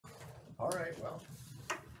All right, well,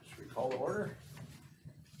 should we call the order?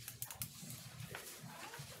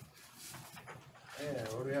 And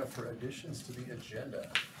what do we have for additions to the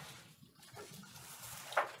agenda?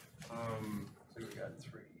 So we got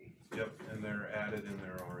 3. Yep, and they're added in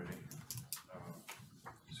there already.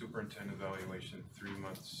 Superintendent evaluation,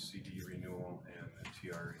 3-month CD renewal, and the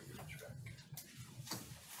TRA check.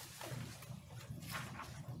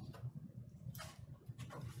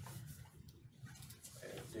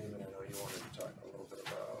 And Damon, I know you wanted to talk a little bit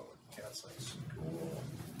about canceling school.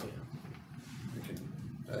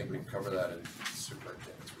 I think we can cover that in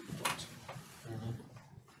superintendent's report.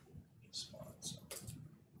 Spots.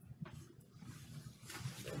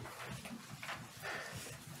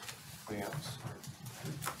 Anything else?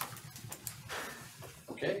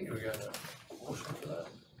 Okay, we got a motion for that.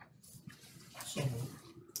 So moved.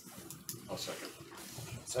 I'll second.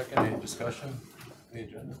 Second, any discussion on the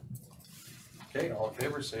agenda? Okay, all in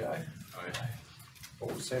favor, say aye. Aye.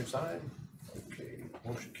 Opposed, same sign. Okay,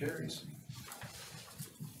 motion carries.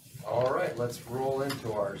 All right, let's roll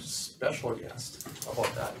into our special guest. How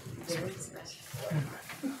about that? Very special.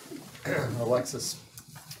 Alexis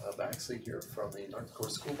Baxley here from the North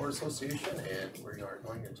Dakota School Board Association, and we are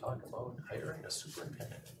going to talk about hiring a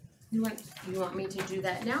superintendent. You want me to do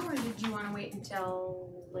that now, or did you want to wait until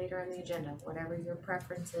later on the agenda? Whatever your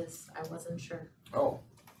preference is, I wasn't sure. Oh.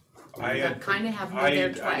 I kind of have me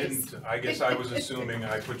there twice. I guess I was assuming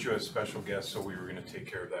I put you as special guest, so we were going to take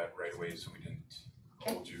care of that right away, so we didn't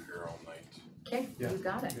hold you here all night. Okay, Yeah. you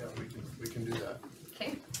got it. Yeah, we can do that.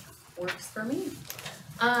 Okay, works for me.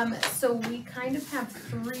 So we kind of have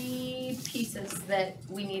 3 pieces that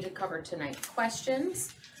we need to cover tonight.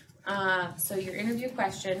 Questions, so your interview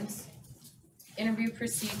questions, interview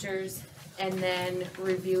procedures, and then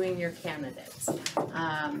reviewing your candidates.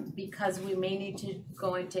 Because we may need to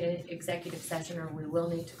go into executive session, or we will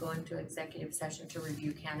need to go into executive session to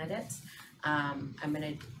review candidates. I'm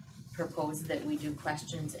gonna propose that we do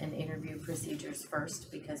questions and interview procedures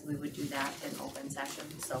first, because we would do that in open session,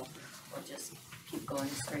 so we'll just keep going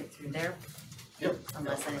straight through there. Yep.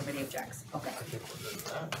 Unless anybody objects, okay. I think we're good with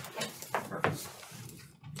that. Perfect.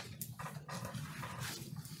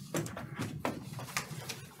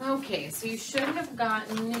 Okay, so you should have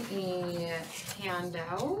gotten a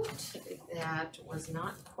handout that was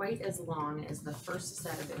not quite as long as the first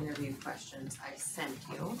set of interview questions I sent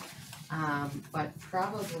you, but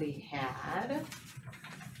probably had,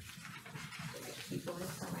 keep going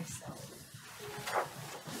for myself,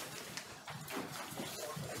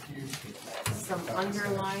 some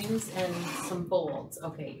underlines and some bolds.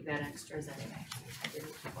 Okay, you got extras anyway. I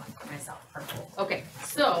didn't keep one for myself, purple. Okay,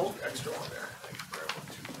 so Extra one there.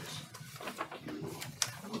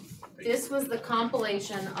 this was the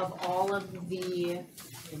compilation of all of the,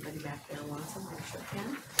 anybody back there wants them, I sure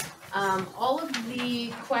can. All of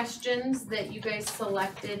the questions that you guys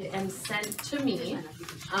selected and sent to me.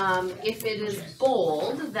 If it is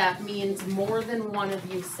bold, that means more than one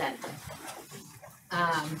of you sent it.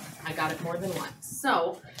 I got it more than once.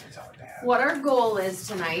 So what our goal is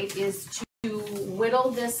tonight is to whittle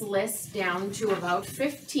this list down to about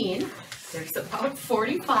 15. There's about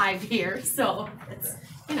 45 here, so it's,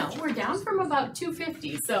 you know, we're down from about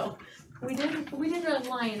 250. So we did a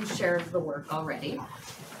lion's share of the work already.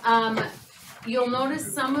 You'll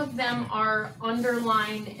notice some of them are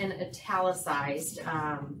underlined and italicized.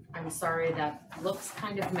 I'm sorry, that looks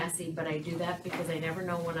kind of messy, but I do that because I never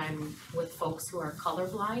know when I'm with folks who are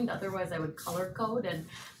colorblind. Otherwise I would color code, and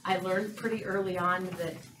I learned pretty early on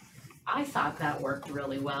that I thought that worked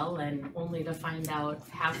really well, and only to find out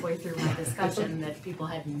halfway through my discussion that people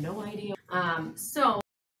had no idea. So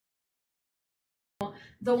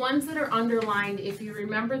the ones that are underlined, if you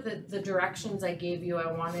remember the directions I gave you,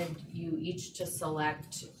 I wanted you each to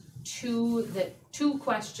select two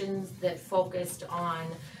questions that focused on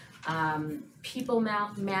people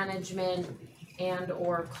management and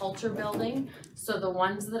or culture building. So the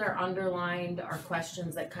ones that are underlined are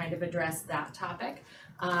questions that kind of address that topic.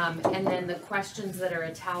 And then the questions that are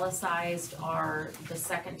italicized are the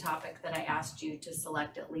second topic that I asked you to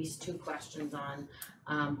select at least 2 questions on,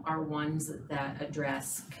 are ones that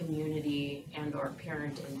address community and or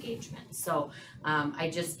parent engagement. So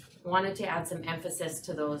I just wanted to add some emphasis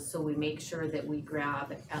to those, so we make sure that we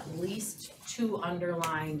grab at least 2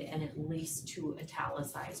 underlined and at least 2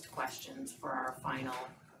 italicized questions for our final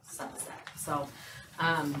subset. So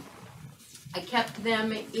I kept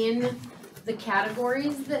them in the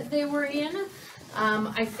categories that they were in.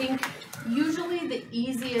 I think usually the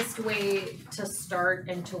easiest way to start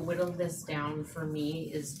and to whittle this down for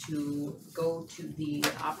me is to go to the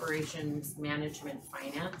operations management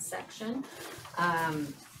finance section.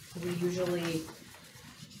 We usually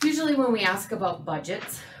when we ask about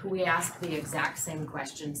budgets, we ask the exact same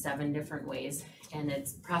question 7 different ways, and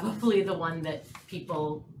it's probably the one that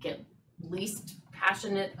people get least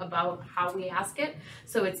passionate about how we ask it,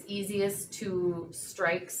 so it's easiest to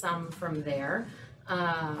strike some from there.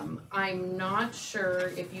 I'm not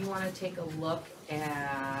sure if you wanna take a look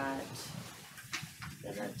at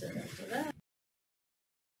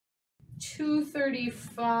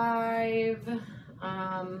 235,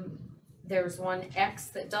 there's one X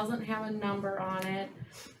that doesn't have a number on it.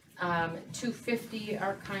 250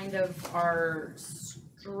 are kind of our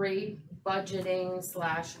straight budgeting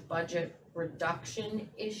 / budget reduction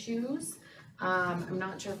issues. I'm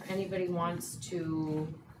not sure if anybody wants to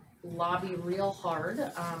lobby real hard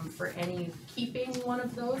for any keeping one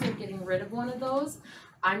of those or getting rid of one of those.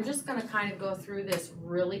 I'm just gonna kind of go through this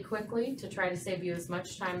really quickly to try to save you as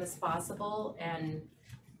much time as possible and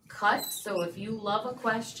cut. So if you love a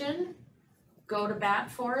question, go to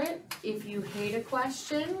bat for it. If you hate a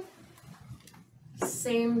question,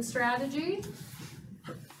 same strategy.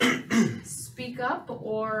 Speak up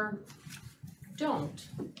or don't.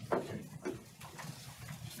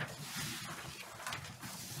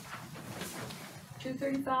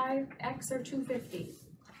 235 X or 250?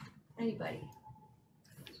 Anybody?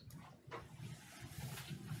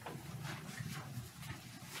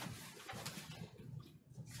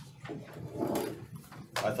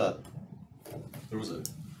 I thought there was a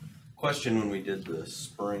question when we did the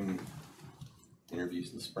spring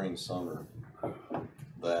interviews in the spring, summer,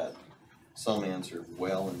 that some answered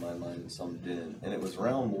well in my mind and some didn't. And it was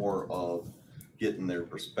around more of getting their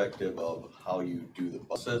perspective of how you do the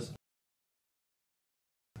process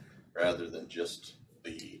rather than just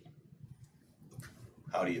the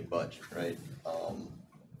how do you budget, right?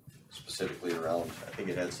 Specifically around, I think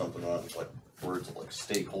it had something on it, like words like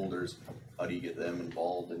stakeholders, how do you get them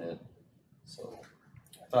involved in it? So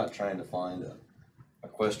I thought trying to find a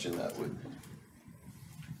question that would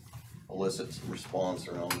elicit some response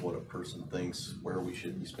around what a person thinks, where we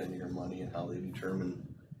should be spending our money and how they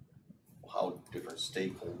determine how different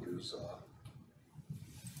stakeholders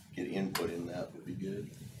get input in that would be good.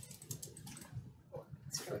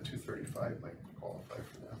 235 might qualify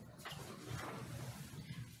for that.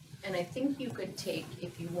 And I think you could take,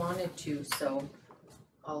 if you wanted to, so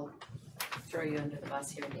I'll throw you under the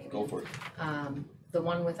bus here, Damien. Go for it. The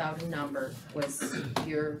one without a number was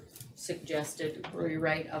your suggested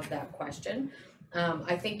rewrite of that question.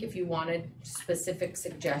 I think if you wanted specific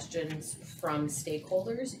suggestions from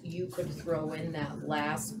stakeholders, you could throw in that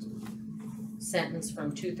last sentence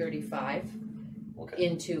from 235 Okay.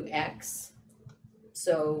 into X.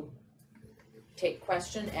 So take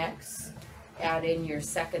question X, add in your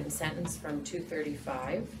second sentence from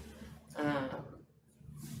 235,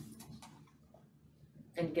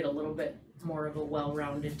 and get a little bit more of a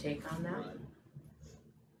well-rounded take on that.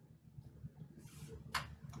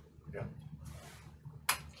 Right.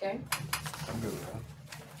 Okay? I'm good with that.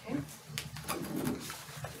 Okay.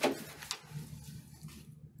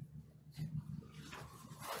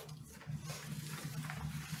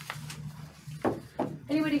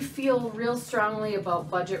 Anybody feel real strongly about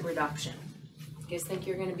budget reduction? You guys think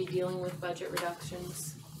you're gonna be dealing with budget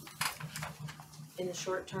reductions in the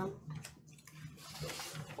short term?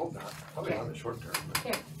 Hope not, probably not in the short term, but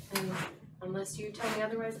Okay, and unless you tell me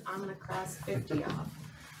otherwise, I'm gonna cross 50 off.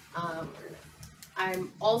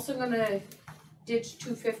 I'm also gonna ditch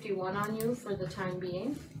 251 on you for the time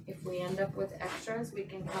being. If we end up with extras, we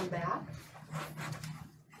can come back.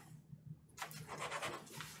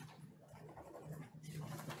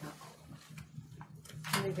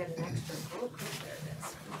 We got an extra, oh, there it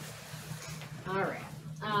is. All right,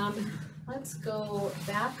 let's go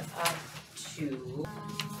back up to,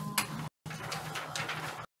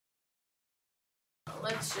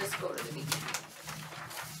 let's just go to the beginning.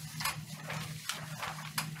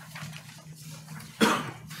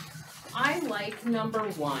 I like number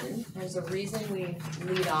 1. There's a reason we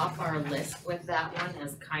lead off our list with that one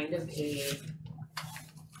as kind of a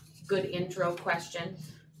good intro question.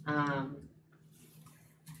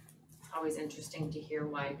 Always interesting to hear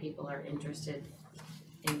why people are interested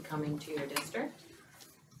in coming to your district.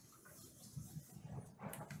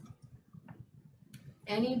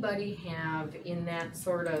 Anybody have in that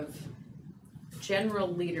sort of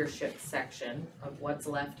general leadership section of what's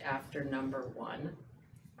left after number 1?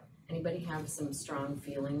 Anybody have some strong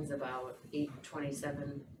feelings about 8,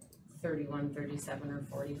 27, 31, 37, or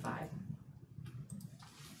 45?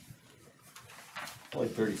 I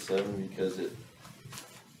like 37 because it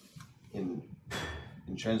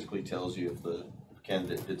intrinsically tells you if the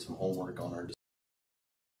candidate did some homework on our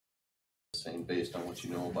saying And based on what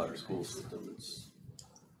you know about our school system,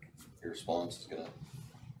 your response is gonna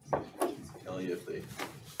tell you if they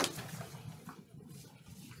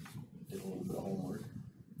did a little bit of homework.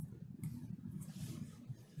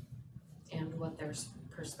 And what their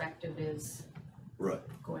perspective is Right.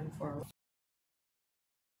 going forward.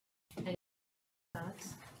 Any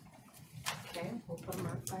thoughts? Okay, we'll put a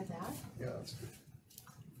mark by that. Yeah, that's good.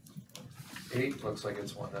 8 looks like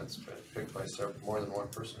it's one that's been picked by more than one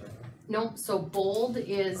person. Nope, so bold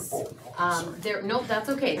is, Or bold, oh, sorry. there, nope, that's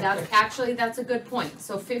okay, that's a good point.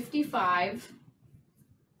 So 55,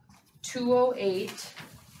 208,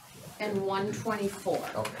 and 124,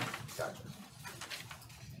 Okay, gotcha.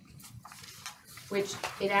 which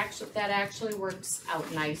that actually works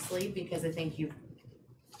out nicely because I think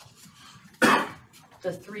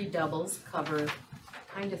the 3 doubles cover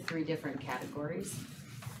kind of 3 different categories.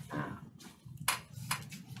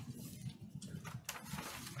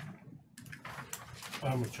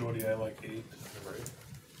 I'm with Jody, I like 8. Right.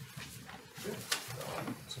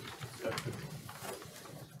 So that could,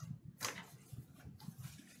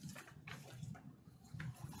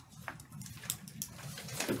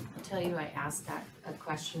 I'll tell you, I asked a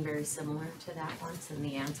question very similar to that once, and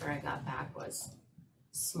the answer I got back was,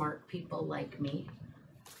 smart people like me.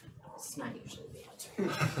 It's not usually the answer.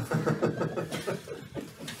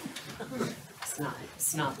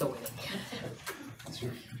 It's not the way. That's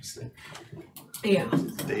your mistake. Yeah.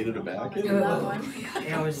 Data to back it?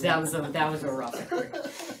 That was a rough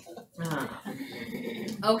one.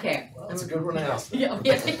 Okay. Well, that's a good one to ask. Yeah.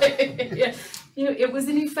 You know, it was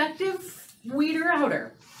an effective weeder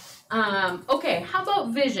outer. Okay, how about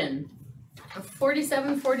vision?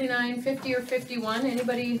 47, 49, 50, or 51,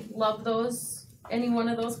 anybody love those? Any one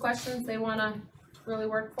of those questions they wanna really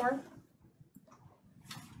work for?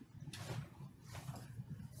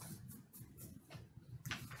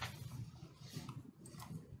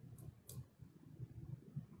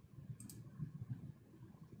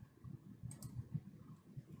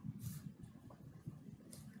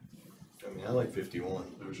 I mean, I like 51.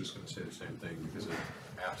 I was just gonna say the same thing because it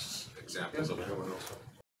asks examples of everyone else.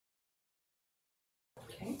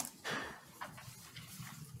 Okay.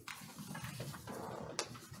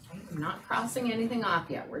 I'm not crossing anything off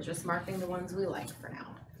yet, we're just marking the ones we like for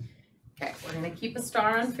now. Okay, we're gonna keep a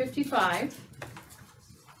star on 55.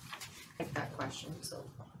 Like that question, so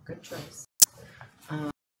good choice.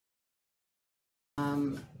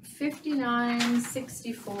 59,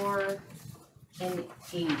 64, and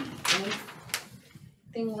 80.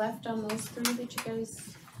 Anything left on those 3 that you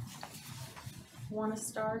guys want a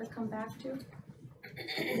star to come back to?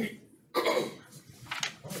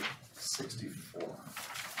 64.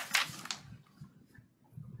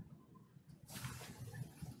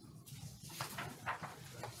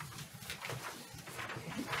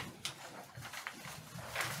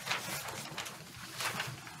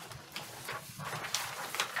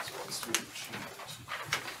 So let's do the cheat.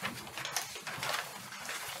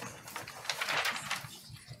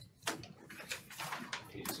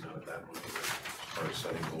 He's not at that one either, as far as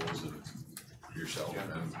setting goals and yourself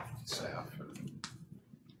and staff and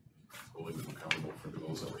holding them accountable for the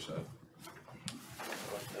goals that were set. I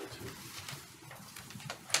like that too.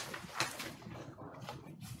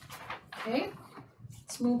 Okay,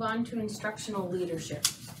 let's move on to instructional leadership.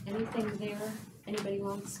 Anything there anybody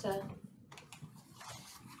wants to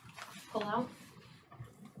pull out?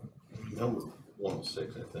 Number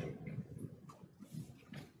 106, I think,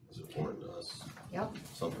 is important to us. Yep.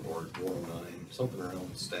 Something, or 109, something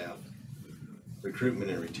around staff.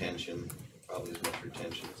 Recruitment and retention, probably as much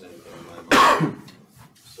retention as anything in my mind.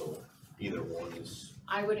 So either one is,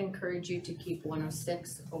 I would encourage you to keep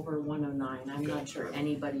 106 over 109. I'm not sure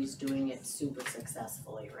anybody's doing it super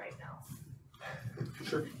successfully right now.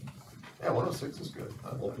 sure, Yeah, 106 is good.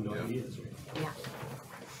 open to ideas, right? Yeah.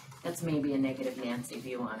 That's maybe a negative Nancy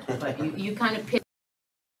view on it, but you kind of pick.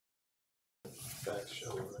 Facts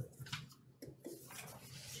show that.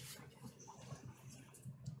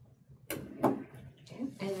 Okay,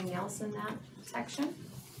 anything else in that section?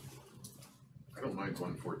 I don't mind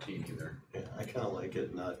 114 either. Yeah, I kinda like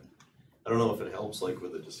it, I don't know if it helps like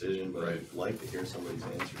with a decision, but Right. I'd like to hear somebody's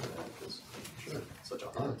answer to that, cause sure, it's such a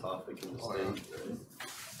hot topic in the Oh, yeah. state, right?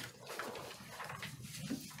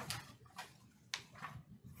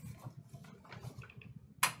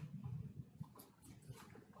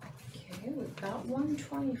 Okay, we've got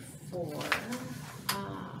 124.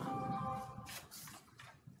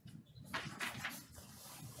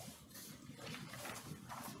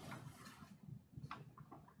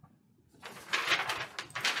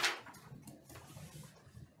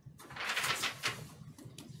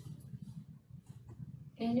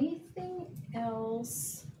 Anything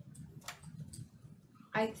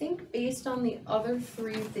I think based on the other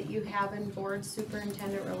three that you have in board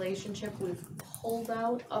superintendent relationship, we've pulled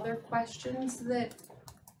out other questions that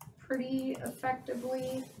pretty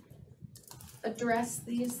effectively address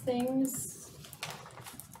these things.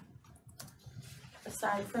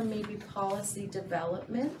 Aside from maybe policy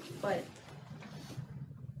development, but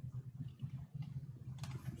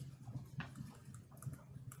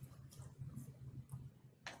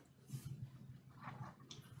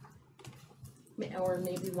or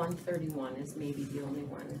maybe 131 is maybe the only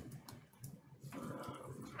one.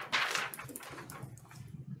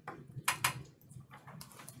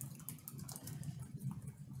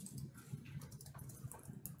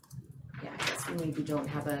 Yeah, I guess we maybe don't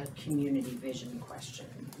have a community vision question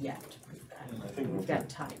yet. And I think We've got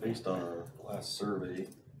time. based on our last survey,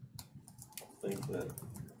 I think that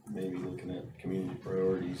maybe looking at community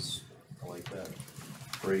priorities, I like that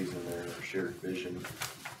phrase in there, shared vision.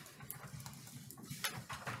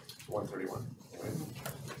 131.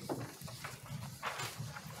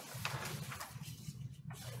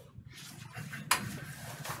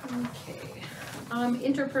 Okay,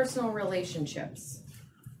 interpersonal relationships.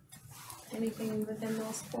 Anything within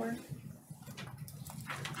those four?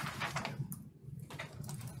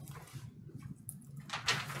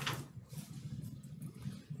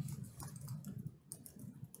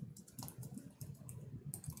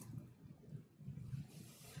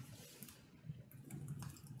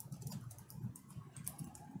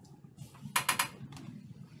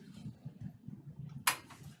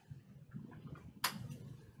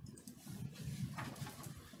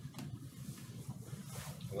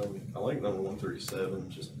 I like number 137,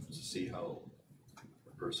 just to see how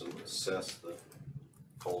a person would assess the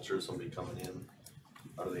culture, somebody coming in,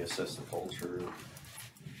 how do they assess the culture,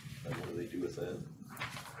 and what do they do with it?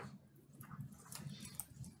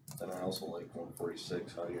 And I also like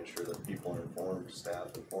 146, how do you ensure that people are informed,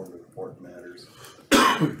 staff informed of important matters?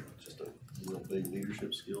 Just a real big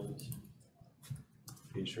leadership skills,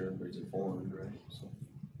 being sure everybody's informed, right? So.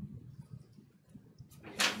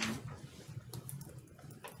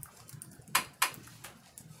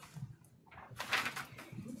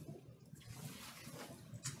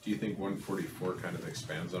 Do you think 144 kind of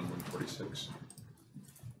expands on 146?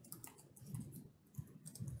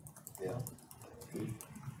 Yeah.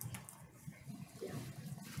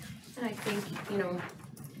 And I think,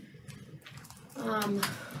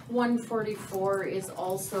 144 is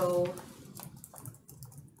also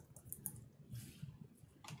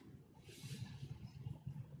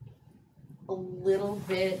a little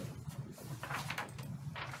bit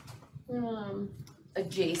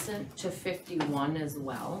adjacent to 51 as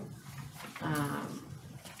well.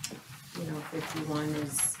 51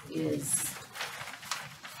 is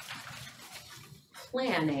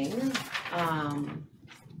planning,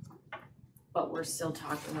 but we're still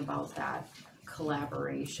talking about that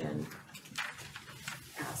collaboration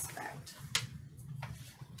aspect.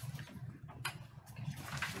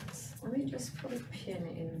 Let me just put a pin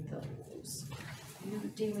in those.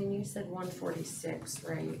 Damon, you said 146,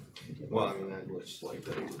 right? Well, I mean, I'd just like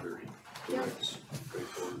that it was very Yep. direct,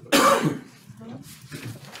 straightforward, but I don't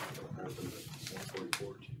have them at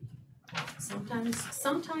 144 too.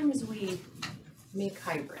 Sometimes we make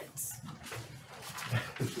hybrids.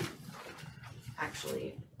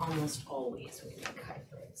 Actually, almost always we make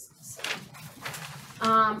hybrids, so.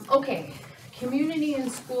 Okay, community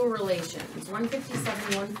and school relations,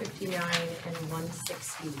 157, 159, and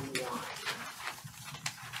 161.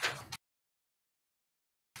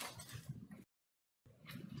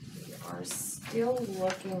 We are still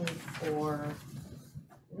looking for,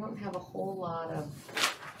 we don't have a whole lot of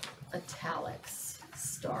italics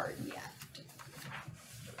starred yet.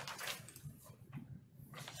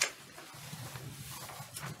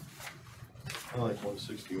 I like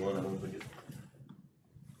 161, I don't think it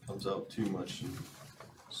comes out too much in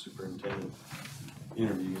superintendent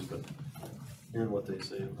interviews, but hearing what they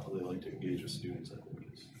say, how they like to engage with students, I think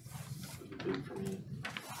is big for me.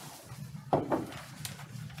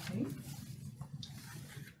 Okay.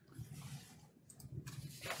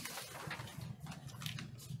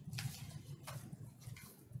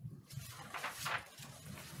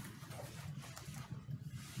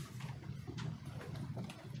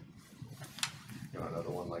 You know, another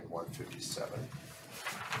one like 157.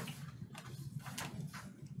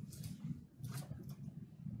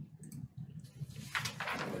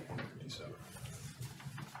 I like 157.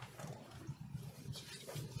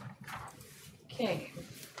 Okay,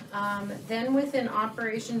 then within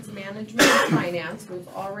operations management and finance, we've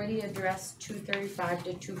already addressed 235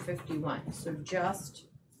 to 251, so just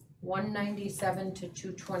 197 to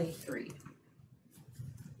 223.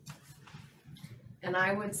 And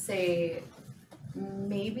I would say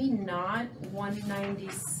maybe not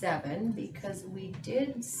 197 because we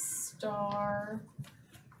did star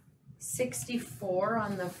 64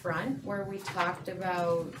 on the front where we talked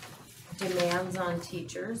about demands on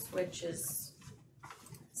teachers, which is,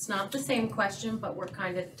 it's not the same question, but we're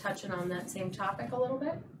kind of touching on that same topic a little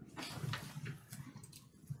bit.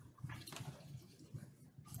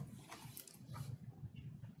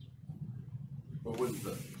 What was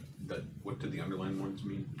what did the underlined ones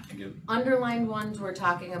mean again? Underlined ones, we're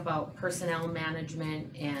talking about personnel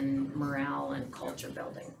management and morale and culture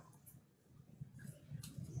building.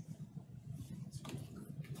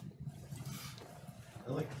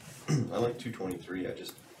 I like 223,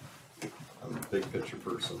 I'm a big picture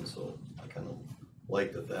person, so I kind of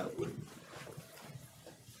like that would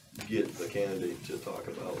get the candidate to talk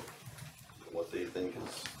about what they think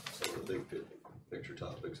is some of the big picture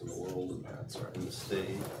topics in the world and in the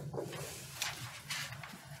state.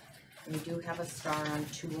 We do have a star on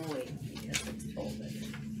 208 because it's bolded,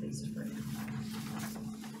 at least for now.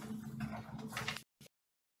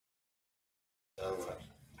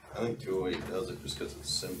 I think 208 does it just because it's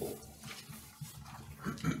simple.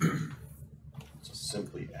 It's a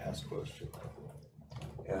simply asked question.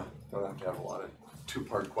 Yeah, don't have to have a lot of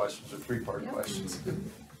two-part questions or three-part Yep. questions.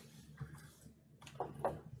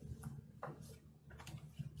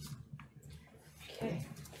 Okay,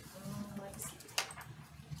 let's see.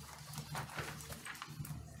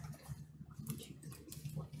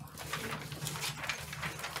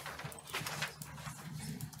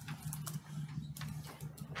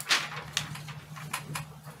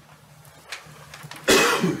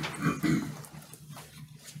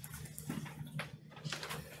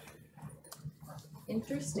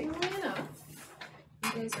 Interestingly enough,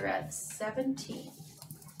 you guys are at 17.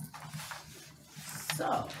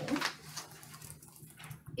 So,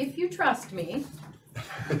 if you trust me,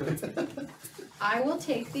 I will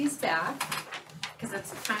take these back, because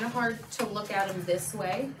it's kind of hard to look at them this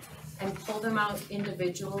way, and pull them out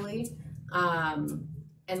individually,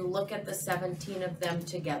 and look at the 17 of them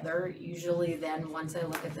together. Usually then, once I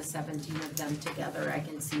look at the 17 of them together, I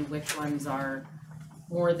can see which ones are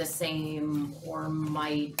more the same or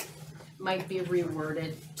might be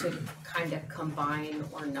reworded to kind of combine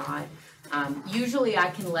or not. Usually I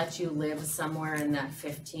can let you live somewhere in that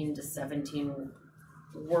 15 to 17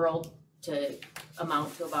 world to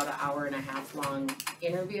amount to about an hour and a half long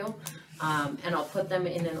interview. And I'll put them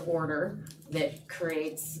in an order that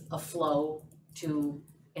creates a flow to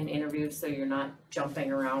an interview so you're not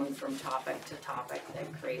jumping around from topic to topic.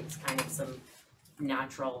 That creates kind of some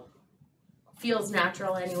feels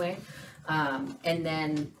natural anyway.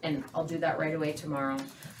 And I'll do that right away tomorrow.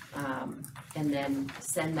 And then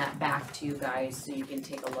send that back to you guys so you can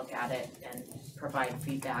take a look at it and provide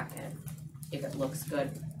feedback, and if it looks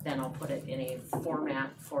good, then I'll put it in a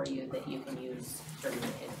format for you that you can use during the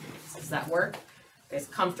interviews. Does that work? You guys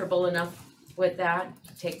comfortable enough with that?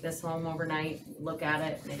 Take this home overnight, look at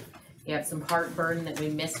it, and if you have some heartburn that we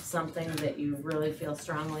missed something that you really feel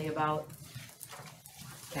strongly about,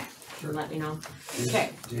 okay, sure, let me know. Okay.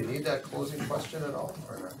 Do you need that closing question at all,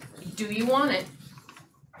 or not? Do you want it?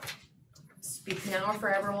 Speak now or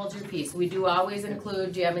forever hold your peace. We do always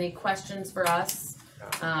include, do you have any questions for us?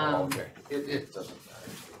 Oh, okay, it doesn't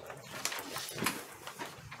matter.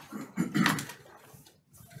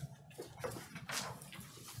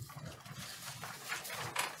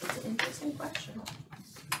 It's an interesting question.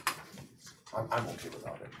 I'm okay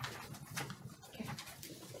without it.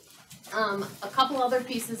 A couple other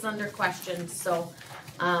pieces under questions, so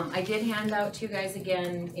I did hand out to you guys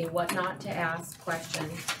again a what not to ask question.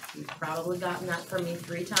 You've probably gotten that from me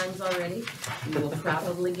 3 times already. You will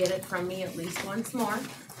probably get it from me at least once more.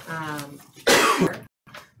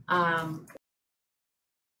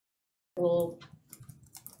 We'll,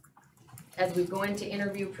 as we go into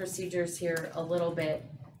interview procedures here a little bit,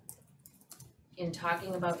 in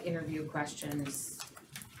talking about interview questions,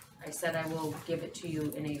 I said I will give it to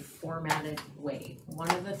you in a formatted way.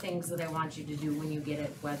 One of the things that I want you to do when you get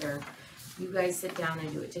it, whether you guys sit down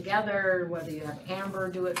and do it together, whether you have Amber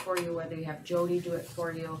do it for you, whether you have Jody do it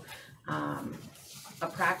for you, a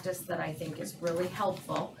practice that I think is really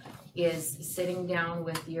helpful is sitting down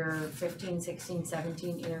with your 15, 16,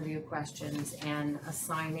 17 interview questions and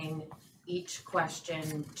assigning each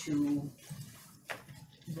question to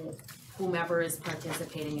whomever is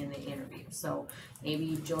participating in the interview. So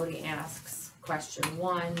maybe Jody asks question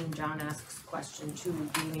 1, John asks question 2,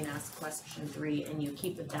 Damien asks question 3, and you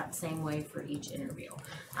keep it that same way for each interview.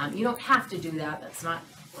 You don't have to do that, that's not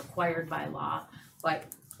required by law, but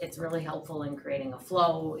it's really helpful in creating a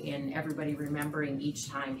flow, in everybody remembering each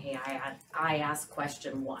time, hey, I asked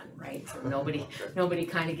question 1, right? So nobody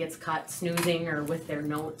kind of gets caught snoozing or with their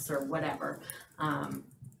notes or whatever.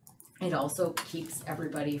 It also keeps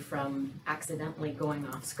everybody from accidentally going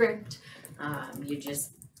off script.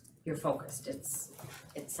 You're focused.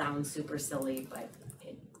 It sounds super silly, but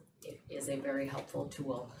it is a very helpful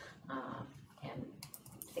tool, and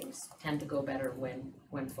things tend to go better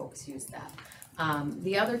when folks use that.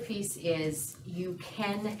 The other piece is you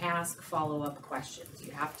can ask follow-up questions.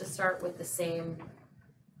 You have to start with the same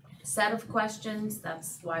set of questions.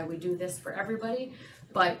 That's why we do this for everybody.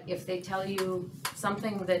 But if they tell you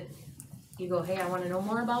something that you go, hey, I want to know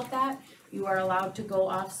more about that, you are allowed to go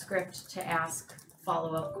off script to ask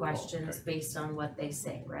follow-up questions based on what they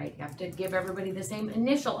say, right? You have to give everybody the same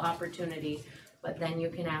initial opportunity, but then you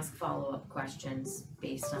can ask follow-up questions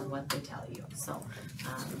based on what they tell you. So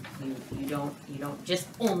you don't just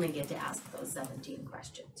only get to ask those 17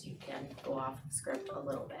 questions. You can go off script a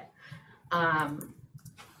little bit.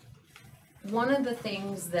 One of the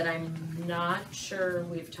things that I'm not sure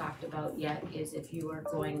we've talked about yet is if you are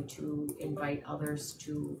going to invite others,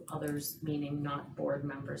 meaning not board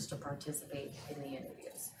members, to participate in the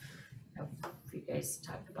interviews. Have you guys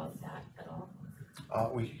talked about that at all?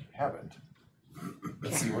 We haven't.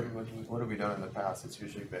 Let's see, what have we done in the past? It's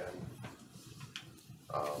usually been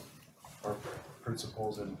our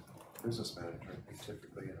principals and business manager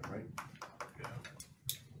typically, right?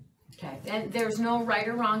 Okay, and there's no right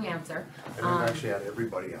or wrong answer. And we've actually had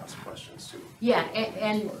everybody ask questions too. Yeah,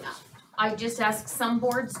 and I just ask, some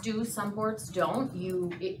boards do, some boards don't.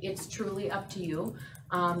 It's truly up to you.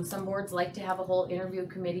 Some boards like to have a whole interview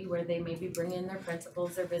committee where they maybe bring in their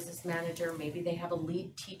principals, their business manager, maybe they have a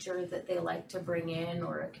lead teacher that they like to bring in,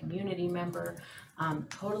 or a community member.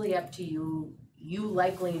 Totally up to you. You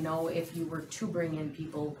likely know, if you were to bring in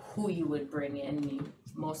people, who you would bring in.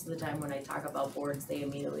 Most of the time when I talk about boards, they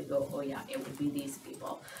immediately go, oh yeah, it would be these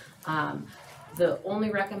people. The only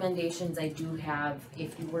recommendations I do have,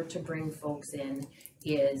 if you were to bring folks in,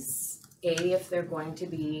 is if they're going to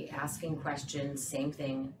be asking questions, same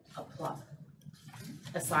thing,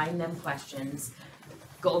 assign them questions,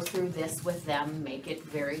 go through this with them, make it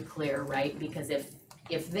very clear, right? Because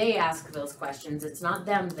if they ask those questions, it's not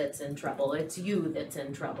them that's in trouble, it's you that's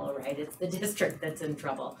in trouble, right? It's the district that's in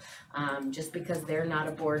trouble. Just because they're not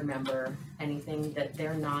a board member, anything that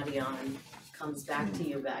they're naughty on comes back to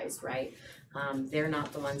you guys, right? They're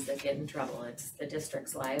not the ones that get in trouble, it's the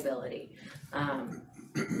district's liability.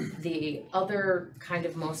 The other kind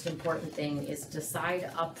of most important thing is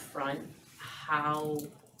decide up front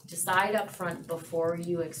before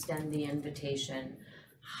you extend the invitation,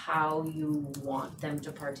 how you want them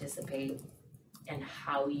to participate and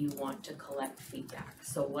how you want to collect feedback.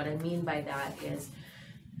 So what I mean by that is,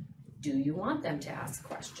 do you want them to ask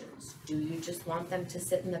questions? Do you just want them to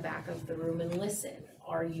sit in the back of the room and listen?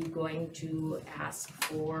 Are you going to ask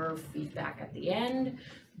for feedback at the end?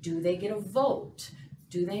 Do they get a vote?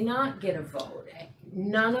 Do they not get a vote?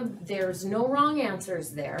 There's no wrong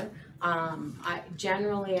answers there.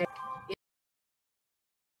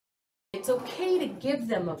 It's okay to give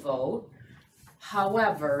them a vote.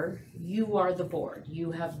 However, you are the board.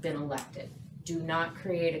 You have been elected. Do not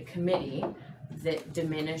create a committee that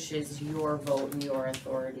diminishes your vote and your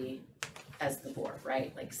authority as the board,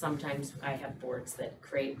 right? Like sometimes I have boards that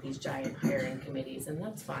create these giant hiring committees, and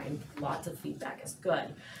that's fine. Lots of feedback is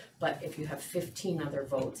good. But if you have 15 other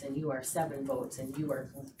votes and you are 7 votes and you are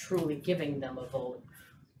truly giving them a vote,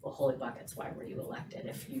 well, holy buckets, why were you elected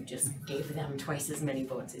if you just gave them twice as many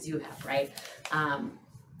votes as you have, right?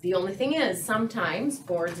 The only thing is, sometimes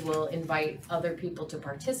boards will invite other people to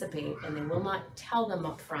participate and they will not tell them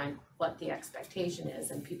up front what the expectation is,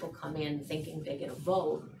 and people come in thinking they get a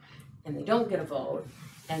vote and they don't get a vote,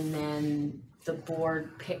 and then the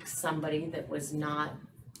board picks somebody that was not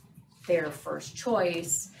their first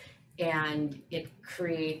choice, and it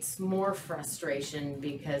creates more frustration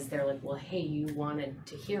because they're like, well, hey, you wanted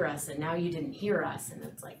to hear us and now you didn't hear us. And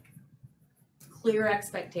it's like, clear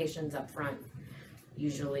expectations up front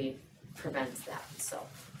usually prevents that. So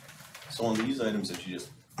on these items that you just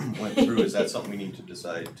went through, is that something we need to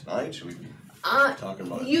decide tonight? Should we be talking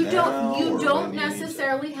about it you now, you or don't when do you need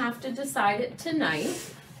necessarily have to decide it tonight.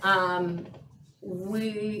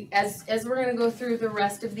 As we're gonna go through the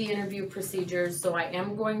rest of the interview procedures, so I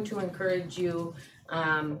am going to encourage you,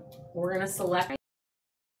 we're gonna select.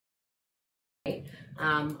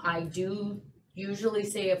 I do usually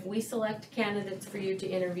say, if we select candidates for you to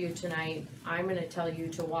interview tonight, I'm gonna tell you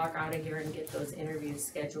to walk out of here and get those interviews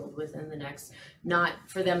scheduled within the next, not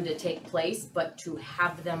for them to take place, but to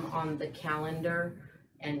have them on the calendar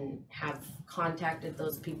and have contacted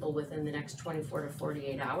those people within the next 24 to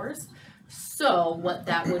 48 hours. So what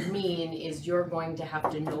that would mean is you're going to have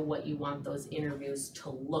to know what you want those interviews to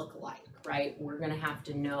look like, right? We're gonna have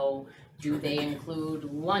to know, do they include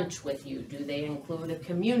lunch with you? Do they include a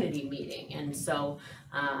community meeting? And so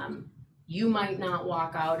you might not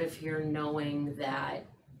walk out of here knowing that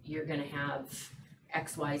you're gonna have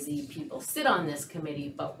XYZ people sit on this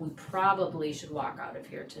committee, but we probably should walk out of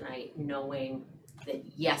here tonight knowing that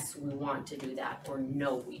yes, we want to do that, or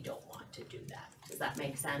no, we don't want to do that. Does that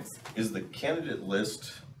make sense? Is the candidate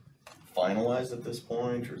list finalized at this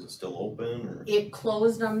point, or is it still open, or? It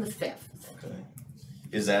closed on the 5th. Okay.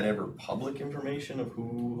 Is that ever public information of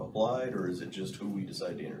who applied, or is it just who we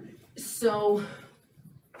decide to interview? So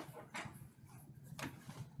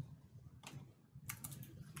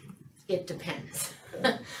it depends.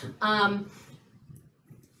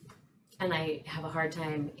 And I have a hard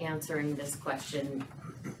time answering this question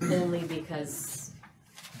only because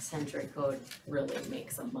Century Code really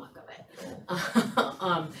makes a muck of it.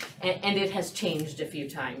 And it has changed a few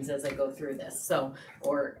times as I go through this, so,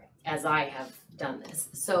 or as I have done this.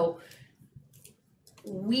 So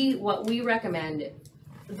what we recommend,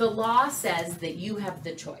 the law says that you have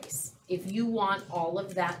the choice. If you want all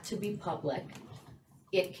of that to be public,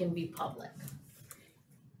 it can be public.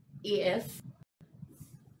 If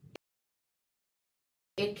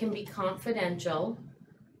it can be confidential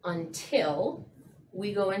until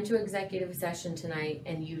we go into executive session tonight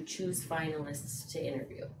and you choose finalists to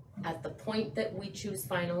interview. At the point that we choose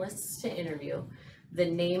finalists to interview, the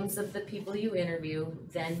names of the people you interview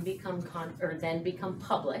then become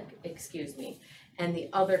public, and the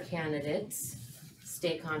other candidates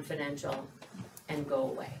stay confidential and go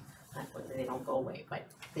away. They don't go away, but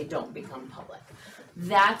they don't become public.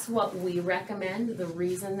 That's what we recommend. The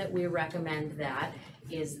reason that we recommend that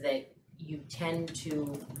is that you tend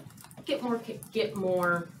to get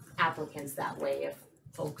more applicants that way if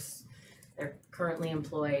folks, they're currently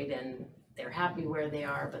employed and they're happy where they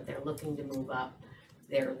are, but they're looking to move up.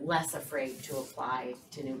 They're less afraid to apply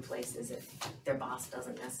to new places if their boss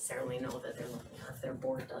doesn't necessarily know that they're looking, or if their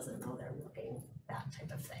board doesn't know they're looking, that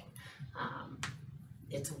type of thing.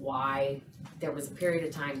 It's why there was a period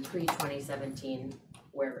of time pre-2017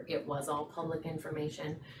 where it was all public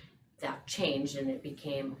information. That changed and it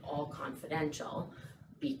became all confidential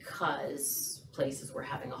because places were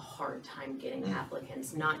having a hard time getting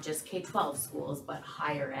applicants, not just K-12 schools, but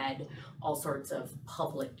higher ed, all sorts of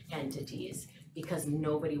public entities, because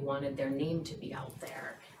nobody wanted their name to be out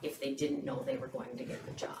there if they didn't know they were going to get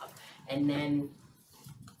the job. And then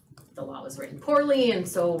the law was written poorly, and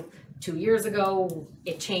so 2 years ago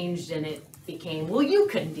it changed and it became, well, you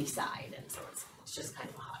can decide, and so it's just kind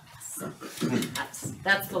of a hot mess.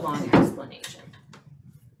 That's the long explanation.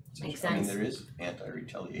 Make sense? I mean, there is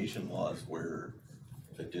anti-retaliation laws where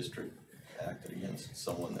the district acted against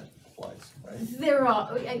someone that applies, right? They're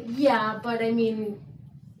all, yeah, but I mean,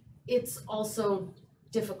 it's also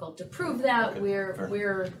difficult to prove that. Okay,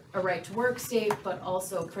 we're a right to work state, but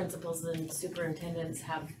also principals and superintendents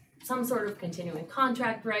have some sort of continuing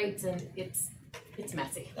contract rights, and it's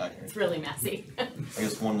messy. It's really messy. I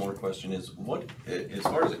guess one more question is, what, as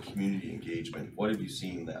far as a community engagement, what have you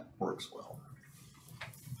seen that works well?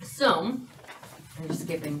 So, I'm just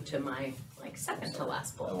skipping to my second to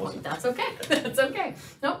last bullet point. That's okay. That's okay.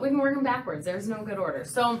 Nope, we can work them backwards. There's no good order.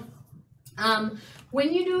 So,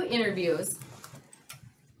 when you do interviews,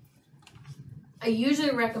 I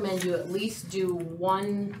usually recommend you at least do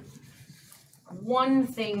one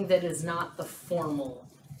thing that is not the formal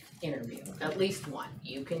interview. At least one.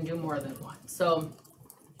 You can do more than one. So,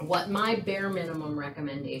 what my bare minimum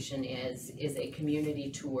recommendation is a community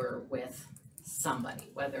tour with somebody,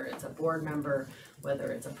 whether it's a board member,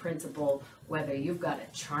 whether it's a principal, whether you've got a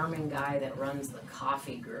charming guy that runs the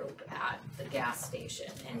coffee group at the gas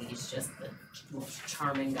station and he's just the most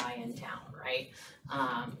charming guy in town, right?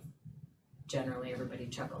 Generally everybody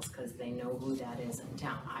chuckles because they know who that is in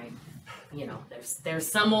town. There's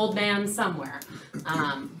some old man somewhere,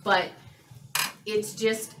 but it's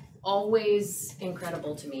just always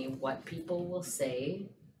incredible to me what people will say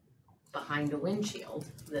behind a windshield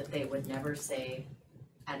that they would never say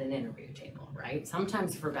at an interview table, right?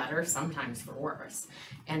 Sometimes for better, sometimes for worse.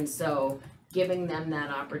 And so giving them that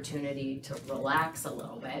opportunity to relax a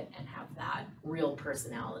little bit and have that real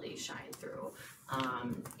personality shine through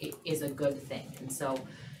it is a good thing. And so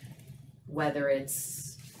whether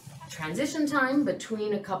it's transition time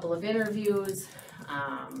between a couple of interviews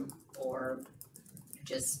or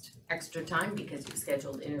just extra time because you've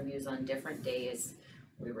scheduled interviews on different days,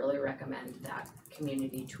 we really recommend that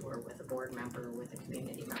community tour with a board member, with a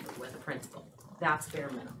community member, with a principal. That's bare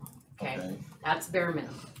minimum, okay? Okay. That's bare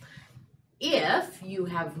minimum. If you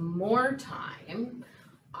have more time,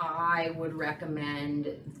 I would recommend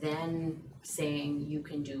then saying you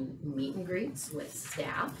can do meet and greets with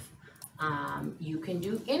staff. You can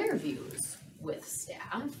do interviews with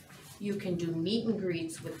staff. You can do meet and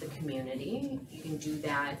greets with the community. You can do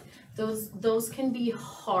that. Those can be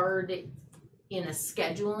hard in a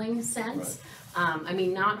scheduling sense. I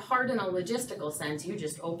mean, not hard in a logistical sense. You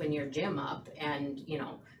just open your gym up and, you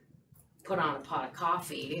know, put on a pot of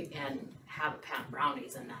coffee and have a pound of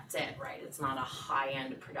brownies and that's it, right? It's not a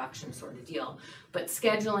high-end production sort of deal. But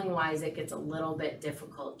scheduling wise, it gets a little bit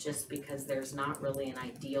difficult just because there's not really an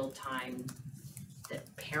ideal time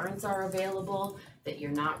that parents are available, that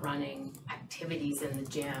you're not running activities in the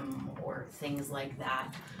gym or things like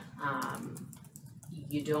that.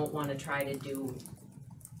 You don't want to try to do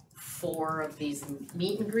 4 of these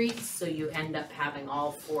meet and greets, so you end up having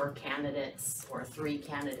all 4 candidates or 3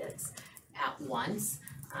 candidates at once.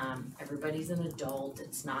 Everybody's an adult,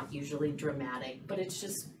 it's not usually dramatic, but it's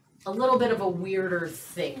just a little bit of a weirder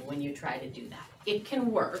thing when you try to do that. It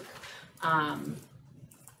can work,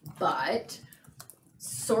 but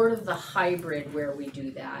sort of the hybrid where we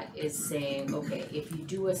do that is saying, okay, if you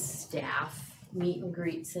do a staff meet and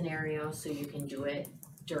greet scenario, so you can do it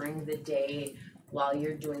during the day while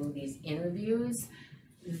you're doing these interviews,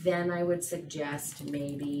 then I would suggest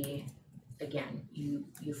maybe, again,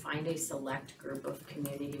 you find a select group of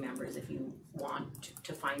community members if you want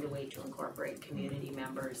to find a way to incorporate community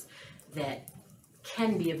members that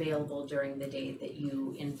can be available during the day, that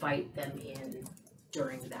you invite them in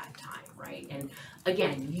during that time, right? And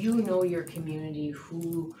again, you know your community,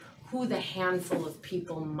 who the handful of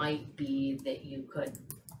people might be that you could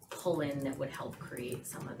pull in that would help create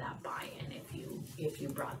some of that buy-in if you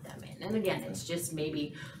brought them in. And again, it's just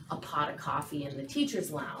maybe a pot of coffee in the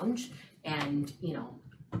teacher's lounge and, you know,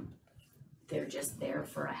 they're just there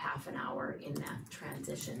for a half an hour in that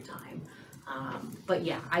transition time. But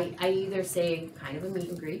yeah, I either say kind of a meet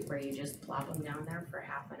and greet where you just plop them down there for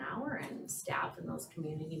half an hour and staff and those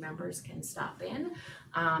community members can stop in.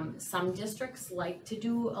 Some districts like to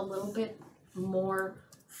do a little bit more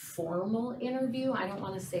formal interview. I don't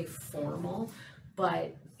want to say formal,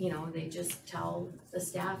 but you know, they just tell the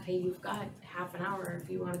staff, hey, you've got half an hour if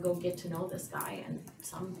you want to go get to know this guy. And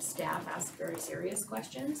some staff ask very serious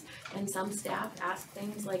questions, and some staff ask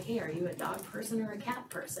things like, hey, are you a dog person or a cat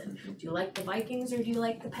person? Do you like the Vikings or do you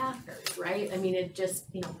like the Packers, right? I mean, it just,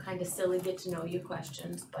 you know, kind of silly get to know you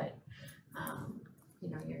questions, but you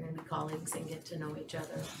know, you're going to be colleagues and get to know each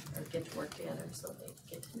other or get to work together, so they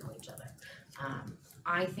get to know each other.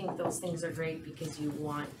 I think those things are great because you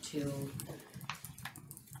want to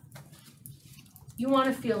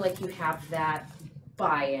feel like you have that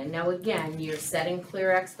buy-in. Now again, you're setting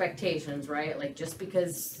clear expectations, right? Like just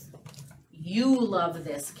because you love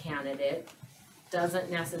this candidate doesn't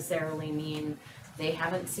necessarily mean they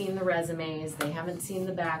haven't seen the resumes, they haven't seen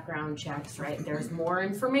the background checks, right? There's more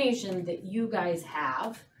information that you guys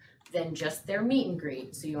have than just their meet and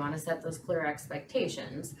greet, so you want to set those clear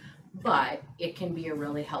expectations. But it can be a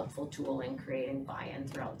really helpful tool in creating buy-in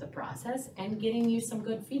throughout the process and getting you some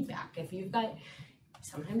good feedback. If you've got,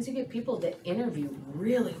 sometimes you get people that interview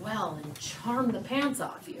really well and charm the pants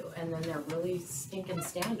off you, and then they're really stinking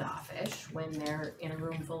standoffish when they're in a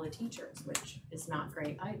room full of teachers, which is not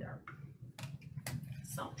great either.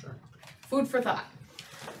 So, food for thought.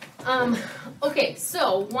 Okay,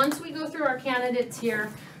 so once we go through our candidates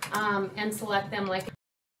here and select them, like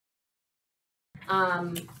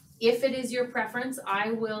if it is your preference,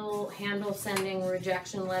 I will handle sending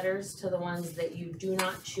rejection letters to the ones that you do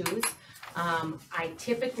not choose. I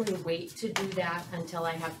typically wait to do that until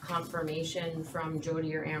I have confirmation from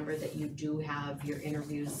Jody or Amber that you do have your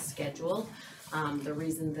interviews scheduled. The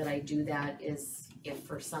reason that I do that is if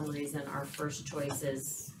for some reason our first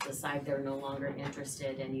choices decide they're no longer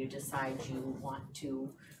interested and you decide you want to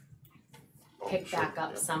pick back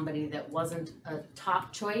up somebody that wasn't a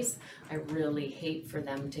top choice, I really hate for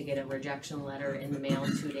them to get a rejection letter in the mail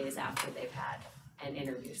 2 days after they've had an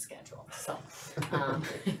interview schedule. So,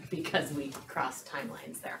 because we cross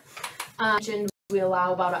timelines there. We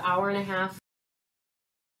allow about an hour and a half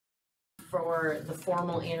for the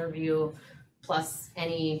formal interview, plus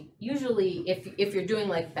any, usually if you're doing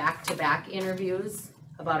like back-to-back interviews,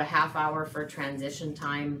 about a half hour for transition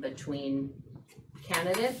time between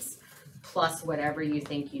candidates, plus whatever you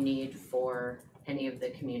think you need for any of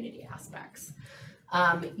the community aspects.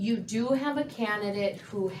 You do have a candidate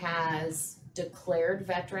who has declared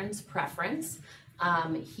veterans preference.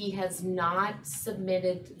 He has not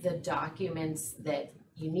submitted the documents that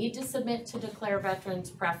you need to submit to declare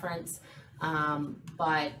veterans preference.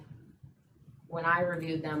 But when I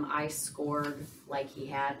reviewed them, I scored like he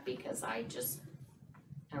had because I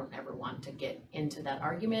don't ever want to get into that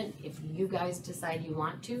argument. If you guys decide you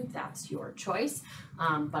want to, that's your choice.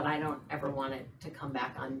 But I don't ever want it to come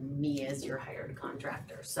back on me as your hired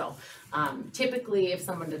contractor. So typically, if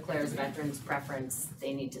someone declares veterans preference,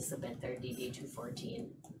 they need to submit their DD 214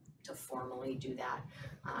 to formally do that.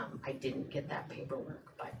 I didn't get that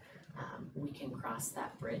paperwork, but we can cross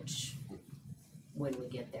that bridge when we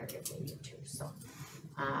get there if we need to. So,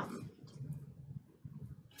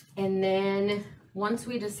 and then once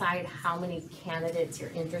we decide how many candidates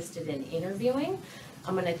you're interested in interviewing,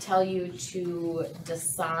 I'm gonna tell you to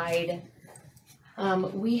decide.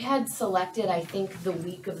 We had selected, I think, the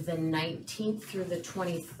week of the 19th through the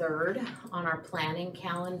 23rd on our planning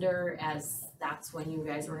calendar, as that's when you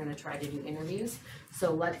guys were gonna try to do interviews.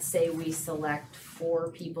 So let's say we select 4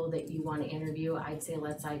 people that you wanna interview. I'd say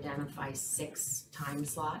let's identify 6 time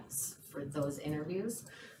slots for those interviews.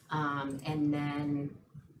 And then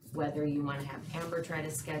whether you wanna have Amber try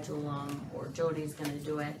to schedule them or Jody's gonna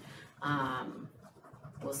do it.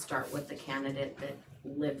 We'll start with the candidate that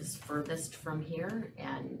lives furthest from here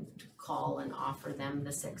and call and offer them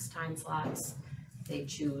the 6 time slots. They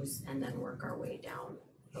choose and then work our way down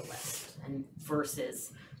the list, and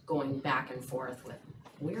versus going back and forth with,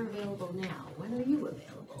 we're available now, when are you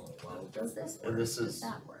available? Well, does this work? And this Does is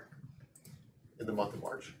that work? in the month of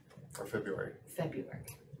March or February. February.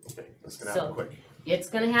 Okay, that's gonna happen So- quick. It's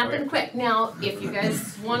gonna happen Okay. quick. Now, if you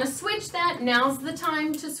guys wanna switch that, now's the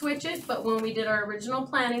time to switch it, but when we did our original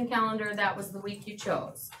planning calendar, that was the week you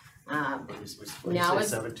chose. When you Now say is-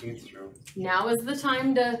 17th through, Now is the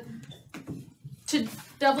time to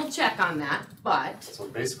double check on that, but so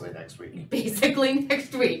basically next week. basically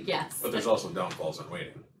next week, yes. But there's also downfalls in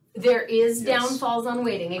waiting. There is Yes. downfalls on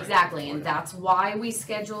waiting, Right. exactly, and that's why we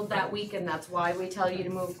scheduled that week, and that's why we tell you to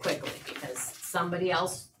move quickly, because somebody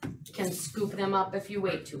else can scoop them up if you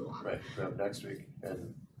wait too long. Right, we have next week,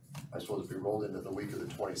 and I suppose if we rolled into the week of the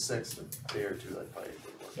 26th, a day or two, that probably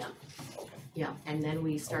would work. Yeah. Okay. Yeah, and then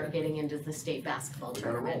we start Okay. getting into the state basketball We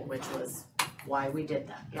gotta tournament, roll. which was why we did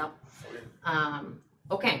that, yep. Okay.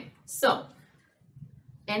 Okay, so,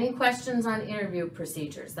 any questions on interview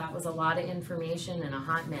procedures? That was a lot of information in a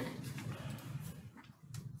hot minute.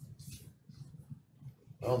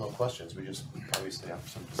 Well, no questions, we just obviously have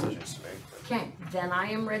some decisions to make, but Okay, then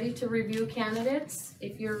I am ready to review candidates,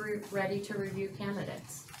 if you're ready to review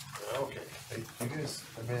candidates. okay. Hey, do you guys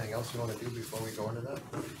have anything else you wanna do before we go into that?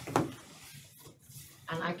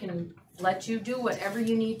 And I can let you do whatever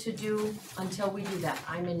you need to do until we do that,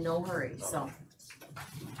 I'm in no hurry, so.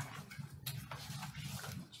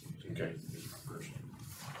 Okay.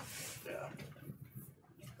 Yeah.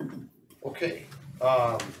 Okay,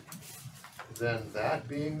 then that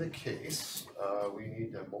being the case, we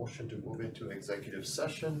need a motion to move into executive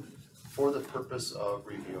session for the purpose of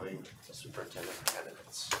reviewing superintendent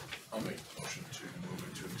candidates. I'll make a motion to move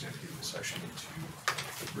into executive session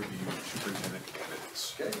to review superintendent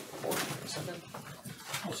candidates. Okay, motion for a second.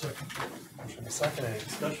 I'll second. Motion for a second, any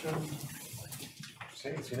discussion?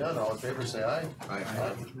 Okay, see none, all in favor say aye.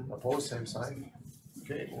 Aye. Opposed, same sign.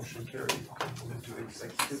 Okay, motion carried, move into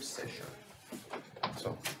executive session.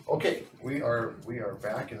 So, okay, we are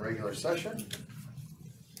back in regular session.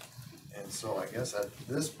 And so I guess at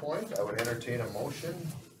this point, I would entertain a motion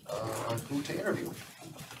on who to interview.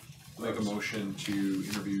 Make a motion to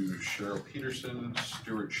interview Cheryl Peterson,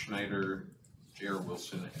 Stuart Schneider, J.R.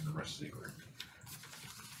 Wilson, and Russ Ziegler.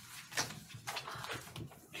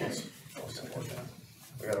 Okay.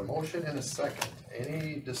 We got a motion and a second.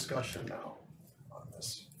 Any discussion now on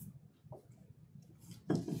this?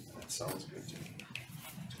 That sounds good to me.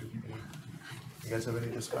 You guys have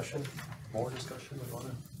any discussion, more discussion we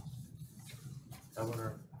wanna have on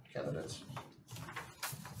our candidates?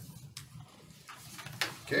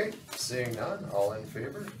 Okay, seeing none, all in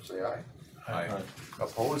favor, say aye. Aye.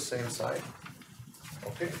 Opposed, same sign.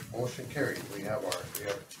 Okay, motion carried. We have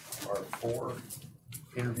our 4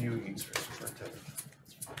 interviewees for superintendent.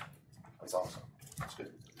 That's awesome. That's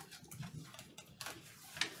good.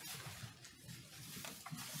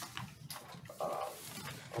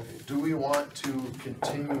 Okay, do we want to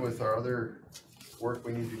continue with our other work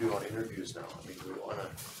we need to do on interviews now? I mean, do we wanna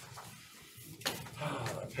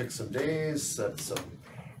pick some days, set some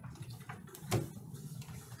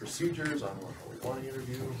procedures on what we wanna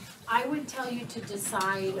interview? I would tell you to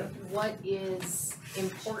decide what is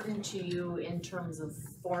important to you in terms of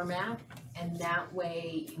format, and that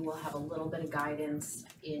way you will have a little bit of guidance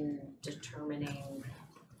in determining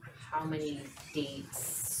how many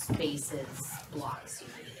dates spaces, blocks you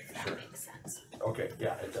need, if that makes sense. Okay,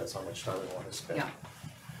 yeah, it does, how much time we wanna spend Yeah.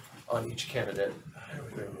 on each candidate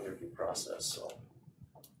during the interview process, so.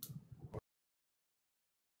 What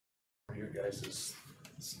are your guys'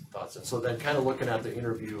 thoughts? And so then kind of looking at the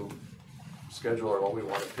interview schedule or what we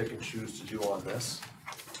wanna pick and choose to do on this.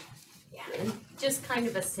 Yeah, and just kind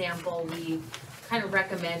of a sample, we kind of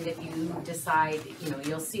recommend if you decide,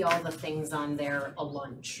 you'll see all the things on there, a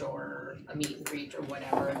lunch or a meet and greet or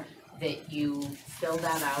whatever, that you fill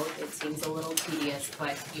that out. It seems a little tedious,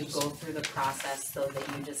 but you go through the process so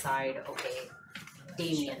that you decide, okay,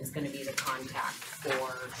 Damien's gonna be the contact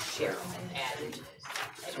for Cheryl, and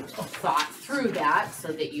thought through that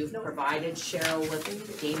so that you've provided Cheryl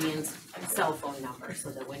with Damien's cell phone number, so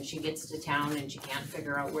that when she gets to town and she can't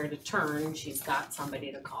figure out where to turn, she's got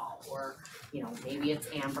somebody to call, or, maybe it's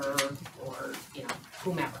Amber, or,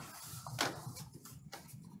 whomever.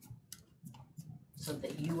 So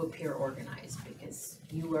that you appear organized, because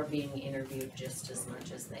you are being interviewed just as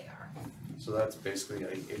much as they are. So that's basically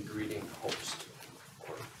a greeting host.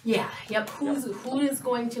 Yeah, yep, who is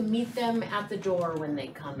going to meet them at the door when they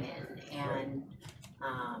come in, and,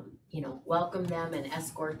 welcome them and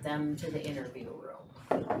escort them to the interview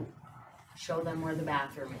room. Show them where the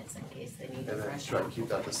bathroom is in case they need to And then freshen try to up. keep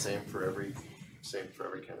that the same for every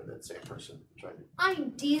candidate, same person, try to.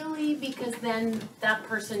 Ideally, because then that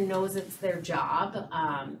person knows it's their job,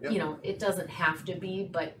 Yep. It doesn't have to be,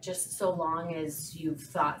 but just so long as you've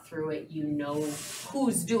thought through it, you know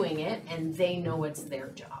who's doing it and they know it's their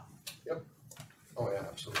job. Oh, yeah,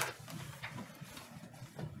 absolutely.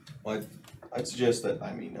 Well, I'd suggest that,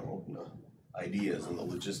 I'm open to ideas, and the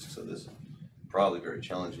logistics of this probably very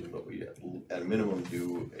challenging, but we at a minimum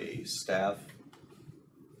do a staff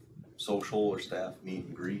social or staff meet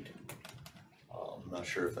and greet. I'm not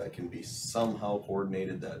sure if that can be somehow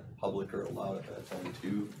coordinated that public are allowed at that time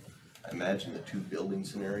too. I imagine the 2 building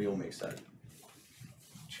scenario makes that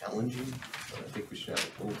challenging, but I think we should have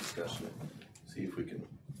a full discussion and see if we can,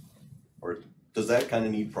 or does that kind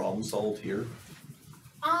of need problem solved here?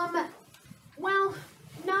 Well,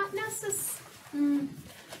 not necessarily.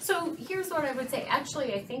 So here's what I would say.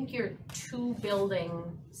 Actually, I think your 2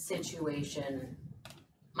 building situation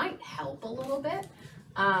might help a little bit.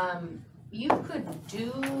 You could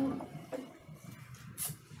do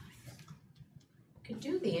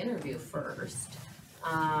the interview first.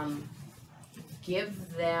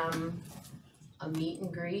 Give them a meet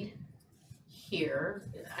and greet here.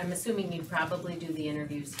 I'm assuming you'd probably do the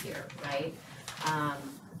interviews here, right?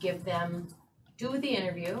 Do the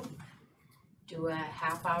interview, do a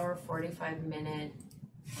half hour, 45-minute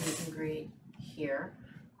meet and greet here.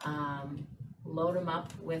 Load them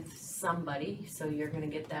up with somebody, so you're gonna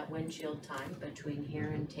get that windshield time between here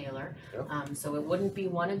and Taylor. Yep. So it wouldn't be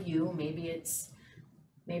one of you,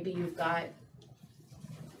 maybe you've got,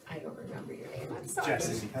 I don't remember your name, I'm sorry.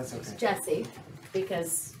 Jesse, that's okay. Jesse,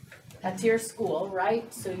 because that's your school,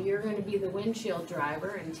 right? So you're gonna be the windshield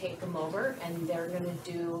driver and take them over, and they're gonna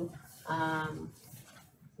do,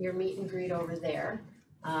 your meet and greet over there.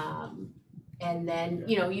 And then,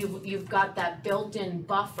 you've got that built-in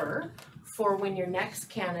buffer for when your next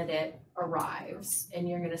candidate arrives, and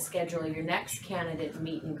you're gonna schedule your next candidate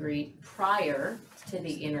meet and greet prior to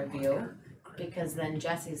the interview, because then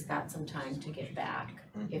Jesse's got some time to get back,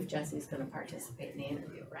 if Jesse's gonna participate in the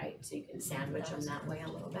interview, right? So you can sandwich them that way a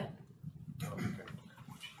little bit.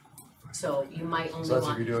 So you might only So that's if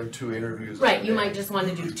want, you're doing 2 interviews. right, you might just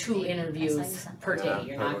wanna do 2 interviews per day,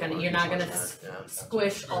 you're not gonna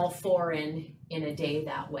squish all 4 in a day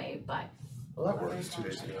that way, but Well, that works, 2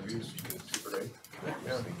 days of interviews, 2 per day.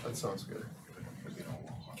 Yeah, that sounds good.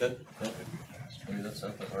 Good. Maybe that's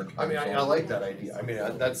not that hard. I mean, I like that idea, I mean,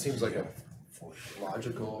 that seems like a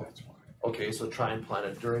logical, okay, so try and plan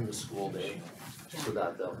it during the school day, so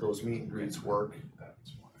that those meet and greets work.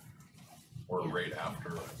 Or Yeah. right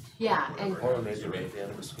after. yeah, and Or maybe right at the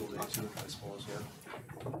end of the school day too, I suppose, yeah.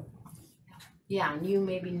 yeah, and you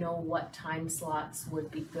maybe know what time slots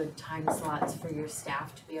would be good time slots for your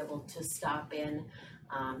staff to be able to stop in.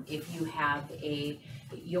 If you have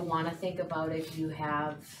you'll wanna think about if you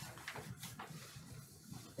have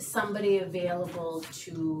somebody available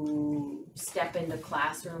to step into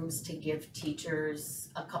classrooms to give teachers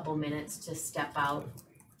a couple minutes to step out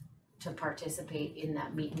to participate in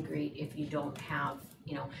that meet and greet. If you don't have,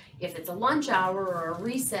 if it's a lunch hour or a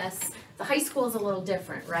recess, the high school is a little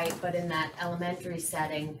different, right? But in that elementary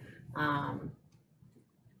setting,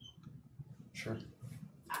 Sure.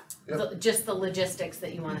 just the logistics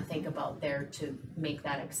that you wanna think about there to make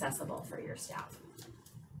that accessible for your staff.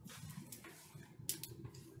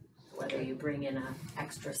 Whether whether you bring in a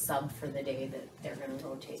extra sub for the day that they're gonna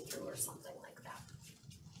rotate through or something like that.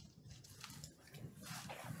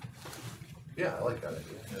 Yeah, I like that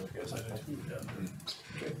idea. Yes, I do too, yeah.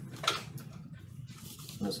 Okay.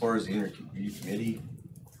 And as far as the interview committee,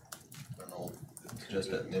 I don't know, just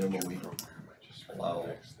at minimum, we allow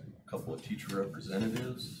a couple of teacher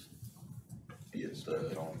representatives. Be it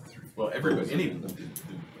Well, everybody, the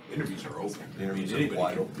interviews are open. The interviews are Anybody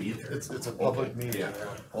wide can open. be there. It's a public meeting, Yeah.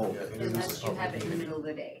 yeah. Oh. Yeah, it is Unless a you have public it in the meeting. middle of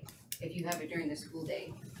the day. If you have it during the school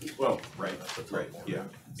day, Well, right, yeah.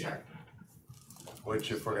 sorry.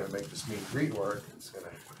 Which if we're gonna make this meet and greet work, it's gonna,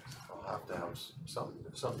 I'll have to have some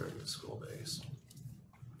during the school days.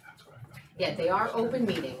 Yeah, they are open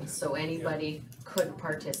meetings, so anybody could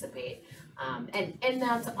participate. And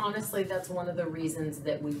that's honestly, that's one of the reasons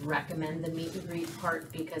that we recommend the meet and greet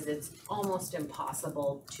part, because it's almost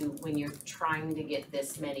impossible to, when you're trying to get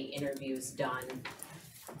this many interviews done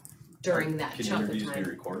during that Can chunk of interviews be time.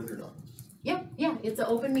 recorded or not? Yeah, it's an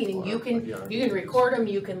open meeting, you can record them,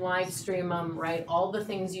 you can live stream them, right, all the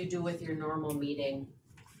things you do with your normal meeting,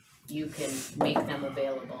 you can make them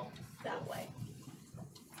available that way.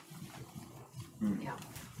 Yeah.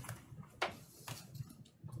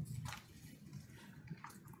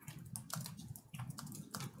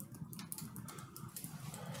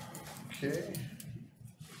 Okay.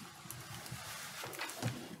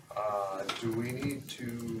 Do we need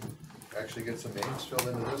to actually get some names filled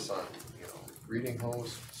into this on, reading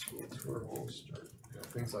host, school tour host, or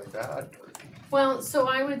things like that? Well, so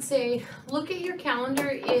I would say, look at your calendar,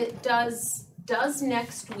 it does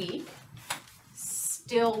next week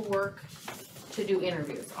still work to do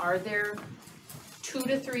interviews? Are there 2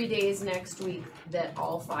 to 3 days next week that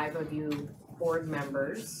all 5 of you board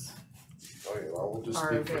members, Okay, well, we'll just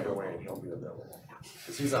Are speak for available. Dwayne, he'll be available,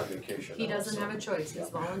 cause he's on vacation he now, doesn't so- have a choice, he's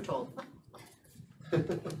voluntold.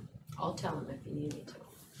 I'll tell him if you need me to.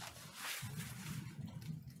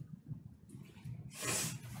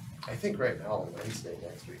 I think right now, Wednesday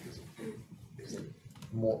next week is it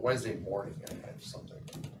Wednesday morning, I have something.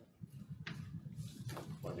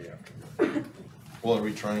 Monday afternoon. Well, are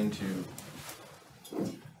we trying to, I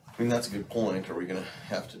mean, that's a good point, are we gonna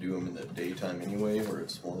have to do them in the daytime anyway, where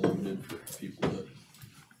it's more limited for people that,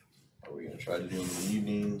 are we gonna try to do them in the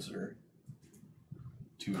evenings, or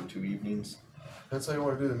 2 and 2 evenings? That's how you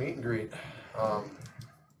wanna do the meet and greet. I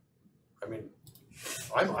mean,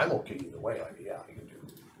 I'm okay either way, yeah, you can do,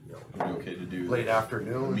 Are we okay to do late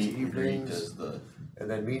afternoons, meet and greet evenings, as the, and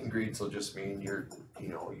then meet and greets will just mean you're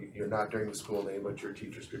not during the school day, but your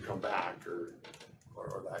teachers could come back, or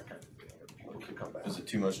that kind of thing, or people could come back. is it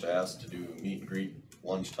too much to ask to do a meet and greet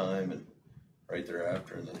lunchtime and right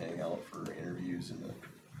thereafter, and then hang out for interviews in the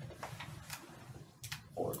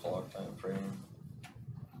 4 o'clock time frame?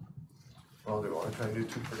 Well, do you wanna try and do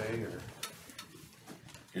 2 per day, or?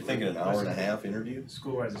 You're thinking an hour and a half interview?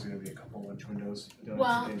 School-wise, there's gonna be a couple lunch windows.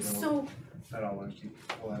 Well, so Not all lunch,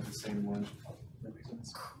 we'll have the same lunch. That makes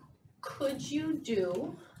sense. could you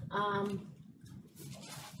do,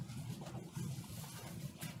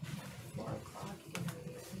 4 o'clock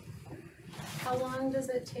interview? How long does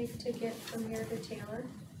it take to get from here to Taylor?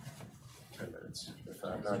 10 minutes, if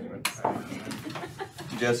I'm not even.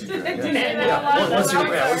 Jesse's right, Yeah. yeah. Once you're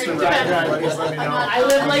ready, just let me know.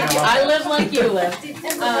 I live like you live.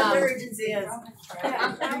 Depends on what the Um, urgency is.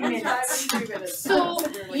 So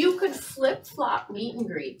you could flip flop meet and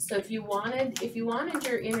greet, so if you wanted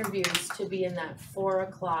your interviews to be in that 4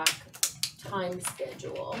 o'clock time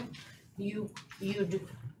schedule, you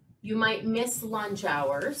might miss lunch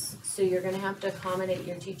hours, so you're gonna have to accommodate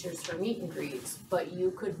your teachers for meet and greets, but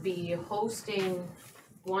you could be hosting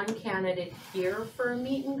one candidate here for a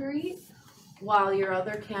meet and greet while your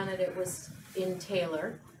other candidate was in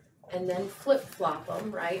Taylor, and then flip flop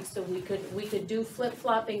them, right? So we could do flip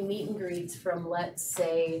flopping meet and greets from, let's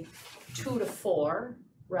say, 2 to 4,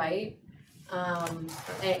 right?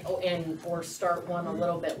 Or start one a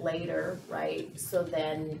little bit later, right? So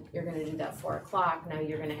then you're gonna do that 4 o'clock, now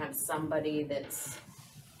you're gonna have somebody that's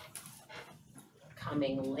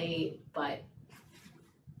coming late, but,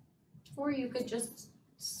 or you could just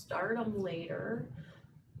start them later.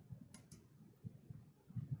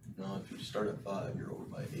 No, if you start at 5, you're over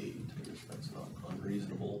by 8, I guess that's not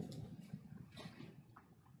unreasonable.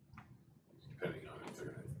 Depending on if they're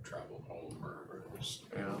gonna travel home or just,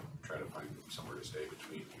 try to find somewhere to stay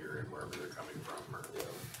between here and wherever they're coming from, or.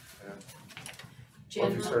 Well,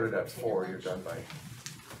 if you started at 4, you're done by,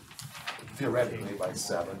 theoretically by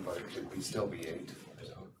 7, but it could still be 8,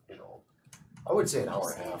 I would say an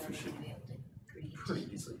hour and a half, you should pretty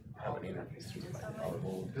easily have an interview through by an hour.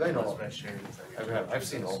 Cause I know, I've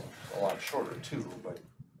seen a lot shorter too, but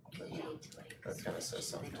That kind of says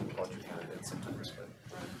something about your candidates sometimes,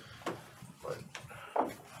 but I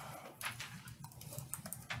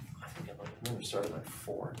think I remember starting at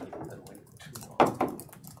 4 and then waiting too long.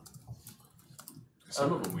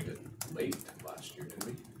 Some of them we did late last year, didn't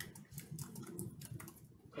we?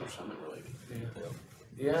 Or some that were like.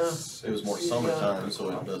 Yeah, It was more summertime, so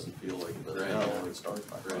it doesn't feel like it does Right. now, where it starts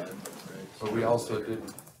by 5, right? But we also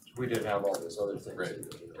didn't have all these other things. Right,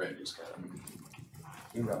 either, you know, right. Just kind of,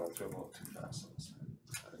 you got through a little too fast.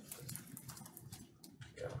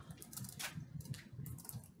 Yeah.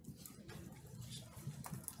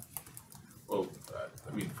 Well,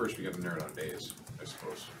 I mean, first we gotta narrow down days, I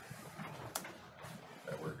suppose.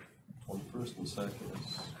 That worked. 21st and 2nd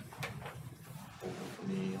is open for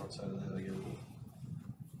me, outside of that, I get it.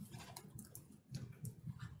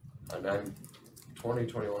 and I'm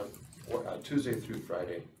 2021, Tuesday through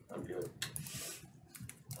Friday, I'm good.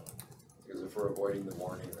 Because if we're avoiding the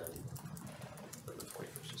morning, then the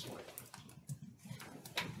 21st is fine.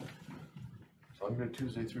 So I'm good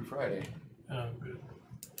Tuesday through Friday. I'm good.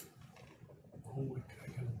 Whole week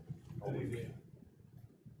I can, any day.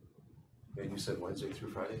 And you said Wednesday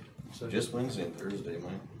through Friday? You said? Just Wednesday and Thursday,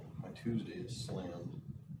 my Tuesday is slammed,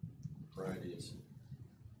 Friday is.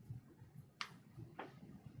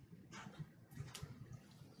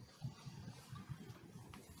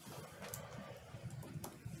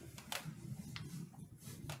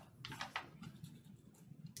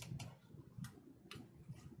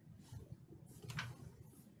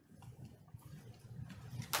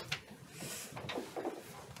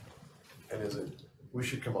 And is it, we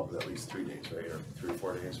should come up with at least 3 days, right, or 3 or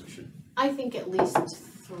 4 days, we should, I think at least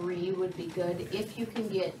 3 would be good, if you can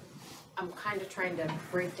get, I'm kind of trying to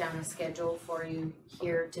break down a schedule for you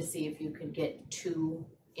here to see if you could get 2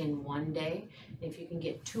 in one day. If you can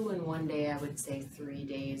get 2 in one day, I would say 3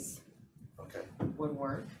 days okay. would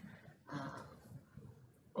work.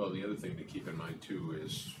 Well, the other thing to keep in mind too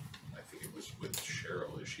is, I think it was with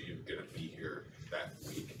Cheryl, is she gonna be here that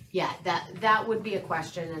week? Yeah, that would be a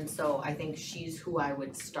question, and so I think she's who I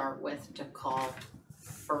would start with to call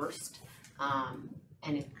first.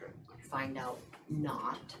 And if you find out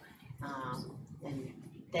not,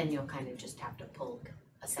 then you'll kind of just have to pull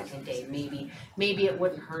a second day. Maybe it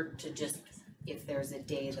wouldn't hurt to just, if there's a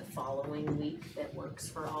day the following week that works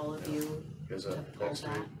for all of you, Because to pull next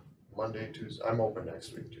week, that. Monday, Tuesday, I'm open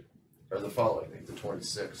next week too, or the following week, the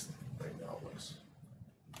 26th, right now looks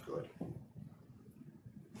good.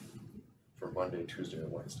 For Monday, Tuesday, and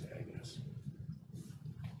Wednesday, I guess.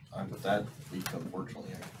 But that week,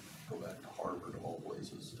 unfortunately, I go back to Harvard of all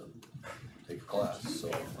places to take a class, so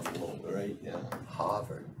I'm a little, right, yeah,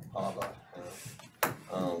 Harvard. Harvard, yeah.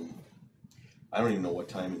 I don't even know what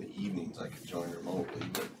time in the evenings I could join remotely,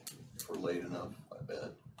 but if we're late enough, I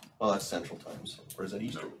bet. Well, that's Central Time, so, or is that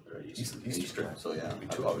Eastern? No, they're Eastern. Eastern, so yeah, Be I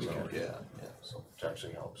 2 probably hours could, out. yeah, yeah, so, Which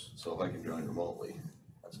actually helps. so if I can join remotely,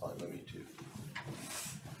 that's fine by me too.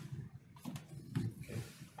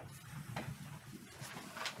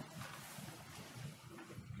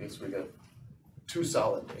 Okay, so we got 2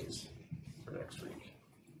 solid days for next week.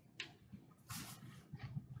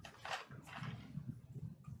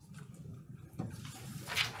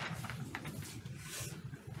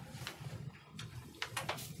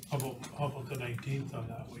 How about the 19th on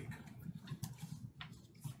that week?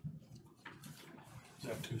 Is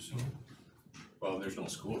that too soon? Well, there's no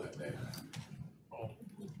school that day. Oh,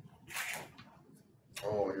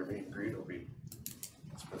 Oh, your meet and greet will be,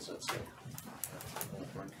 what's that say?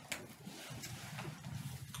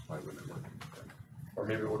 Why wouldn't it work? Or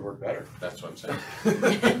maybe it would work better. That's what I'm saying.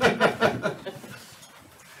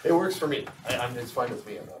 It works for me. It's fine with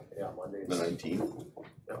me. I'm not, yeah, Mondays. The 19th,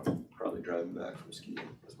 Yeah. probably driving back from skiing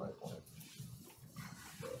is my plan.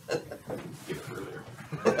 Get it earlier.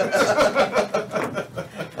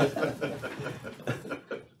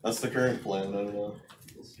 That's the current plan, I don't know,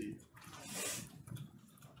 we'll see.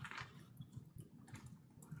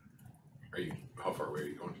 How far away are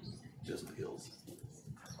you going? Just the hills.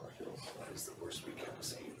 That is the worst weekend to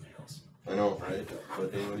see anything else. I know, right?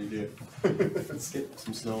 But hey, what do you do? It's getting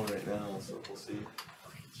some snow right now, so we'll see.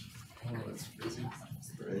 Oh, that's busy.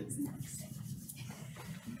 Right?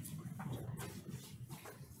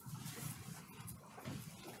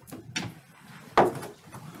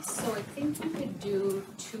 So I think you could do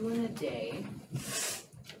 2 in a day.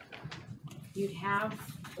 You'd have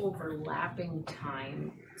overlapping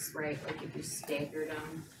times, right, like if you staggered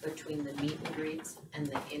them between the meet and greets and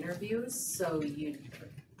the interviews, so you'd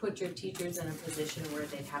put your teachers in a position where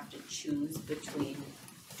they'd have to choose between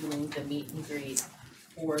doing the meet and greet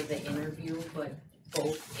or the interview, but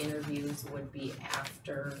both interviews would be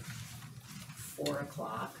after 4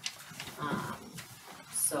 o'clock.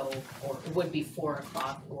 So, or it would be 4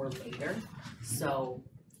 o'clock or later, so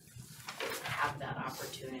they would have that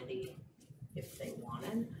opportunity if they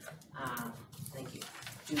wanted. I think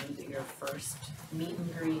you do your first meet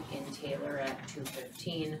and greet in Taylor at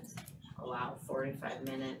 2:15, allow 45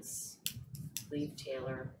 minutes, leave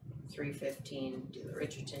Taylor 3:15, do the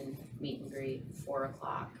Richardton meet and greet, 4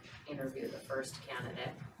 o'clock, interview the first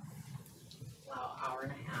candidate, allow an hour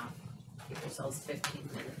and a half, give yourselves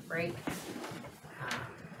 15-minute break.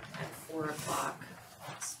 At 4 o'clock,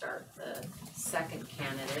 start the second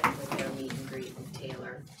candidate with their meet and greet in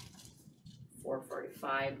Taylor.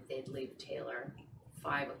 4:45, they'd leave Taylor.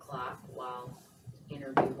 5 o'clock, while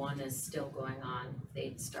interview 1 is still going on,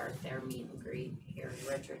 they'd start their meet and greet here in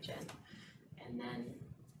Richardton. And then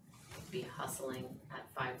be hustling at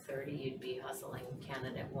 5:30, you'd be hustling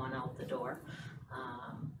candidate 1 out the door.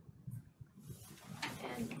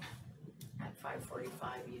 And at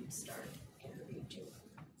 5:45, you'd start interview 2.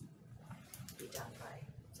 Be done by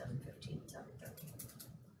 7:15, 7:30.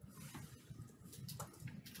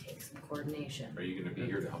 Take some coordination. Are you gonna be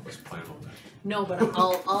here to help us plan all that? No, but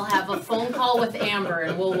I'll have a phone call with Amber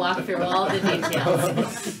and we'll walk through all the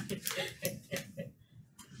details.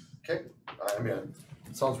 Okay, I mean,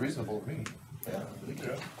 it sounds reasonable to me. Yeah.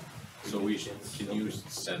 So can you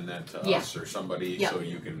send that to Yeah. us or somebody Yeah. so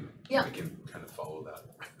you can, Yeah. I can kind of follow that?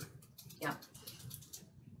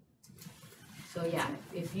 So yeah,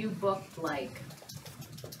 if you booked like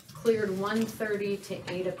cleared 1:30 to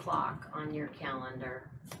 8 o'clock on your calendar,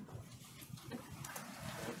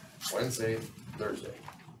 Wednesday, Thursday.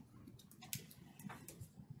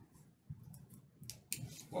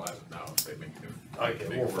 Well, as of now, if they make it. Okay, make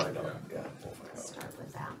we'll it work, find out, yeah. yeah, we'll find out. start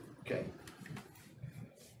with that. Okay,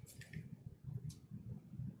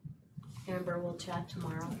 Amber, we'll chat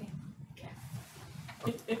tomorrow. Okay.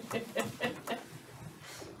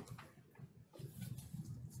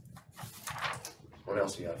 what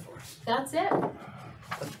else you got for us? That's it,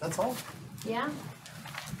 That's all? yeah?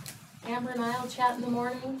 Amber and I'll chat in the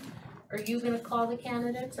morning. Are you gonna call the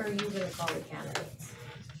candidates or are you gonna call the candidates?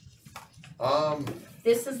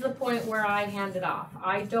 This is the point where I hand it off.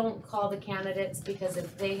 I don't call the candidates because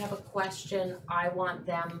if they have a question, I want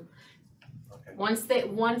them, Okay.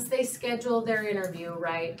 once they schedule their interview,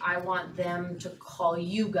 right, I want them to call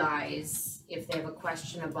you guys if they have a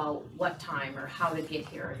question about what time or how to get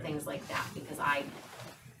here or things like that, because I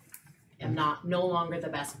am no longer the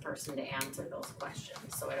best person to answer those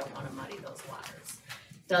questions, so I don't wanna muddy those waters.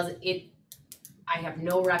 I have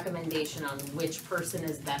no recommendation on which person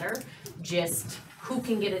is better, just who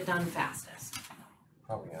can get it done fastest.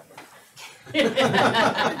 Probably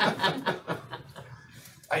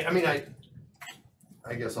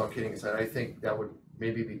I guess all kidding aside, I think that would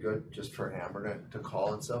maybe be good just for Amber to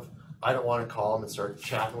call and stuff. I don't wanna call them and start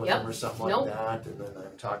chatting with them or something like Nope. that, and then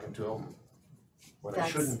I'm talking to them when I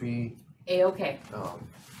That's- shouldn't be, A-okay. I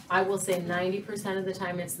I will say 90% of the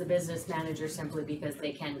time it's the business manager simply because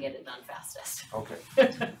they can get it done fastest. okay.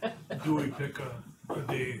 Do we pick a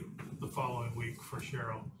day the following week for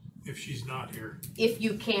Cheryl if she's not here? If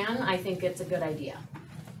you can, I think it's a good idea.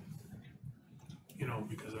 You know,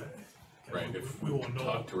 because Right, if we won't know.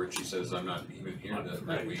 talk to her and she says, I'm not even here that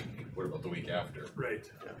Right. week, what about the week after? Right.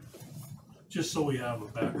 Just so we have a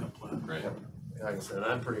backup plan. Right, Like I said,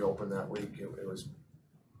 I'm pretty open that week, it was,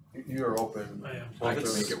 you're open, I am. I can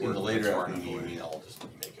make it In work. the if later it's far afternoon, enough away. meeting, I'll just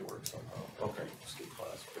make it work somehow. okay. Skip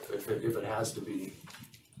class. If it has to be,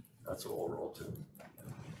 that's what we'll roll to.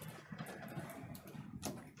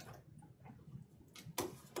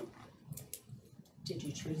 Did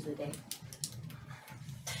you choose the day?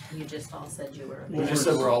 You just all said you were. We just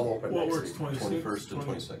said we're all open What next works, week. 26? 21st and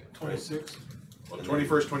 22nd. 26? Well,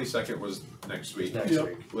 21st, 22nd was next week. Next Yep.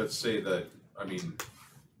 week. Let's say that,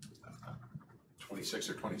 26th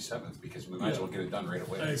or 27th, because we might as well get it done right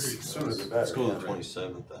away. I agree. Sooner the Let's better. go to yeah. the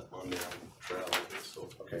 27th, that Monday, I'm traveling, so.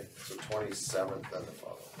 Okay, so 27th and the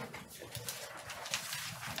following.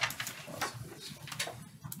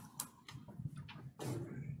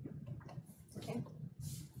 Okay,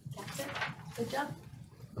 that's it. Good job.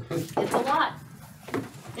 It's a lot.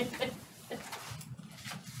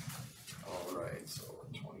 All right, so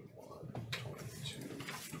 21, 22,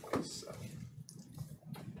 27.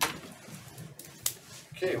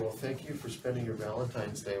 Okay, well, thank you for spending your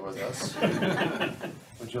Valentine's Day with us.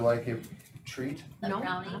 Would you like a treat, No,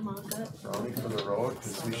 I'm all good. brownie for the road?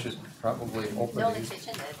 Because we should probably open No, the these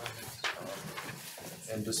kitchen did.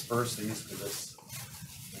 and disperse these, because this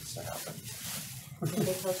needs to happen. I think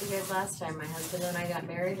I told you guys last time, my husband and I got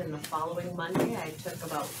married, and the following Monday, I took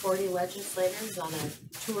about 40 legislators on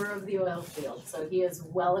a tour of the oil field, so he is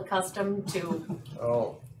well accustomed to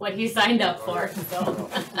Oh, what he signed up for, so.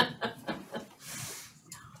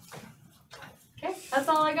 Okay, that's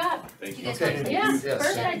all I got. Thank You you. guys okay. want to- Yeah, Yes, perfect. Do you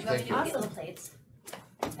want me thank to you. go get Awesome. the plates?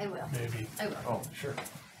 I will, Maybe. I will. Oh, sure.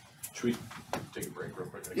 Should we take a break real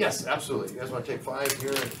quick? Yes, absolutely. You guys wanna take 5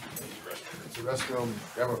 here? It's a restroom,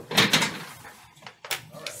 grab a.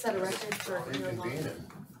 Set a record for your Reconvene long. and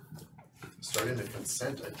starting the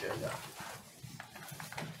consent agenda.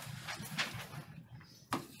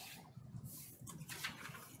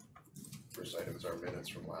 First item is our minutes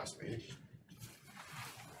from last meeting.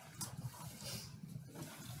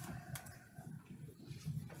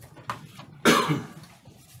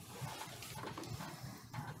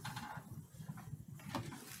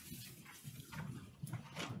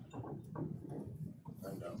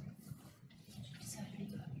 And,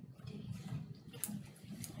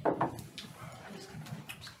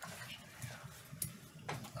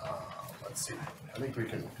 let's see, I think we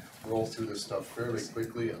can roll through this stuff fairly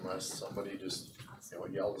quickly unless somebody just,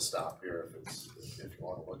 yell to stop here if you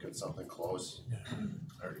wanna look at something close.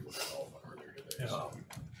 I already looked at all of them earlier today.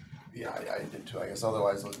 Yeah. Yeah, I did too, I guess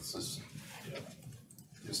otherwise let's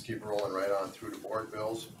just keep rolling right on through to board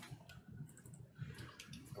bills.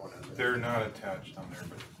 No one has any- They're not attached on there,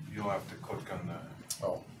 but you'll have to click on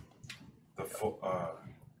Oh, the full,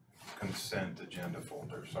 consent agenda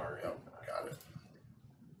folder, sorry. yep, got it.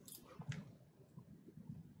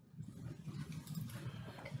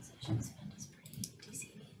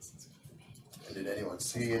 And did anyone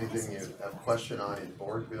see anything you have a question on in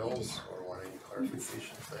board bills or want any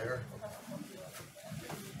clarifications there?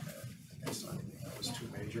 I guess not anything that was too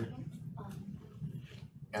major.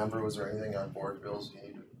 Amber, was there anything on board bills you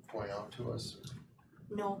need to point out to us?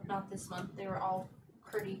 No, not this month. They were all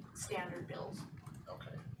pretty standard bills.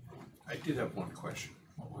 Okay, I did have one question.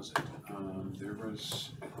 What was it? There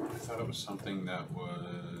was, I thought it was something that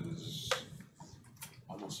was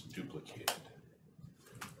almost duplicated.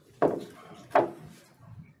 What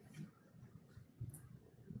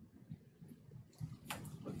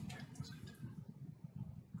the heck was it?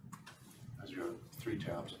 as you have 3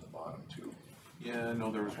 tabs at the bottom too. Yeah,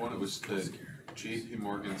 no, there was one, it was the JP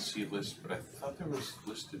Morgan C list, but I thought there was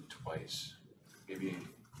listed twice. Maybe.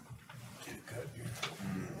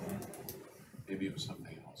 Maybe it was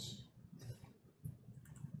something else.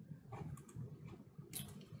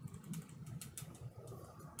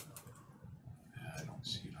 I don't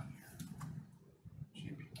see it on here.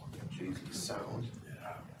 JP Morgan. JP Sound.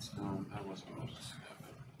 No, that wasn't what it was.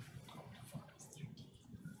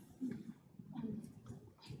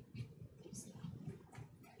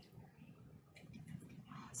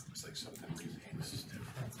 It's like something really famous.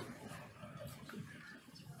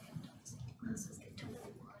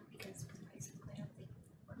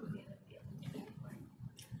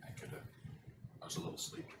 I was a little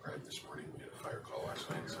sleep deprived this morning. We had a fire call last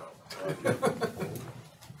night, so.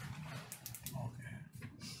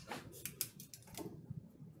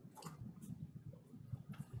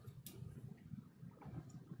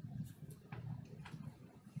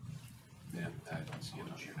 Yeah, I don't see it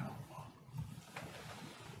on here now.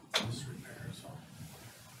 This repairs.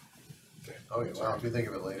 Okay. Okay, well, if you think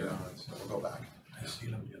of it later, we'll go back. I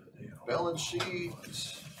seen them the other day. Balance sheet, I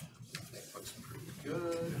think looks pretty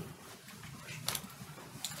good.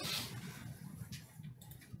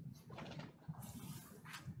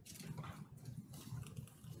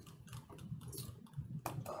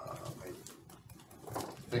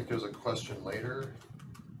 I think there's a question later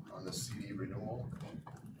on the CD renewal.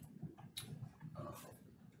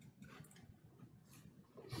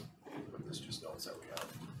 But this just notes that we have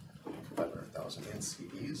 500,000 in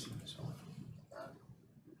CDs, so.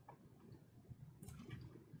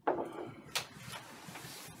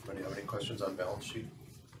 Anybody have any questions on balance sheet?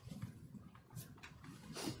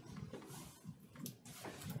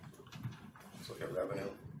 Let's look at revenue.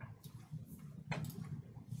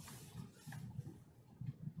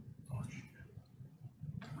 Oh, shit.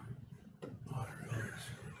 Oh, it really is.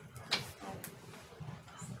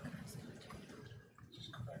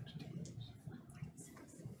 Just go back to teams.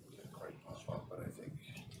 Didn't quite pop up, but I think,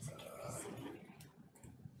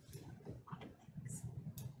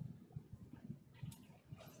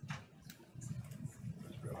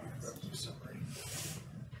 revenue summary.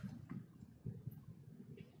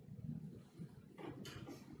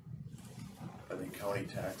 I think county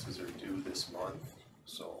taxes are due this month,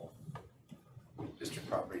 so district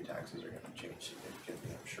property taxes are gonna change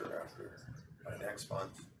significantly, I'm sure, after, by next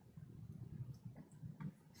month.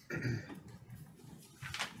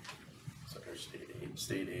 So they're stating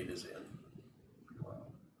state aid is in.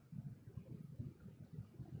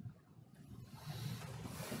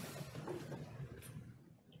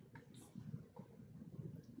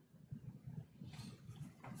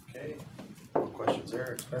 Okay, no questions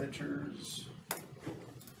there, expenditures?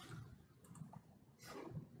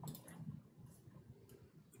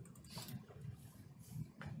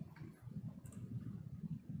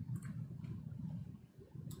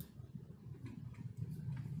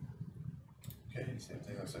 Okay, same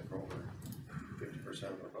thing, looks like we're over 50%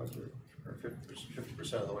 of our budget, or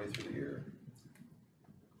 50% of the way through the year.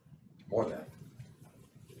 More than that.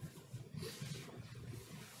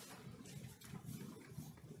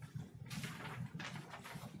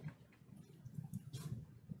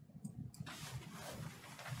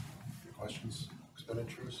 Questions,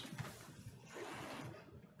 expenditures?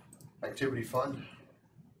 Activity fund?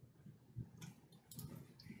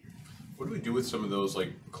 What do we do with some of those,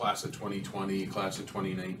 like class of 2020, class of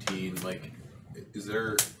 2019, like, does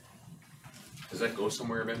that go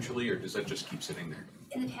somewhere eventually, or does that just keep sitting there?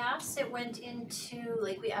 In the past, it went into,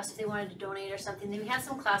 like, we asked if they wanted to donate or something, then we had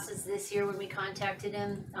some classes this year when we contacted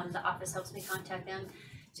them, the office helps me contact them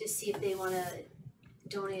to see if they wanna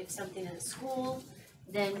donate something in the school.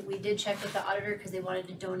 Then we did check with the auditor, cause they wanted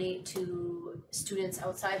to donate to students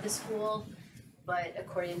outside the school. But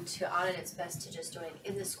according to audit, it's best to just donate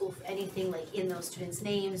in the school for anything like in those students'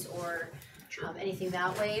 names or anything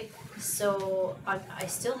that way. So I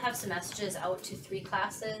still have some messages out to 3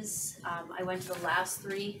 classes. I went to the last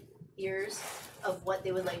 3 years of what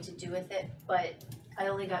they would like to do with it, but I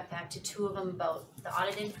only got back to 2 of them about the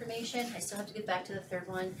audit information. I still have to get back to the 3rd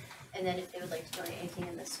one, and then if they would like to donate anything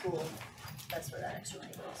in the school, that's where that extra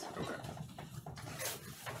money goes. Okay.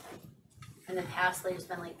 In the past, there's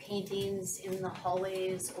been like paintings in the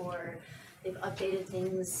hallways, or they've updated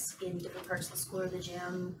things in different parts of the school or the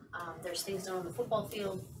gym. There's things done on the football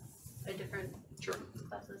field by different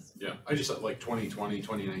classes. Yeah, I just thought like 2020,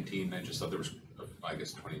 2019, I just thought there was, I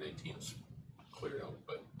guess 2019's cleared out,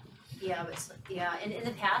 but. Yeah, but and in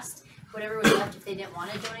the past, whatever was left, if they didn't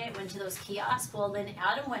wanna donate, went to those kiosks. Well, then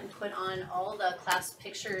Adam went and put on all the class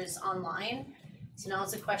pictures online. So now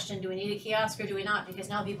it's a question, do we need a kiosk or do we not? Because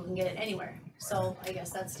now people can get it anywhere. So I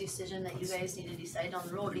guess that's a decision that you guys need to decide down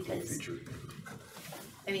the road, because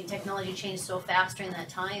I mean, technology changed so fast during that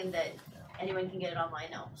time that anyone can get it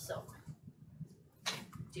online now, so.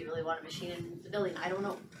 Do you really want a machine in the building? I don't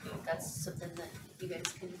know. That's something that you guys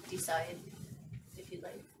can decide if you'd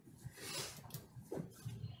like.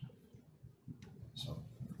 So,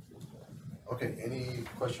 okay, any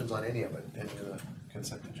questions on any of it, any of the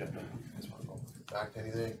consent agenda? You guys wanna go back to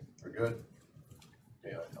anything? We're good?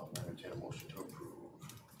 Okay, I'll entertain a motion to approve.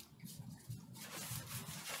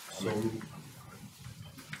 So,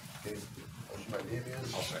 Okay, motion by Damian.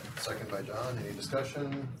 I'll second. Second by John, any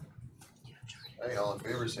discussion? Hey, all in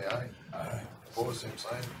favor, say aye. Aye. Opposed, same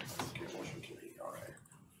sign. Okay, motion carried, alright.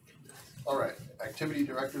 Alright, activity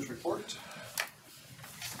director's report.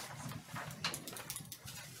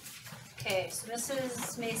 Okay, so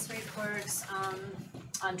Mrs. Mason reports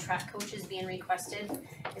on track coaches being requested.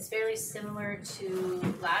 It's very similar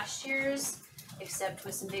to last year's, except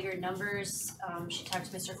with some bigger numbers. She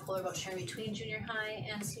talked to Mr. Kohler about sharing between junior high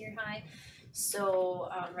and senior high. So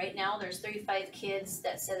right now, there's 35 kids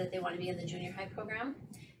that said that they want to be in the junior high program,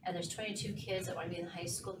 and there's 22 kids that want to be in the high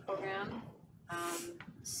school program.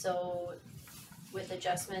 So with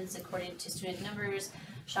adjustments according to student numbers,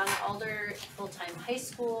 Shauna Alder, full-time high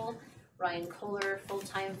school, Ryan Kohler,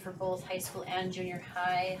 full-time for both high school and junior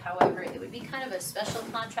high. However, it would be kind of a special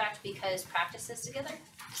contract because practice is together.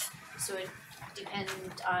 So it depends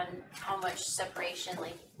on how much separation,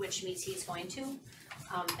 like which meets he's going to.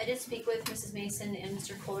 I did speak with Mrs. Mason and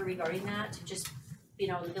Mr. Kohler regarding that, just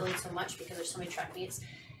being out of the building so much because there's so many track meets.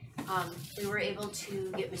 We were able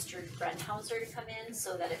to get Mr. Brenhauser to come in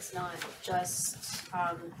so that it's not just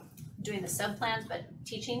doing the sub-plans, but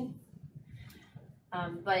teaching.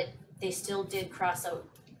 But they still did cross out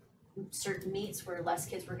certain meets where less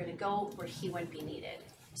kids were gonna go, where he wouldn't be needed,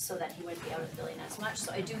 so that he wouldn't be out of the building as much.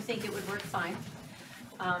 So I do think it would work fine.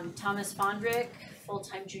 Thomas Fondrick,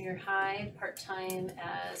 full-time junior high, part-time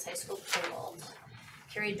as high school pole vault.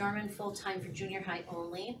 Carrie Dorman, full-time for junior high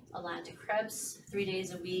only. Alanta Krebs, 3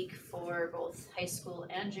 days a week for both high school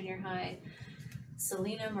and junior high.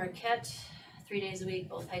 Selena Marquette, 3 days a week,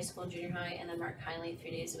 both high school and junior high. And then Mark Heinley,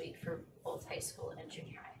 3 days a week for both high school and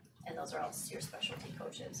junior high. And those are all your specialty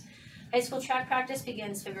coaches. High school track practice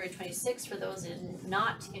begins February 26th for those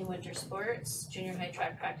not in winter sports. Junior high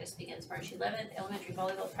track practice begins March 11th. Elementary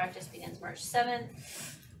volleyball practice begins March 7th.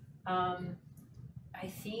 I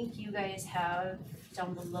think you guys have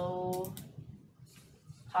down below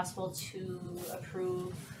possible to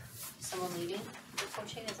approve someone leaving the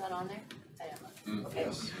coaching, is that on there? I don't know. Okay.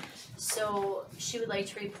 So she would like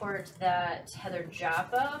to report that Heather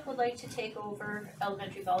Joppa would like to take over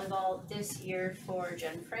elementary volleyball this year for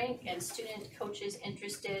Jen Frank, and student coaches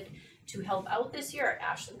interested to help out this year are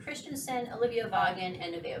Ashlyn Christensen, Olivia Vaughan,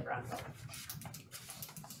 and Nevaeh Bronco.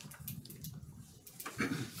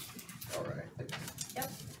 All right.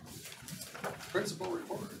 Yep. Principal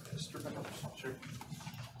report, Mr. Meadows. Sure.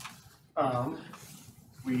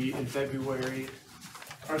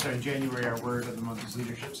 In January, our word of the month was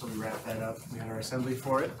leadership, so we wrapped that up. We had our assembly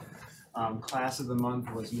for it. Class of the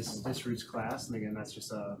month was Mrs. Disroot's class, and again, that's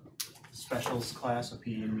just a specials class, a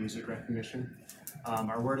PE and music recognition.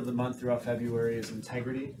 Our word of the month throughout February is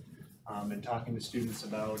integrity, and talking to students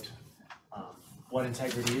about what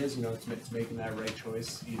integrity is. You know, it's making that right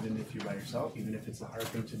choice, even if you're by yourself, even if it's a hard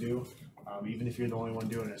thing to do, even if you're the only one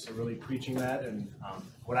doing it. So really preaching that, and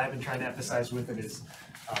what I've been trying to emphasize with it is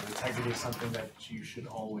integrity is something that you should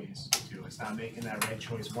always do. It's not making that right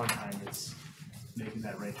choice one time, it's making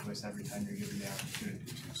that right choice every time you're given the opportunity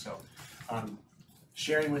to. So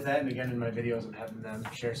sharing with that, and again in my videos I'm having them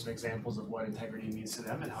share some examples of what integrity means to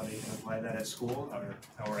them and how they can apply that at school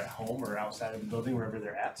or at home or outside of the building, wherever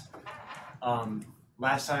they're at.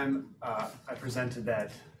 Last time I presented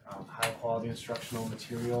that high quality instructional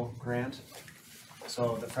material grant.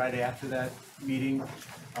 So the Friday after that meeting,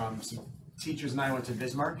 some teachers and I went to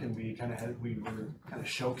Bismarck, and we were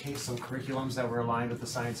showcased some curriculums that were aligned with the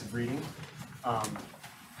science of reading.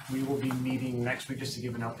 We will be meeting next week just to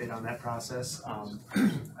give an update on that process.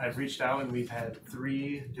 I've reached out, and we've had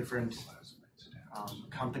 3 different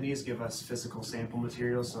companies give us physical sample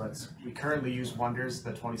materials. So we currently use Wonders,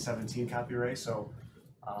 the 2017 copyright. So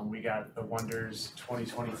we got the Wonders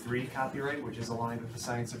 2023 copyright, which is aligned with the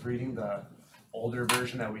science of reading. The older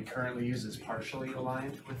version that we currently use is partially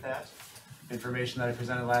aligned with that information that I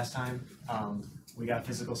presented last time. We got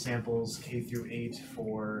physical samples K through 8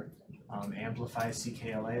 for Amplify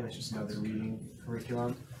CKLA, that's just another reading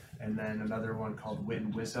curriculum. And then another one called Wit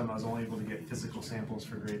and Wisdom. I was only able to get physical samples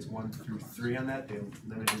for grades 1 through 3 on that. They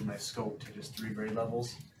limited my scope to just 3 grade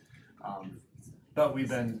levels. But we've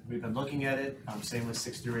been looking at it. Same with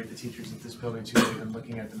 6 through 8, the teachers at this building too. They've been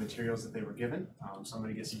looking at the materials that they were given. So I'm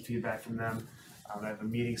going to get some feedback from them. I have a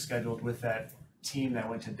meeting scheduled with that team that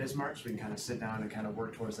went to Bismarck, so we can kind of sit down and kind of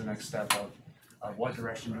work towards the next step of what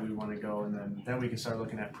direction do we want to go, and then we can start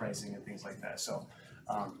looking at pricing and things like that. So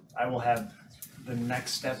I will have the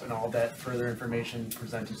next step and all that further information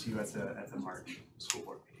presented to you at the March school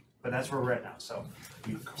board meeting. But that's where we're at now. So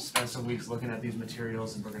we've spent some weeks looking at these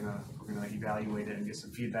materials, and we're gonna evaluate it and get some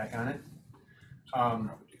feedback on it.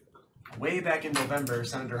 Way back in November,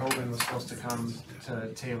 Senator Hogan was supposed to come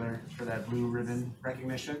to Taylor for that blue ribbon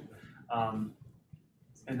recognition.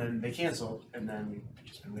 And then they canceled, and then we've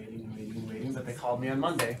just been waiting, but they called me on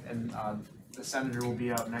Monday, and the senator will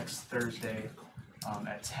be out next Thursday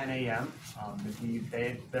at 10 a.m.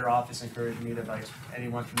 Their office encouraged me to invite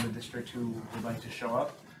anyone from the district who would like to show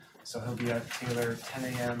up. So he'll be at Taylor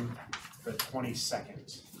 10 a.m. the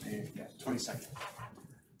 22nd, yeah, 22nd,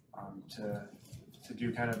 to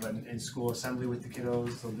do kind of an in-school assembly with the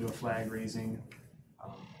kiddos. They'll do a flag raising.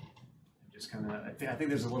 I think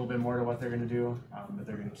there's a little bit more to what they're going to do, but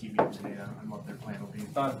they're going to keep me up to date on what their plan will be.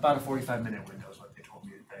 About a 45-minute window is what they told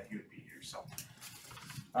me that he would be here. So,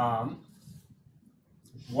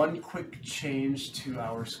 one quick change to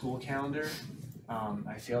our school calendar.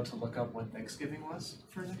 I failed to look up when Thanksgiving was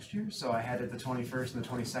for next year, so I had it the 21st and the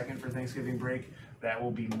 22nd for Thanksgiving break. That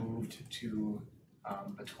will be moved to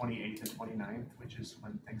the 28th and 29th, which is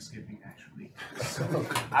when Thanksgiving actually is. So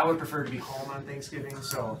I would prefer to be home on Thanksgiving,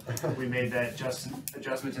 so we made that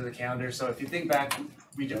adjustment to the calendar. So if you think back,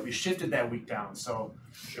 we shifted that week down. So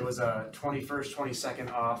it was a 21st,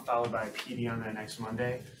 22nd off, followed by a PD on that next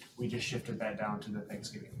Monday. We just shifted that down to the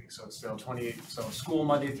Thanksgiving week. So it's still 28th, so school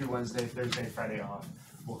Monday through Wednesday, Thursday, Friday off.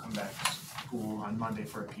 We'll come back to school on Monday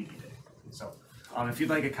for a PD day. So if you'd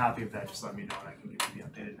like a copy of that, just let me know and I can give you the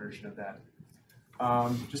updated version of that.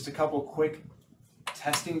 Just a couple quick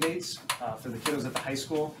testing dates for the kiddos at the high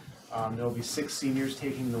school. There will be 6 seniors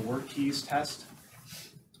taking the work keys test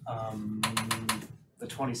the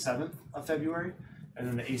 27th of February, and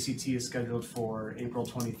then the ACT is scheduled for April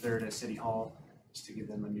 23rd at City Hall, just to give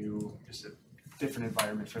them just a different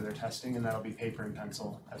environment for their testing, and that'll be paper and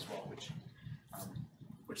pencil as well, which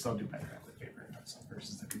they'll do better at with paper and pencil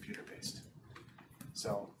versus the computer-based.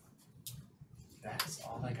 So that's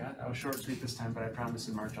all I got. I was short and sweet this time, but I promise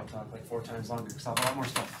in March I'll talk like 4 times longer because I'll have a lot more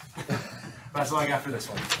stuff. But that's all I got for this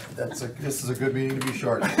one. This is a good meeting to be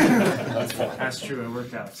short. That's fine. That's true, it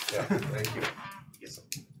worked out. Yeah, thank you. Yes.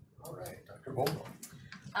 Your vote.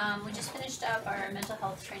 We just finished up our mental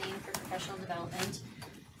health training for professional development.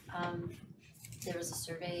 There was a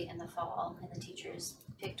survey in the fall and the teachers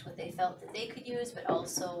picked what they felt that they could use, but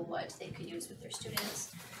also what they could use with their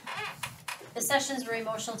students. The sessions were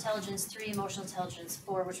emotional intelligence 3, emotional intelligence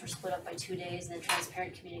 4, which were split up by 2 days, and then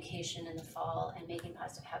transparent communication in the fall and making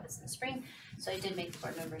positive habits in the spring. So I did make the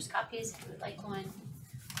board members copies if you would like one.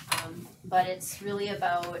 But it's really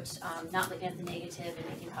about not looking at the negative and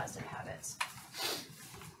making positive habits.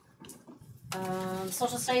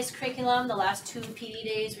 Social studies curriculum, the last 2 PD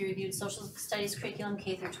days, we reviewed social studies curriculum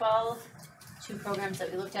K through 12. 2 programs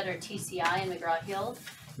that we looked at are TCI and McGraw-Hill.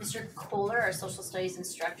 Mr. Kohler, our social studies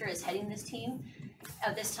instructor, is heading this team.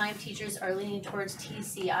 At this time, teachers are leaning towards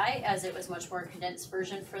TCI as it was much more condensed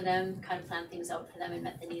version for them, kind of planned things out for them and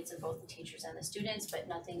met the needs of both the teachers and the students, but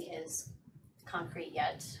nothing is concrete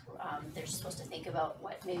yet. They're supposed to think about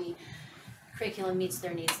what maybe curriculum meets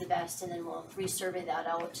their needs the best, and then we'll resurvey that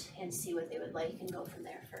out and see what they would like and go from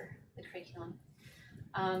there for the curriculum.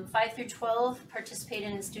 5 through 12 participated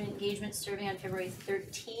in student engagement survey on February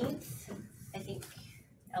 13th. I think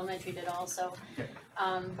elementary did also.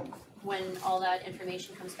 When all that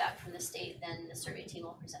information comes back from the state, then the survey team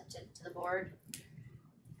will present it to the board.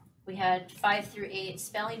 We had 5 through 8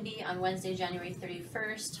 spelling bee on Wednesday, January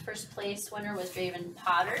 31st. First place winner was Draven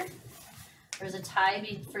Potter. There was a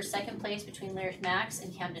tie for second place between Larry Max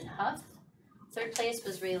and Camden Huff. Third place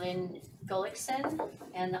was Raylyn Gullickson,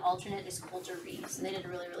 and the alternate is Coulter Reeves, and they did a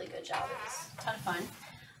really, really good job. It was a ton of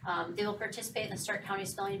fun. They will participate in the Stark County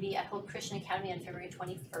Spelling Bee at Hope Christian Academy on February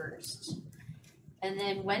 21st. And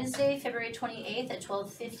then Wednesday, February 28th at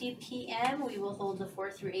 12:50 p.m., we will hold the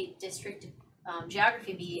 4 through 8 district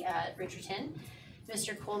geography bee at Richardton.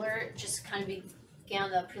 Mr. Kohler just kind of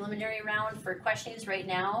began the preliminary round for questionings right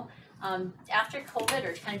now. After COVID,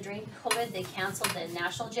 or kind of during COVID, they canceled the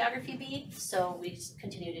national geography bee, so we just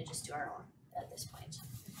continue to just do our own at this point.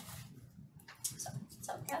 So, that's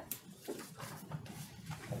all we got.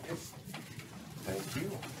 Thank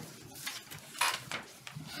you.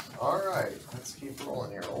 All right, let's keep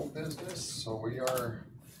rolling here. Old business, so we are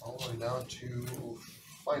all the way down to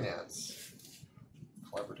finance.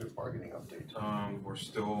 Collaborative bargaining update. We're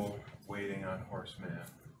still waiting on Horseman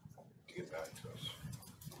to get back to us.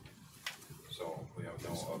 So we have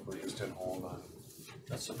no We're update. just in hold on.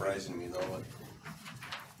 That's surprising me though,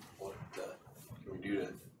 what can we do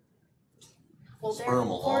to Well, spur their 'em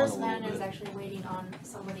along a Horace little Man is bit? actually waiting on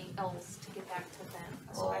somebody else to get back to them,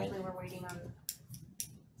 so Oh. actually we're waiting on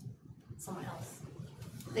someone else.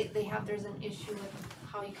 There's an issue with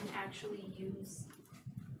how you can actually use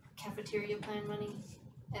cafeteria plan money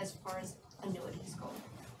as far as annuities go.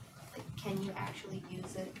 Like, can you actually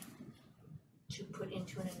use it to put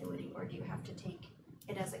into an annuity, or do you have to take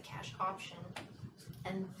it as a cash option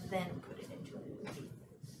and then put it into an annuity?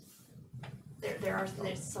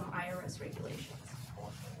 There's some IRS regulations.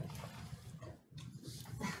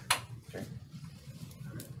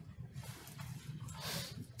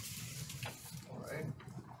 All right.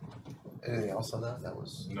 Anything else on that? That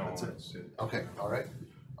was, No, that's it? that's it. Okay, all right.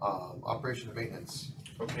 Operation and maintenance.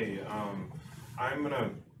 Okay, I'm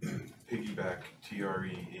gonna piggyback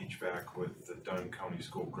TRE HVAC with the Dunn County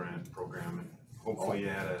School Grant Program, and hopefully you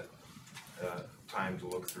had a time to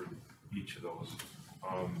look through each of those.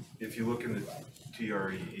 If you look in the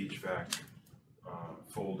TRE HVAC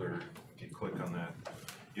folder, if you click on that,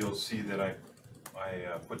 you'll see that I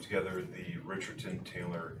put together the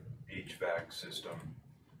Richardton-Taylor HVAC system.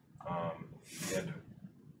 We had to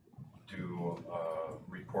do a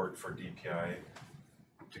report for DPI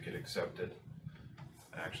to get accepted.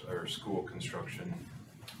 Actually, our school construction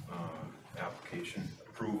application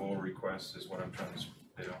approval request is what I'm trying to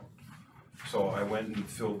spit out. So I went and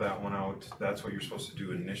filled that one out. That's what you're supposed to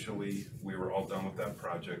do initially. We were all done with that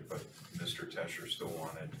project, but Mr. Tesher still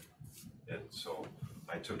wanted it. So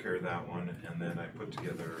I took care of that one, and then I put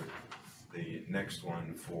together the next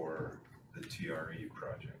one for the TRE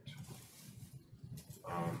project.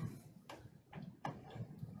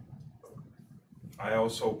 I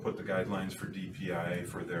also put the guidelines for DPI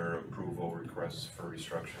for their approval requests for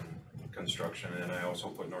construction, and I also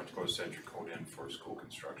put North Dakota Century Code in for school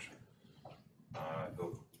construction.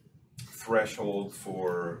 The threshold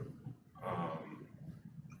for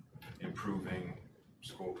improving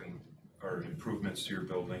or improvements to your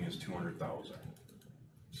building is 200,000.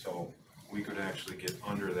 So we could actually get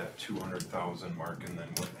under that 200,000 mark and then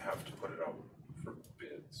wouldn't have to put it out for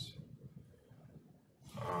bids.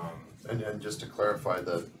 And then just to clarify,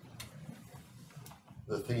 the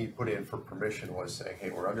thing you put in for permission was saying, hey,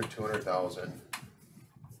 we're under 200,000.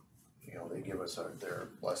 You know, they give us their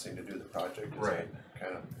blessing to do the project. Is that Right.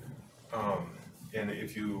 kind of, And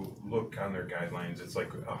if you look on their guidelines, it's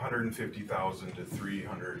like 150,000 to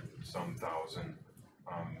 300 some thousand.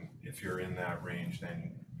 If you're in that range,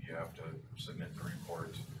 then you have to submit the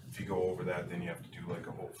report. If you go over that, then you have to do like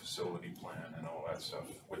a whole facility plan and all that stuff,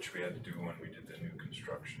 which we had to do when we did the new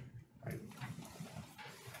construction.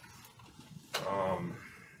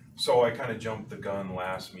 So I kind of jumped the gun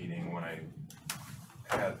last meeting when I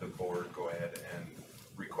had the board go ahead and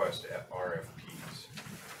request RFPs.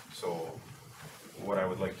 So what I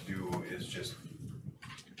would like to do is just,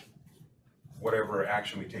 whatever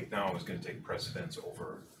action we take now is gonna take precedence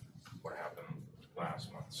over what happened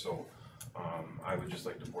last month. So I would just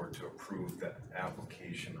like the board to approve that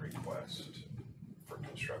application request for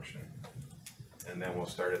construction. And then we'll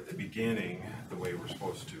start at the beginning, the way we're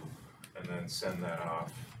supposed to, and then send that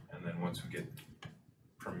off. And then once we get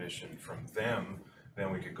permission from them,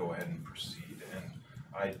 then we could go ahead and proceed. And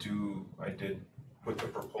I did put the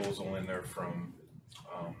proposal in there from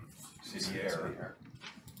City Air,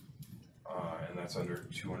 and that's under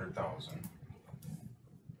 200,000.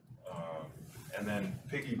 And then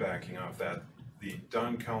piggybacking off that, the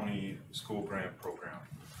Dunn County School Grant Program.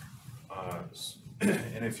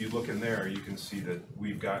 And if you look in there, you can see that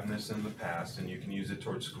we've gotten this in the past, and you can use it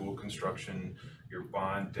towards school construction, your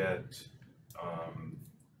bond debt,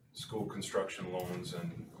 school construction loans,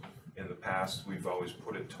 and in the past, we've always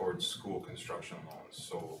put it towards school construction loans.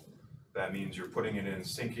 So that means you're putting it in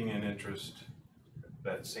sinking in interest,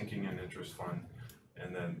 that sinking in interest fund,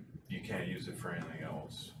 and then you can't use it for anything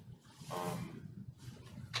else.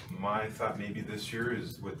 My thought maybe this year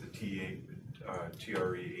is with the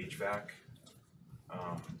TRE HVAC,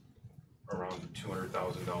 around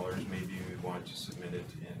 $200,000, maybe we want to submit it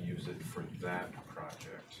and use it for that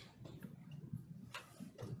project.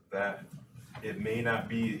 That, it may not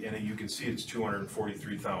be, and you can see it's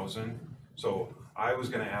 243,000. So I was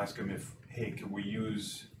gonna ask him if, hey, could we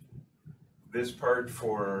use this part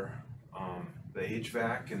for the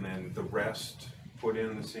HVAC and then the rest put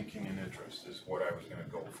in the sinking in interest is what I was gonna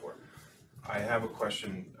go for. I have a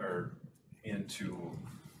question into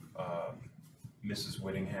Mrs.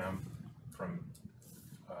 Whittingham from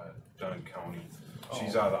Dunn County.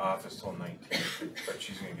 She's out of the office till 19th, but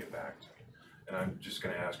she's gonna get back to me. And I'm just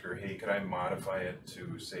gonna ask her, hey, could I modify it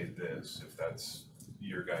to say this, if that's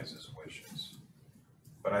your guys' wishes?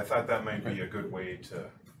 But I thought that might be a good way to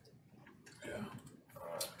do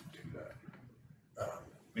that.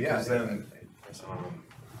 Because then,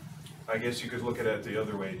 I guess you could look at it the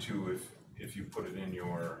other way too, if you put it in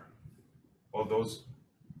your, well, those,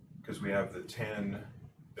 because we have the 10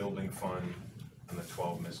 building fund and the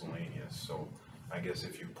 12 miscellaneous. So I guess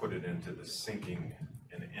if you put it into the sinking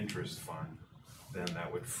and interest fund, then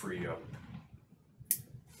that would free up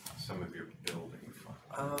some of your building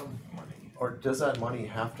fund money. Or does that money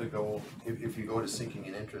have to go, if you go to sinking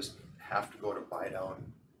and interest, have to go to buy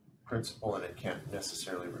down principal and it can't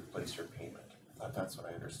necessarily replace your payment? I thought that's what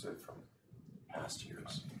I understood from past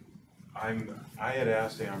years. I had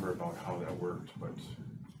asked Amber about how that worked, but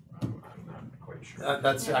I'm not quite sure.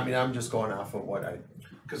 That's, I mean, I'm just going off of what I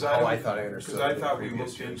thought I understood. Because I thought we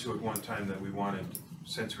looked into it one time that we wanted,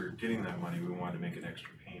 since we were getting that money, we wanted to make an extra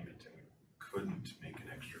payment, and we couldn't make an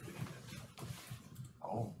extra payment.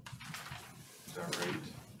 Oh. Is that right?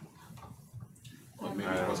 Well,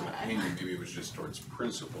 maybe it wasn't a payment, maybe it was just towards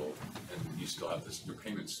principal, and you still have this, your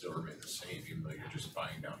payments still remain the same, even though you're just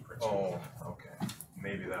buying down principal. Oh, okay.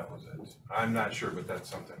 Maybe that was it. I'm not sure, but that's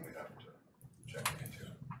something we'd have to check into.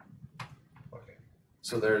 Okay.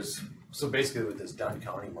 So basically with this Dunn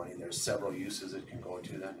County money, there's several uses it can go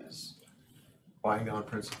into then, is buying down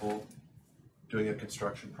principal, doing a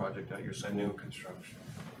construction project at your A school. new construction,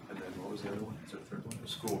 And then what was the other one? Is there a third one?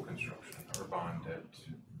 school construction, or bond debt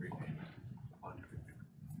repayment.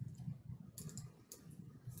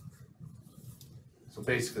 So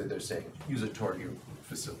basically they're saying, use it toward your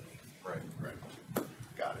facility. Right.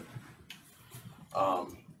 Got it.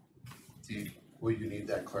 Will you need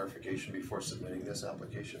that clarification before submitting this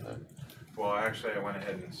application then? Well, actually, I went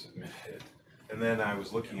ahead and submitted it. And then I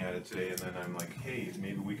was looking at it today, and then I'm like, hey,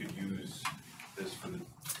 maybe we could use this for the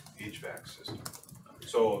HVAC system.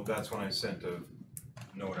 So that's when I sent a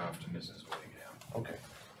note off to Mrs. Whittingham. Okay.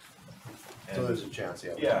 And So there's a chance,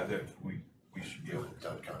 yeah. yeah, that we should be able to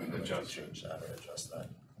Dunn County, we adjust change that or adjust that.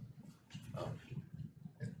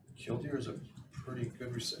 Killdeer is a pretty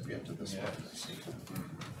good recipient of this Yeah. one, I see.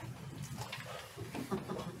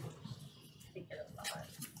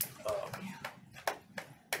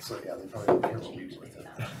 So yeah, they probably don't care what we do with it.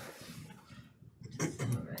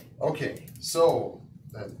 Okay, so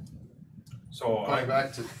then So going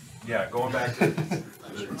back to, going back to the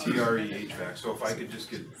TRE HVAC, so if I could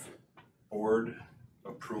just get board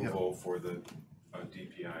approval for the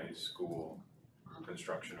DPI school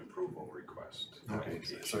construction approval request. Okay,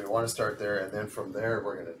 so we wanna start there, and then from there,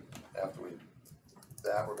 we're gonna, after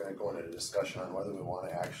we're gonna go into a discussion on whether we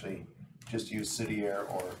wanna actually just use city air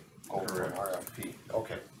or go for an RFP.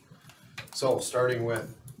 Okay. So starting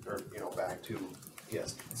with, or, you know, back to,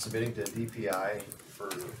 yes, submitting to DPI for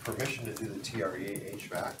permission to do the TRE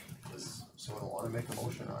HVAC. Does someone wanna make a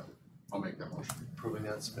motion on I'll make that motion. approving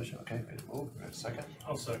that submission? Okay, made a move, we have a second?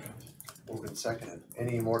 I'll second. Moved and seconded.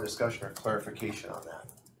 Any more discussion or clarification on that?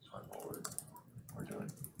 That's on what we're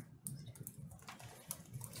doing.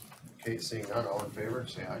 Okay, seeing none, all in favor,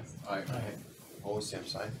 say aye. Aye. Opposed, same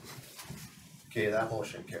sign. Okay, that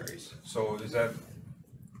motion carries. So is that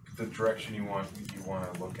the direction you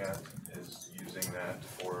wanna look at, is using that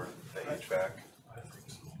for the HVAC? I think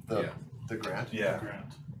so. The, Yeah. the grant? Yeah, Grant.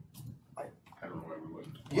 I don't know why we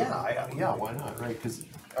wouldn't. Yeah, yeah, why not, right, cause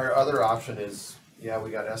our other option is, yeah,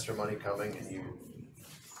 we got extra money coming and you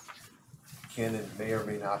can and may or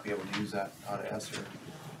may not be able to use that out of ESSER.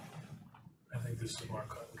 I think this is more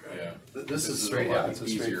cut and dry. Yeah. This is a straight, lot yeah, it's a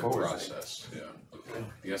easier straightforward thing. process, yeah.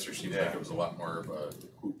 The ESSER seems like it was a lot more of a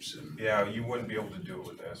hoops and. yeah, you wouldn't be able to do it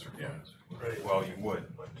with the ESSER Yeah. funds. Right. Well, you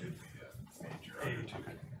would, but it'd be a major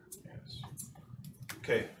undertaking, yes.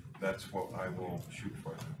 Okay, that's what I will shoot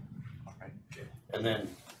for. And then,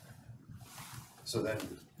 so then,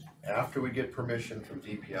 after we get permission from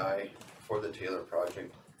DPI for the Taylor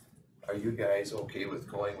project, are you guys okay with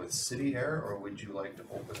going with city air, or would you like to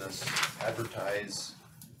open this, advertise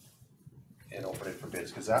and open it for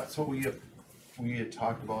bids? Cause that's what we had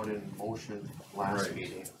talked about in motion last Right.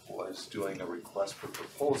 meeting, was doing a request for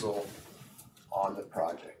proposal on the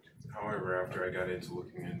project. However, after I got into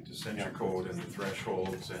looking into Century Code and the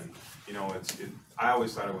thresholds and, you know, I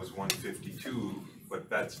always thought it was 152, but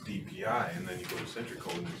that's DPI, and then you go to Century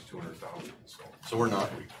Code and it's 200,000, so. So we're not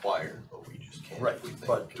required, but we just can. Right, if we think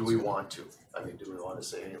but do we it's- want to? I mean, do we wanna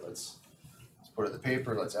say, hey, let's put it in the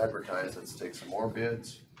paper, let's advertise, let's take some more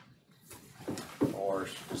bids? Or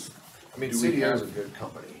just, I mean, Do we City Air is a have- good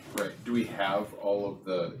company. Right, do we have all of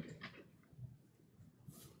the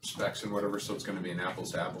specs and whatever, so it's gonna be an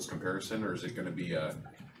apples to apples comparison, or is it gonna be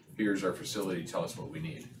here's our facility, tell us what we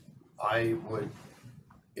need? I would,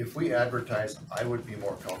 if we advertise, I would be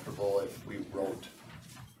more comfortable if we wrote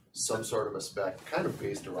some sort of a spec, kind of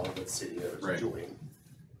based around what City Air Right. is doing.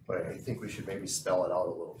 But I think we should maybe spell it out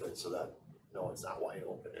a little bit so that, no, it's not wide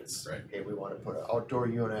open, it's, Right. hey, we wanna put an outdoor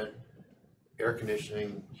unit, air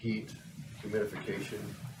conditioning, heat, humidification,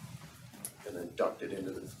 and then duct it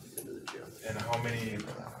into the gym. And how many,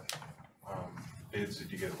 bids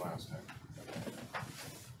did you get last time?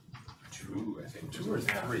 Two, I think. Two or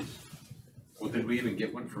three Well, did we even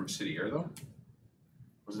get one from City Air though?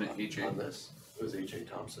 Wasn't it HA? on this, it was H.A.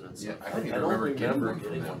 Thompson and stuff. Yeah, I don't even remember getting one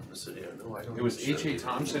from them. one from City Air, no, I don't. It was even H.A. sure.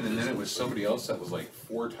 Thompson, and then it was somebody else that was like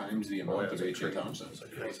 4 times the Oh, amount yeah, of it's a H.A. crazy- Thompson. It's a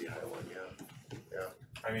crazy high one, yeah.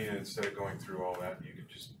 I mean, instead of going through all that, you could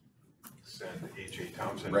just send H.A.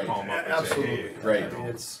 Thompson, Right. call them up and say, Absolutely, hey. Right. I mean,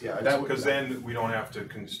 it's, yeah, That it's, Cause then we don't have to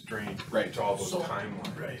constrain Right. to all those So-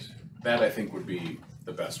 timelines. Right. That I think would be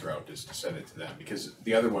the best route, is to send it to them, because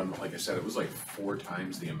the other one, like I said, it was like 4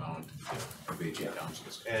 times the amount of H.A.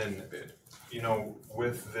 Thompson's And- bid. You know,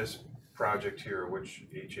 with this project here, which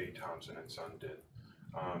H.A. Thompson and Son did,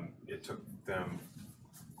 it took them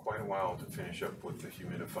quite a while to finish up with the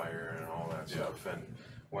humidifier and all that stuff. And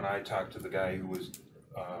when I talked to the guy who was,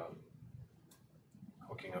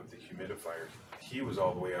 hooking up the humidifier, he was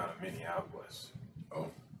all the way out of Minneapolis. Oh.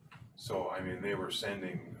 So, I mean,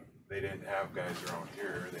 they didn't have guys around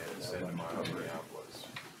here, they had to send them out of Minneapolis.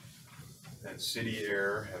 And City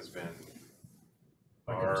Air has been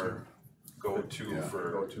our go-to Yeah. for,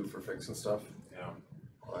 go-to for fixing stuff. yeah.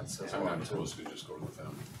 Well, that says a I'm lot, not too. opposed to just going with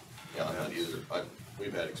them. Yeah, I'm not either.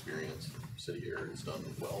 We've had experience. City Air has done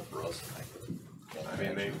well for us. I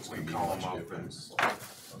mean, It's we gonna be call much them up and difference.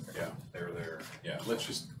 Yeah, they're there. yeah, let's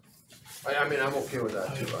just, I mean, I'm okay with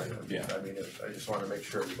that too, Yeah. I mean, I just wanna make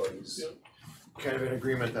sure everybody's kind of in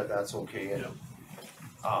agreement that that's okay, and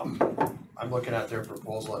I'm looking at their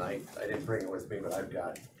proposal, and I didn't bring it with me, but I've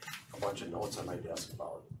got a bunch of notes on my desk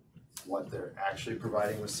about what they're actually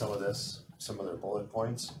providing with some of this, some of their bullet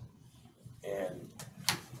points, and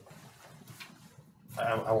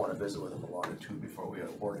I wanna visit with them a lot too before we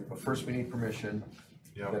award it, but first we need permission,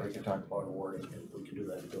 Yeah, then we can talk about awarding, and we can do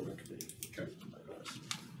that in building committee. Okay.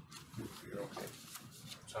 You're okay.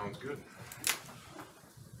 sounds good.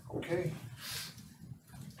 Okay.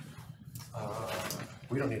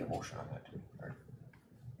 We don't need a motion on that, do we? Or-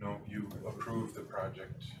 No, you approved the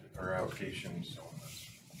project or application, so that's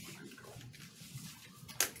good to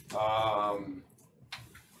go. Okay,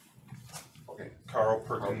 Carl Carl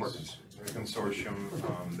Perkins Consortium,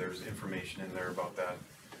 there's information in there about that.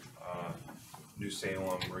 New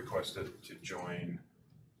Salem requested to join,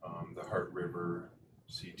 the Heart River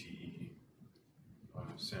CTE,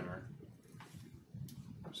 Center.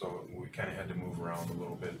 So we kinda had to move around a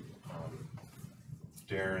little bit.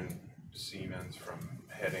 Darren Siemens from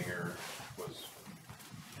Hettinger was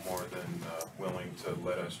more than, willing to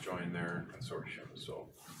let us join their consortium, so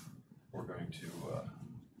we're going to,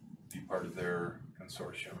 be part of their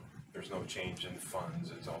consortium. There's no change in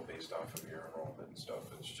funds, it's all based off of your enrollment and stuff,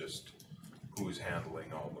 it's just who's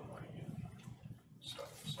handling all the money and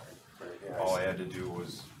stuff, so. yeah, All I had to do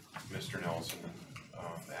was, Mr. Nelson,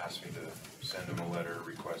 asked me to send him a letter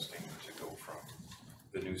requesting to go from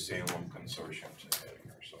the New Salem Consortium to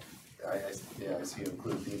Hettinger, so. I see you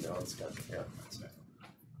included the email, it's got, yeah, that's it.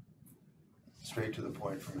 Straight to the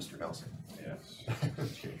point from Mr. Nelson. Yes.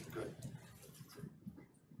 Okay, good.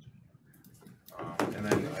 And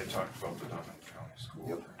then I talked about the Dunham County School.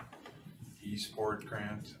 Yep. E-sport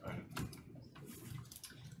grant,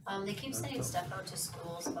 They keep sending stuff out to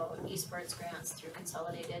schools about esports grants through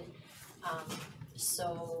Consolidated.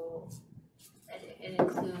 So it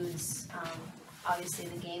includes, obviously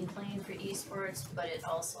the game playing for esports, but it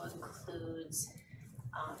also includes,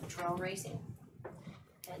 drone racing.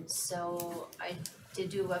 And so I did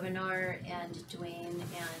do a webinar and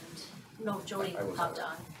Jody I was popped on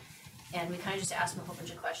on. And we kinda just asked him a whole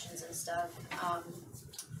bunch of questions and stuff.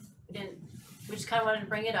 We just kinda wanted to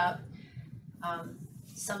bring it up.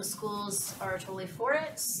 Some schools are totally for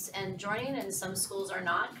it and joining, and some schools are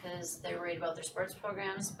not, cause they're worried about their sports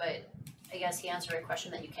programs, but I guess he answered a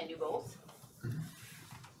question that you can do both.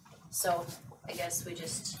 So I guess we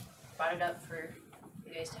just brought it up for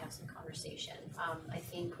you guys to have some conversation. I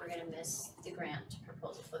think we're gonna miss the grant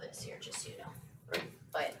proposal for this year, just so you know.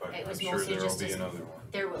 But but it I'm was sure mostly there'll just be to, another one.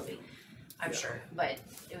 there will be, I'm Yeah. sure, but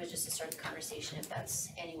it was just to start the conversation if that's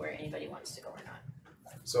anywhere anybody wants to go or not.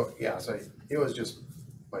 So, yeah, so it was just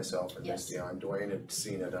myself and Yes. Misty on, Dwayne had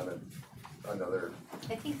seen it on another,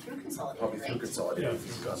 I think through Consolidated, probably through right? Consolidated, Yeah.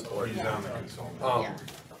 he's on board. He's on the consultant. Yeah.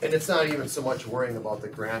 And it's not even so much worrying about the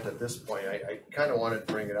grant at this point, I kinda wanted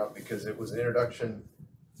to bring it up because it was an introduction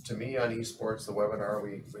to me on esports, the webinar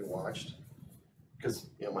we watched. Cause,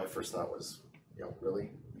 my first thought was, really,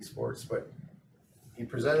 esports, but he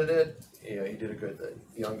presented it, he did the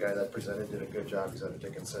young guy that presented did a good job, he's out of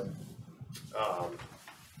Dickinson.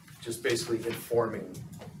 Just basically informing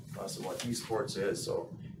us of what esports is, so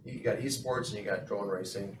you got esports and you got drone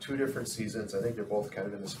racing, 2 different seasons, I think they're both kind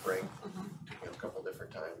of in the spring, a couple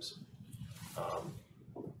different times.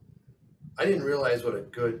 I didn't realize what a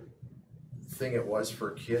good thing it was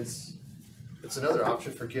for kids. It's another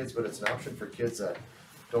option for kids, but it's an option for kids that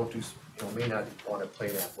don't do, may not wanna play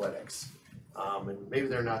in athletics. And maybe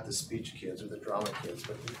they're not the speech kids or the drama kids,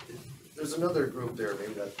 but there's another group there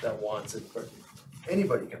maybe that wants it, but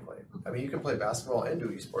anybody can play. I mean, you can play basketball and do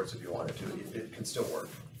esports if you wanted to, it can still work.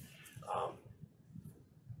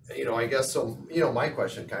 I guess so, my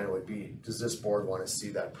question kind of would be, does this board wanna see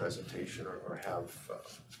that presentation or have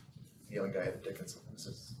the young guy at Dickinson?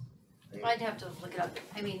 I'd have to look it up,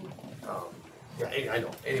 I mean, I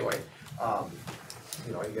know, anyway, are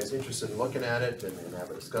you guys interested in looking at it and have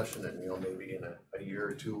a discussion and, maybe in a year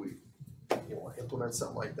or two, we, implement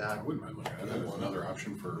something like that? I wouldn't mind looking at that, another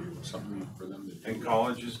option for something for them to do. And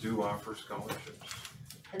colleges do offer scholarships.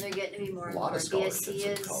 and they're getting to be more A and lot more, of scholarships BSC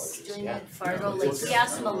in is colleges, doing yeah. it, Fargo, Yeah, like, let's we look at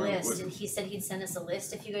asked him a it. list, Wouldn't. and he said he'd send us a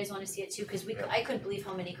list if you guys wanna see it too, cause Yeah. I couldn't believe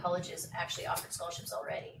how many colleges actually offered scholarships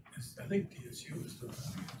already. I think DSU is doing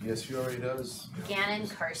that. Yes, you already does. Gannon,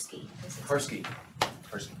 Karski, this is. Karski.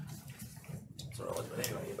 So,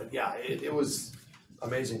 anyway, but yeah, it was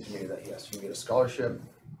amazing to me that, yes, you can get a scholarship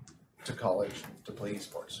to college to play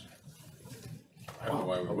esports. I don't know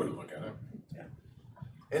why we wouldn't look at it.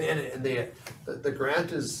 And the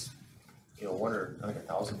grant is, one or like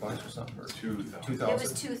 $1,000 or something, or 2,000. It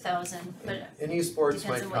was 2,000, but And esports Depends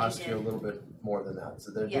might on what you cost you a did. little bit more than that, so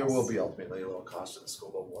there Yes. will be ultimately a little cost to the school,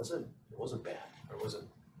 but it wasn't bad, it wasn't.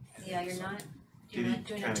 yeah, you're not Did he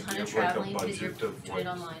doing a kinda ton of give like a traveling, cause you're budget of doing it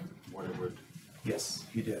what- online. What it would, Yes,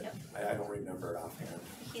 he did, Yep. I don't remember it offhand.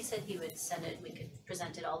 He said he would send it, we could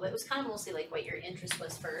present it all, but it was kind of mostly like what your interest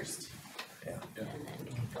was first. Yeah. Yeah. And then we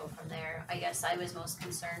could go from there. I guess I was most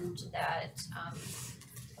concerned that,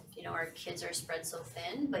 our kids are spread so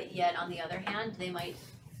thin, but yet on the other hand, they might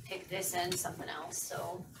pick this and something else,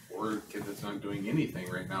 so Or a kid that's not doing anything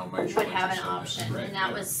right now might show would have an interest in it, option, right, and that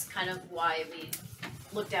yeah. was kind of why we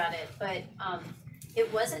looked at it, but,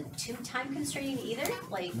 it wasn't too time constraining either,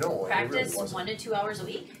 like No, it really practice wasn't. 1 to 2 hours a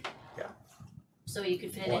week. So you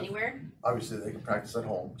could fit it What? anywhere, Obviously, they can practice at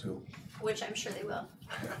home too. which I'm sure they will.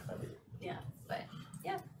 I mean,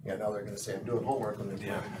 yeah, now they're gonna say, I'm doing homework when they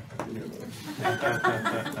do.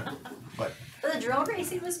 But the drone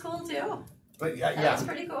racing was cool too. But yeah, That was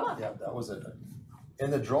pretty cool. yeah, that was it.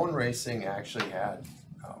 And the drone racing actually had,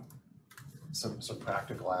 some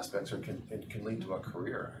practical aspects, or it can lead to a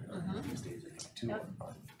career. These days, too, Yep.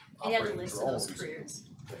 on You had to operating list those drones. careers.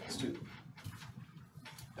 Things too.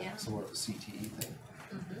 Yeah. Somewhat of a CTE thing,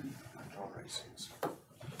 drone racing, so.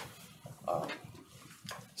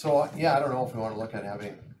 So, yeah, I don't know if we wanna look at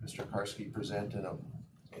having Mr. Karski present in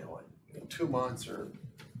in 2 months or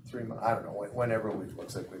 3 months, I don't know, whenever it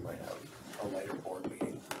looks like we might have a later board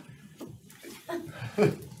meeting.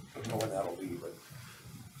 Don't know when that'll be, but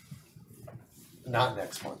not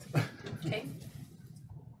next month. Okay.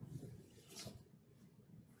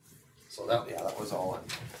 So that was all on.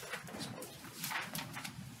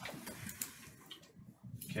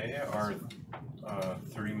 Okay, our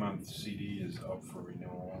 3-month CD is up for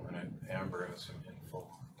renewal, and Amber has some info.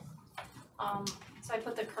 So I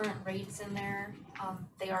put the current rates in there.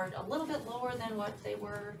 They are a little bit lower than what they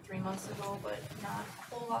were 3 months ago, but not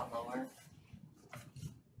a whole lot lower.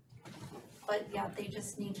 But yeah, they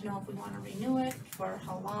just need to know if we wanna renew it, for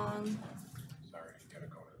how long. Sorry, gotta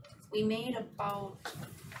go to that. We made about,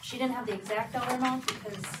 she didn't have the exact dollar amount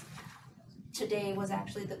because today was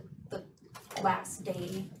actually the last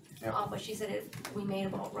day. Yeah. But she said we made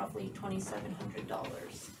about roughly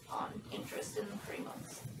 $2,700 on interest in the 3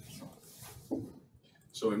 months.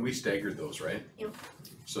 So, and we staggered those, right? Yep.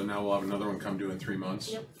 So now we'll have another one come due in 3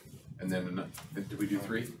 months? Yep. And then, did we do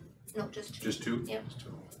 3? No, just 2. Just 2? Yep.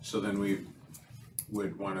 So then we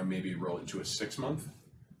would wanna maybe roll it to a 6-month,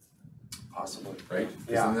 Possibly. right? 'Cause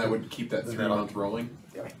Yeah. then that would keep that Then 3-month rolling?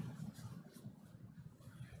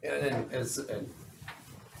 And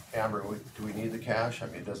Amber, do we need the cash? I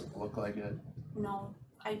mean, it doesn't look like it. No,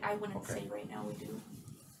 I wouldn't Okay. say right now we do.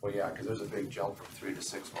 Well, yeah, cause there's a big jump from 3 to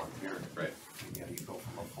 6 month here. Right. Yeah, you go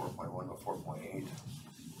from a 4.1 to 4.8.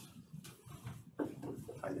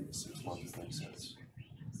 I think a 6 months makes sense.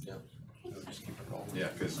 Yeah. We'll just keep it rolling. Yeah,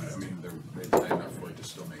 cause I mean, they're high enough for it to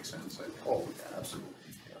still make sense, I think. Oh, yeah, absolutely,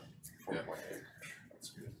 yeah, Yeah. 4.8, that's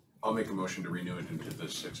good. I'll make a motion to renew it into the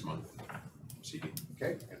 6-month CD.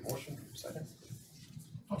 Okay, good motion, second?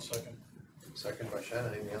 I'll second. Second by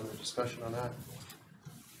Shannon, any other discussion on that?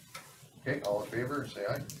 Okay, all in favor, say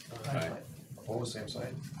aye. Aye. Opposed, same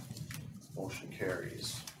sign. Motion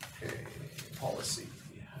carries. Okay, policy.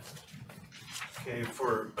 Okay,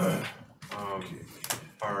 for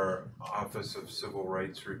our Office of Civil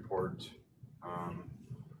Rights report,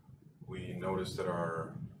 we noticed that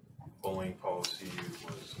our bullying policy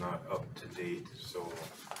was not up to date, so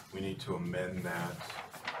we need to amend that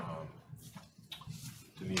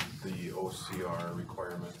to meet the OCR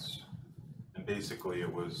requirements. And basically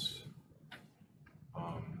it was,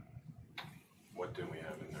 what did we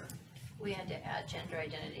have in there? We had to add gender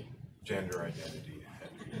identity. Gender identity had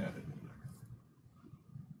to be added.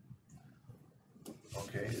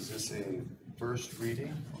 Okay, is this a first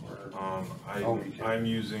reading or? I'm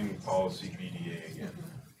using policy BDA again.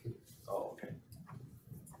 Oh, okay.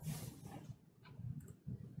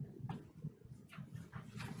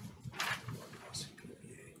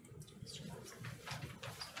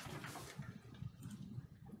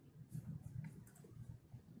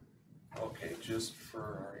 Okay, just for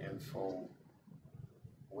our info,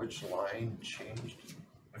 which line changed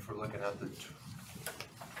if we're looking at the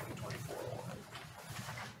 2024 one?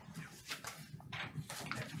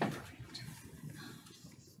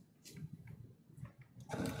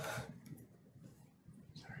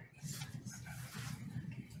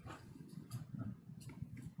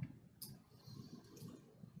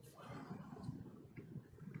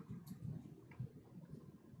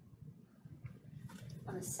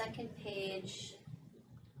 On the second page,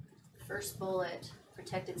 first bullet,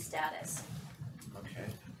 protected status. Okay.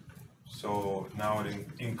 So now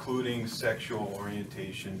including sexual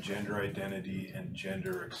orientation, gender identity, and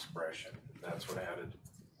gender expression. That's what had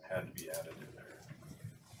to be added in there.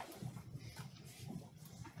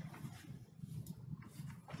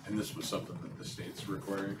 And this was something that the state's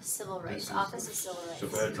requiring? Civil This rights, is Office of Civil Rights. The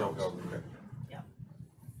federal government.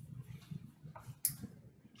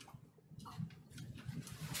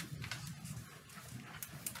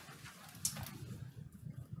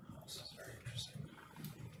 This is very interesting.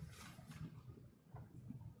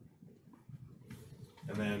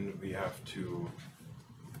 And then we have to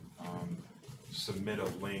submit a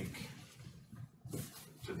link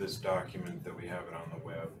to this document that we have it on the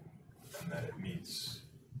web, and that it meets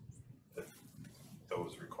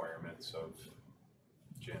those requirements of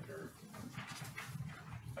gender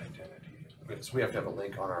so we have to have a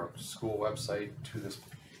link on our school website to this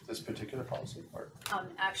particular policy, or?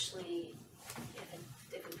 Actually,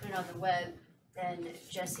 if we put it on the web, then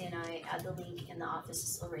Jesse and I add the link in the office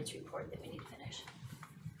facility rates report that we need to finish.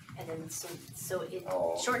 And then so it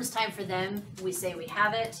shortens time for them, we say we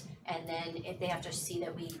have it, and then if they have to see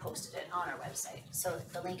that we posted it on our website, so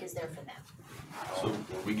the link is there for them. So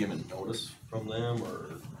were we given notice from them, or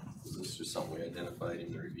is this just something we identified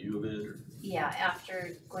in the review of it, or? Yeah,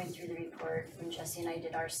 after going through the report, when Jesse and I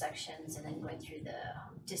did our sections and then going through the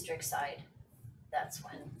district side, that's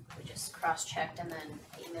when we just cross-checked and then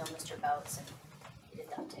emailed Mr. Bouts and he did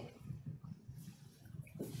the update.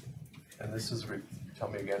 And this is, tell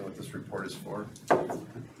me again what this report is for? The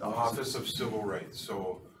Office of Civil Rights,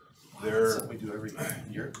 so they're. Something we do every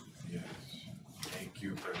year? Yes, thank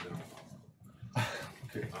you, President.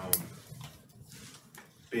 Okay.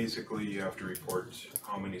 Basically, you have to report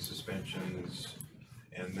how many suspensions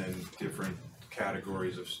and then different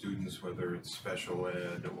categories of students, whether it's special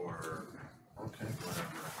ed or Okay.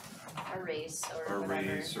 whatever, Or race or or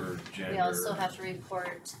whatever. race or gender. We also have to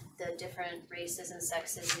report the different races and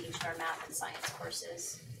sexes in each of our math and science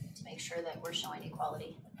courses to make sure that we're showing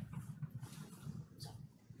equality.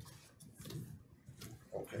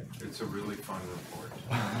 Okay. It's a really fun report.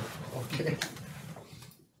 Okay.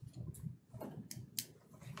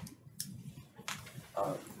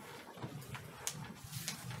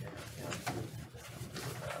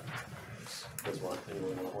 Does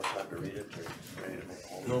anyone want more time to read it, or ready to make a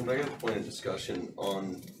whole? No, but I got a point of discussion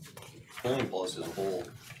on polling policy as a whole.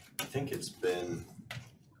 I think it's been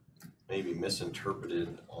maybe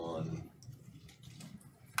misinterpreted on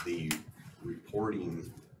the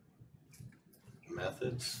reporting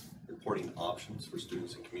methods, reporting options for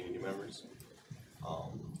students and community members. I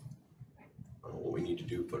don't know what we need to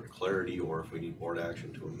do, put clarity, or if we need board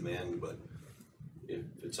action to amend, but if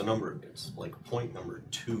it's a number, it's like point number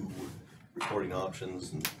 2, reporting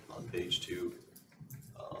options, and on page 2.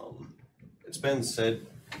 It's been said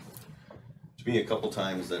to me a couple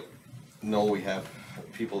times that no,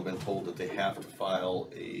 people have been told that they have to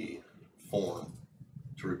file a form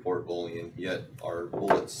to report bullying, yet our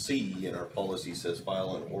bullet C in our policy says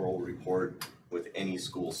file an oral report with any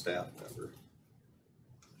school staff member.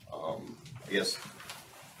 I guess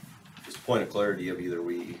just a point of clarity of either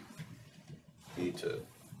we need to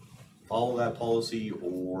follow that policy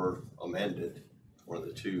or amend it, one of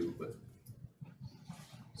the two, but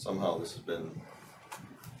somehow this has been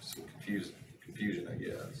some confusion, I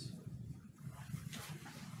guess.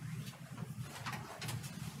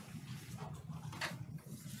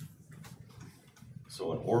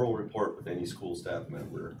 So an oral report with any school staff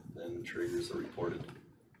member then triggers a reported.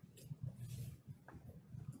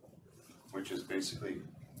 Which is basically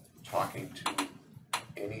talking to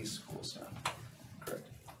any school staff, correct?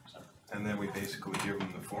 And then we basically give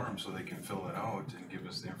them the form so they can fill it out and give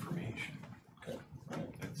us the information. Okay.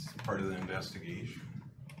 It's part of the investigation,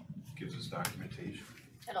 gives us documentation.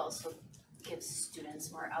 It also gives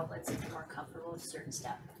students more outlets if they're more comfortable with certain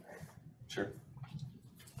staff member, Sure.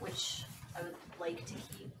 which I would like to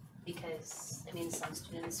keep because, I mean, some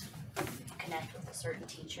students connect with a certain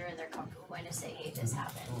teacher and they're comfortable going to say, hey, this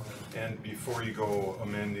happened. And before you go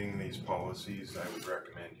amending these policies, I would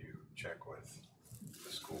recommend you check with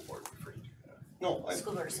the school board before you do that. No,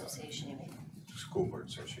 School board association, you mean? School board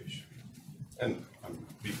association. and I'm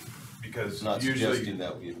Because not usually, suggesting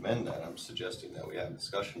that we amend that, I'm suggesting that we have a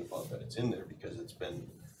discussion about that it's in there because it's been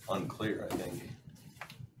unclear, I think,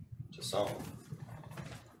 to some.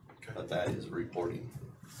 Okay. But that is a reporting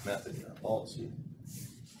method in our policy.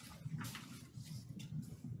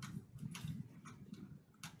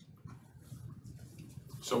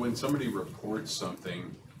 So when somebody reports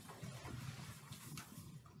something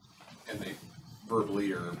and they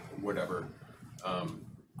verbally or whatever,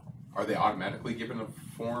 are they automatically given a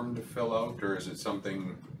form to fill out, or is it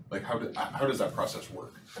something, like how does that process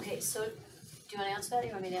work? Okay, so do you wanna answer that or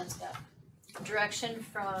you want me to answer that? Direction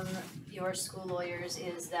from your school lawyers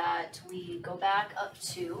is that we go back up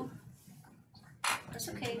to, that's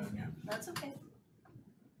okay, that's okay.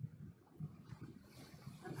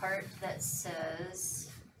 The part that says,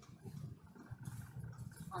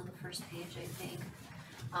 on the first page, I think,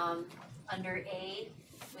 under A,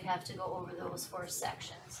 we have to go over those 4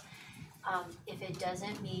 sections. If it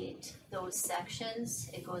doesn't meet those sections,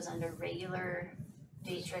 it goes under regular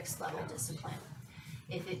matrix level discipline.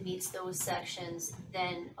 If it meets those sections,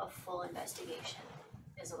 then a full investigation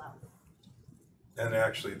is allowed. and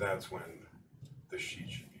actually that's when the sheet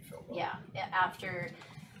should be filled out. Yeah, after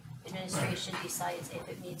administration decides if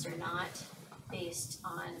it meets or not, based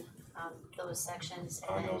on those sections,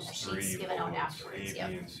 On and then those a 3 sheet's given out bullets, afterwards, A, yep.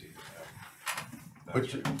 B, and C. Yeah.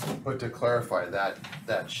 But to clarify,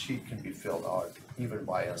 that sheet can be filled out even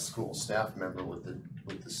by a school staff member with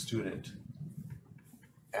the student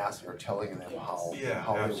asking or telling them how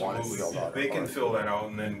they want it filled out. They can fill that out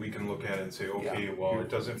and then we can look at it and say, okay, well, it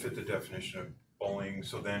doesn't fit the definition of bullying,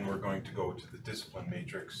 so then we're going to go to the discipline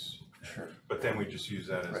matrix. Sure. But then we just use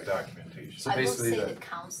that as documentation. So I will basically say the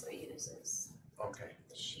counselor uses Okay,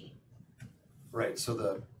 the sheet. right,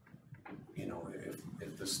 so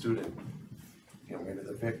if the student, maybe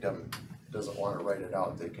the victim doesn't wanna write it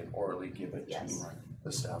out, they can orally give it to Yes.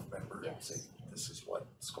 the staff member and Yes. say, this is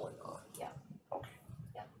what's going on. Yeah. Okay.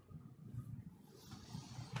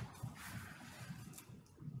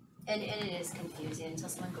 And it is confusing until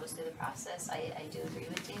someone goes through the process. I do agree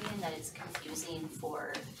with Damien that it's confusing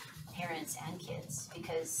for parents and kids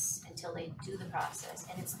because until they do the process,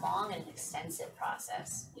 and it's long and an extensive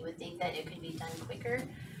process. You would think that it could be done quicker,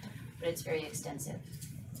 but it's very extensive.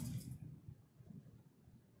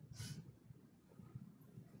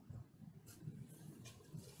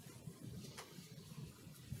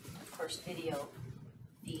 Of course, video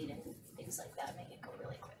feed and things like that make it go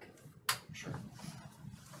really quick. Sure.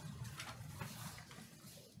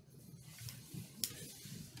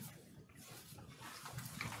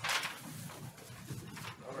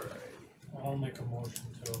 I'll make a motion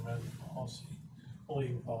to amend policy,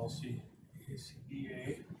 bullying policy,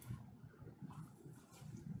 ACBA.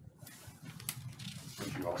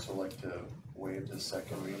 Would you also like to waive the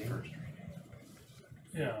second reading?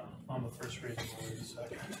 Yeah, on the first reading, we'll wait a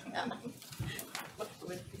second.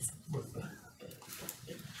 With the,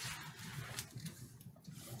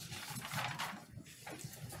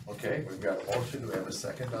 Okay, we've got a motion, do we have a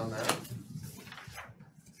second on that?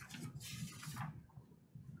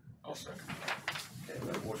 I'll second. Okay, we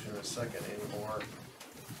have a motion and a second, any more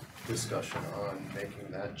discussion on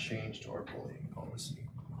making that change to our bullying policy?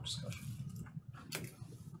 Discussion.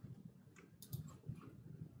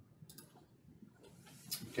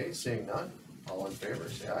 Okay, seeing none, all in favor,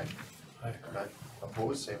 say aye. Aye. Aye.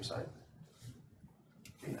 Opposed, same sign.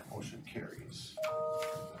 Okay, that motion carries.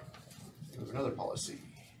 We have another policy.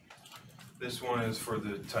 This one is for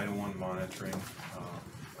the Title I monitoring.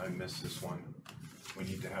 I missed this one. We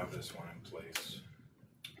need to have this one in place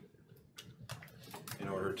in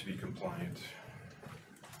order to be compliant.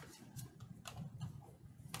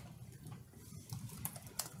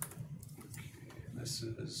 Okay, this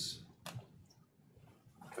is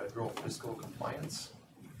federal fiscal compliance.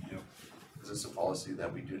 Yep. Is this a policy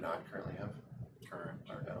that we do not currently have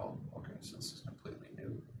Correct. at all? Okay, so this is completely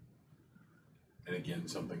new. And again,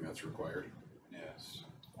 something that's required. Yes.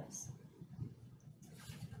 Yes.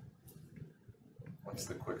 What's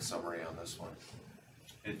the quick summary on this one?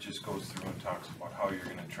 It just goes through and talks about how you're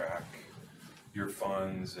gonna track your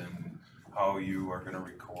funds and how you are gonna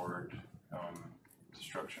record,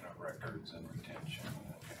 destruction of records and retention.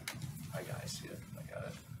 I see it, I got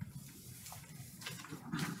it.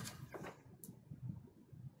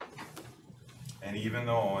 And even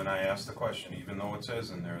though, and I asked the question, even though it says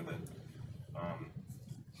in there that,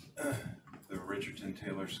 the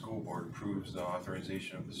Richardton-Taylor School Board approves the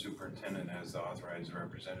authorization of the superintendent as the authorized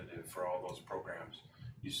representative for all those programs,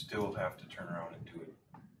 you still have to turn around and do it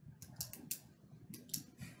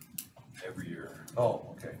every year.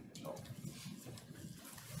 Oh, okay, so.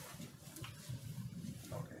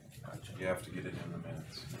 Okay, gotcha. You have to get it in the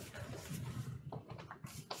minutes.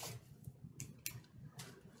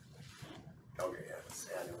 Okay, yeah, it's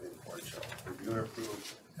annually the board shall review and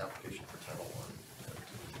approve application for Title I.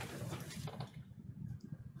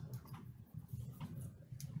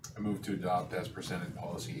 I move to adopt as presented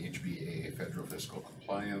policy HBA, federal fiscal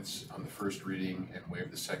compliance, on the first reading and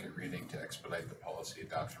waive the second reading to expedite the policy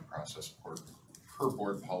adoption process per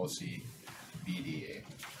board policy BDA.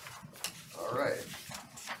 All right.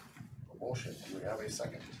 A motion, do we have a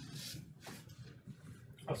second?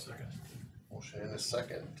 I'll second. Motion and a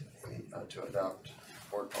second, to adopt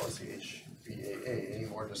board policy HBAA. Any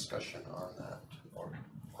more discussion on that or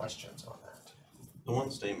questions on that? The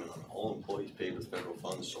one statement on all employees paid with federal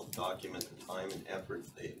funds shall document the time and effort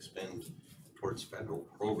they expend towards federal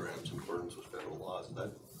programs in accordance with federal laws. Is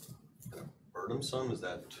that kind of burdensome? Is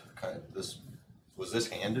that kind of was this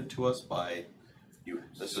handed to us by you?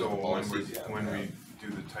 This So is the when policies you have when now. we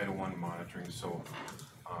do the Title I monitoring, so,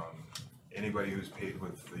 anybody who's paid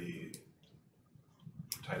with the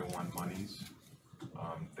Title I monies,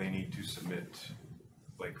 they need to submit,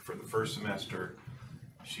 like for the first semester,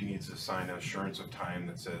 she needs to sign an assurance of time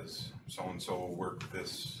that says so-and-so will work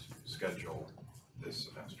this schedule this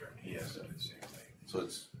semester, and he has to do the same thing. So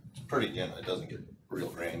it's pretty general. It doesn't get real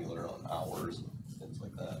granular on hours and things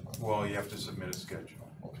like that. Well, you have to submit a schedule.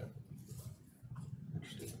 Okay.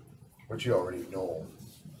 But you already know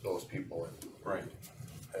those people Right.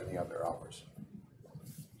 and the other hours.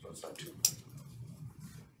 So it's not too,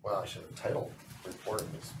 well, actually, the title reporting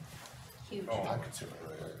is Huge. Oh. time consuming,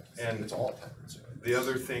 right? And It's all time consuming. The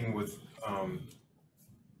other thing with,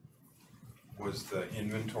 was the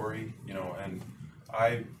inventory, you know, and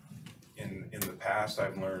in the past,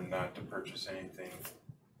 I've learned not to purchase anything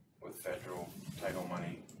with federal title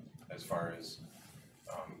money as far as,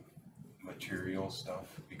 material stuff,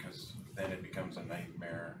 because then it becomes a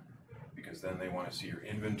nightmare. Because then they wanna see your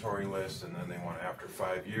inventory list, and then they want, after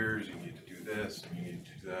 5 years, you need to do this, and you need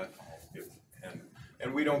to do that.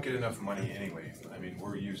 And we don't get enough money anyway, I mean,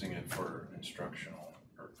 we're using it for instructional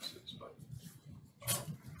purposes,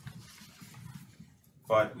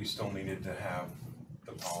 but we still needed to have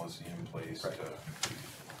the policy in place to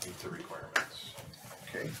meet the requirements.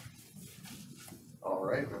 Okay. All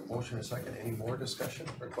right, we have a motion and a second. Any more discussion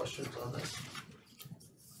or questions on this?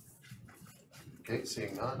 Okay,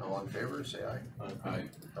 seeing none, all in favor, say aye. Aye.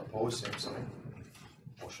 Opposed, same sign.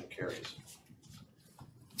 Motion carries.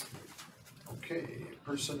 Okay,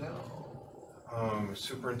 personnel.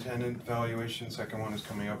 Superintendent evaluation, second one is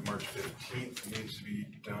coming up March 15th, needs to be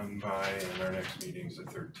done by, and our next meeting's the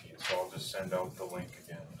 13th, so I'll just send out the link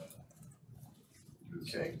again. Do the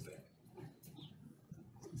same thing.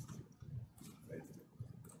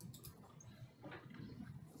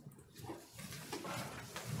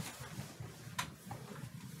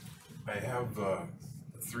 I have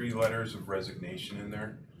 3 letters of resignation in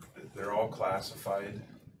there. They're all classified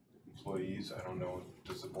employees. I don't know,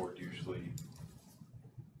 does the board usually?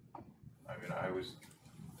 I mean, I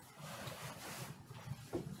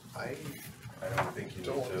don't think you need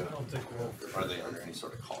I to. don't think we'll. Are they under any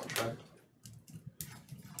sort of contract?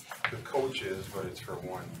 The coach is, but it's for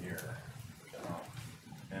 1 year.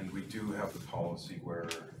 And we do have the policy where,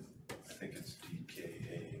 I think it's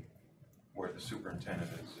DKA, where the superintendent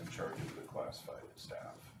is in charge of the classified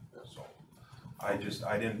staff. So I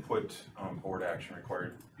didn't put board action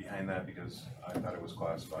required behind that because I thought it was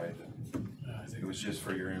classified. It was just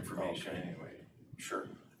for your information anyway. Sure.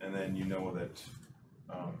 And then you know that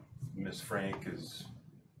Ms. Frank is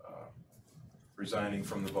resigning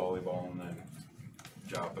from the volleyball, and then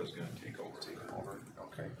Joppa's gonna take over.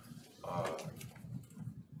 Okay.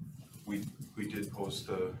 We did post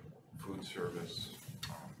the food service,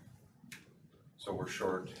 so we're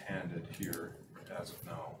short-handed here as of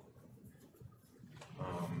now.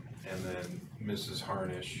 And then Mrs.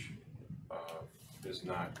 Harnish is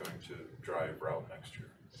not going to drive Route next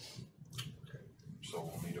year. So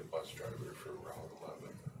we'll need a bus driver for Route 11.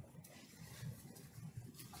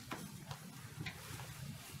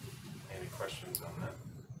 Any questions on that?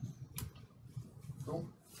 Cool.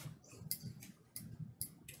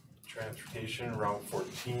 Transportation, Route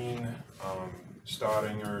 14,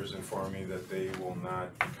 Staudinger informed me that they will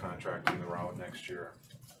not be contracting the route next year.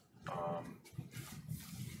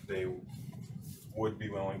 They would be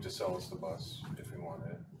willing to sell us the bus if we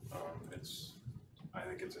wanted it. I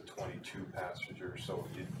think it's a 22 passenger, so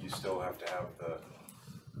you still have to have the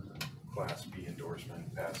Class B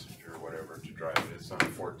endorsement passenger or whatever to drive it. It's not a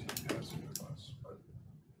 14 passenger bus, but.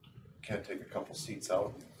 Can't take a couple seats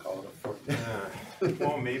out and call it a 14.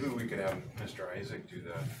 Well, maybe we could have Mr. Isaac do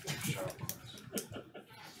that shop class.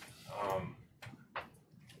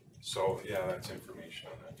 So, yeah, that's information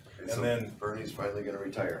on that. So And then, Bernie's finally gonna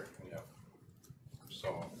retire. yeah,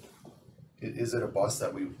 so Is it a bus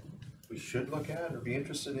that we should look at or be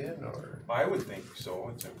interested in, or? I would think so.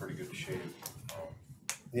 It's in pretty good shape.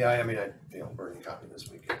 Yeah, I mean, Bernie caught me this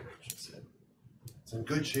weekend. She said, it's in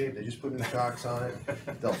good shape. They just put new shocks on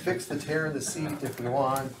it. They'll fix the tear in the seat if we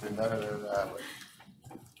want, and da.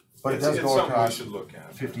 But it does It's go something we across should look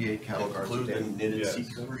at. 58 caliber. Include the knitted Yes. seat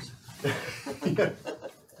covers?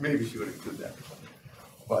 Maybe she would include that.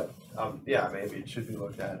 But, yeah, maybe it should be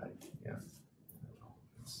looked at, yeah.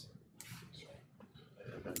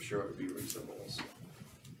 I'm sure it would be reasonable. So.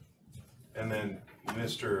 And then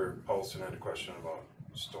Mr. Paulson had a question about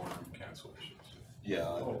storm cancellations. Yeah,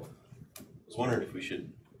 I was wondering if we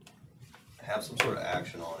should have some sort of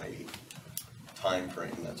action on a time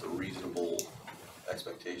frame that's a reasonable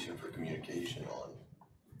expectation for communication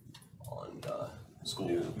on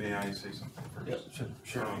school. May I say something first? Yeah,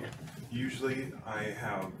 sure. Usually I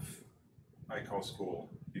call school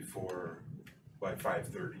by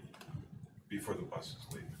 5:30, before the buses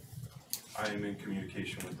leave. I am in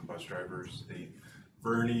communication with the bus drivers.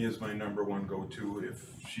 Bernie is my number one go-to.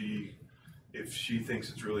 If she thinks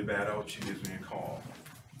it's really bad out, she gives me a call.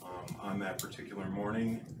 On that particular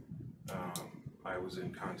morning, I was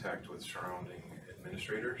in contact with surrounding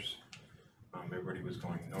administrators. Everybody was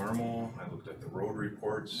going normal. I looked at the road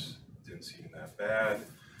reports. didn't seem that bad.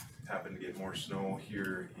 Happened to get more snow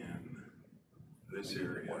here in this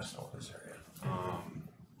area. More snow in this area.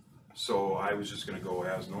 So I was just gonna go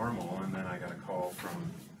as normal, and then I got a call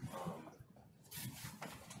from,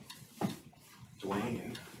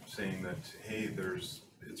 Dwayne saying that, hey,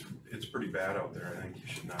 it's pretty bad out there, I think you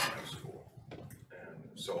should not have school. And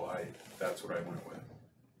so that's what I went with.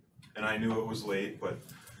 And I knew it was late, but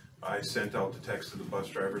I sent out the text to the bus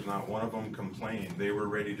drivers, not one of them complained. They were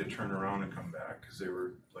ready to turn around and come back, cause they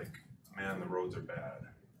were like, man, the roads are bad.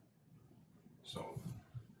 So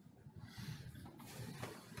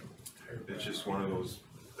it's just one of those,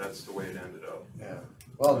 that's the way it ended up. Yeah,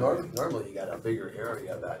 well, normally you got a bigger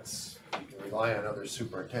area that's, you can rely on other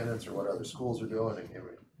superintendents or what other schools are doing and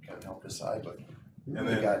it kind of help decide, but And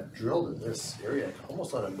they then- got drilled in this area,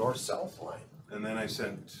 almost on a north-south line. And then I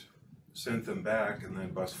sent them back, and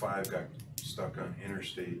then bus 5 got stuck on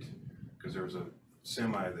interstate, cause there was a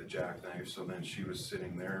semi that jackknifed, so then she was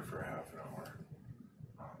sitting there for half an hour.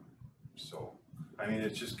 So, I mean,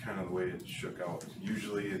 it's just kind of the way it shook out.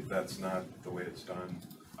 Usually, that's not the way it's done.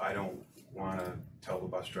 I don't wanna tell the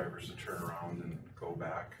bus drivers to turn around and go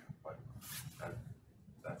back, but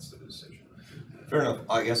that's the decision. Fair enough.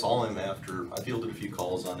 I guess all I'm after, I fielded a few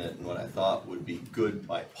calls on it, and what I thought would be good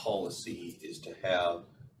by policy is to have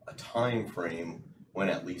a time frame when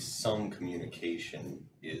at least some communication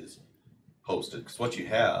is posted. Because what you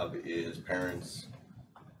have is parents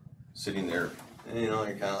sitting there, and you're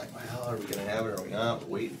kind of like, well, are we gonna have it, are we not? We're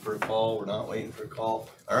waiting for a call, we're not waiting for a call.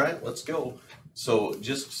 All right, let's go. So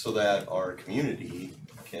just so that our community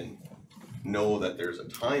can know that there's a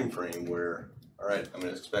time frame where, all right, I'm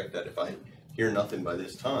gonna expect that if I hear nothing by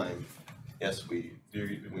this time, yes, we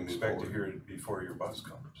You expect to hear it before your bus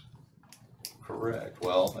comes. correct.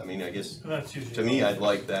 Well, I mean, I guess That's usually. to me, I'd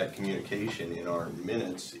like that communication in our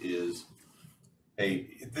minutes is, hey,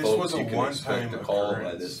 This folks, was a you can one-time expect a call by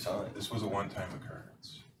occurrence. this time. This was a one-time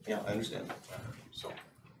occurrence, Yeah, I understand. so.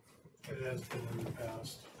 It has been in the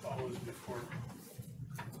past, always before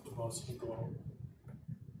the buses go out.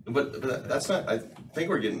 But that's not, I think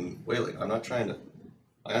we're getting way late. I'm not trying to,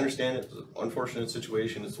 I understand it's an unfortunate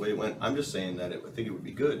situation, it's the way it went. I'm just saying that I think it would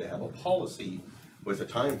be good to have a policy with a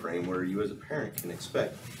time frame where you as a parent can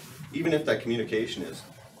expect, even if that communication is,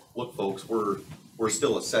 look, folks, we're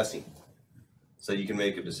still assessing. So you can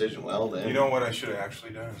make a decision, well, then. You know what I should have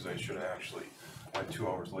actually done is I should have actually went 2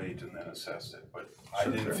 hours late and then assessed it, but I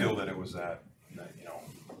Sure, didn't fair feel that it was that, you know.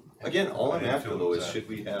 Again, all I I'm didn't after feel it though was is that. should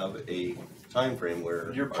we have a time frame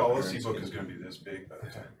where. Your our policy parents book can- is gonna be this big by the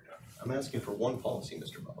time you're done. I'm asking for one policy,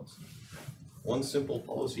 Mr. Bowles. One simple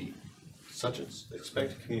policy, such as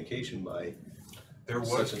expect communication by There was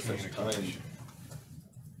such and such time. communication.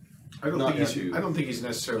 I don't Not think to- I don't think he's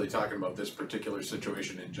necessarily talking about this particular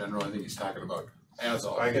situation in general, I think he's talking about as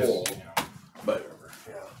a I guess, whole, you know, but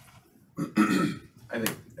Yeah. I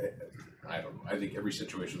think, I don't know, I think every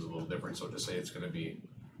situation is a little different, so to say it's gonna be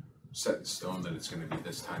set in stone that it's gonna be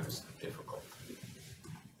this time is difficult.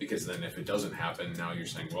 Because then if it doesn't happen, now you're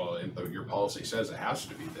saying, well, your policy says it has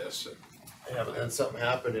to be this, Yeah, but then something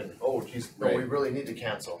happened and, oh geez, no, we Right. really need to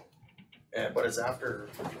cancel. But it's after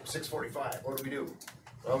 6:45, what do we do?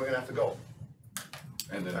 Well, we're gonna have to go.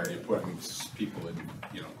 and then are you putting people in,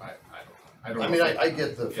 you know, I don't know. I mean, I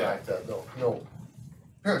get the Yeah. fact that, no,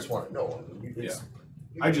 parents wanna know. I mean, it's-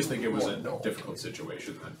 I just think it was wanna a know. difficult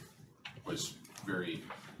situation that was very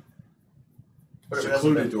But if it hasn't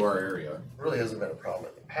secluded been, to our area, really hasn't been a problem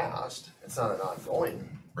in the past, it's not an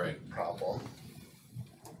ongoing right? problem.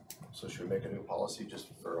 So should we make a new policy just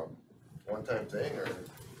for a one-time thing, or?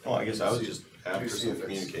 Oh, I guess I was just after see some if it's-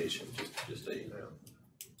 communication, just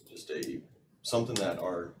a, something that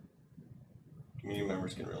our community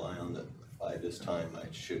members can rely on, that by this time I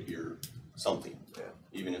should hear something. Yeah.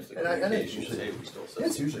 Even if the And it's communication is, usually- hey, we still It's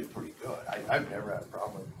said. usually pretty good. I've never had a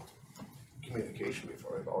problem with communication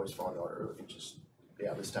before. I've always found out early, just,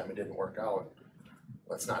 yeah, this time it didn't work out.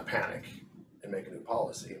 Let's not panic and make a new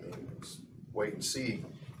policy. I mean, let's wait and see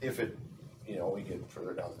if it, you know, we get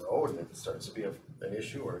further down the road and it starts to be an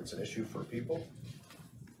issue, or it's an issue for people.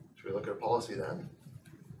 Should we look at a policy then?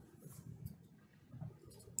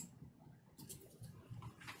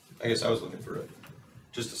 I guess I was looking for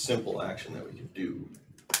just a simple action that we could do.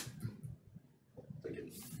 I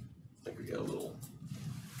think we got a little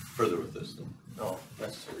further with this than No.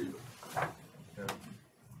 necessary, but. Yeah.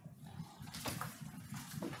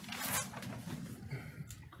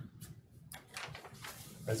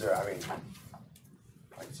 Is there, I mean,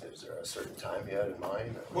 like I said, is there a certain time you had in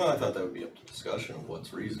mind? or- Well, I thought that would be up to discussion of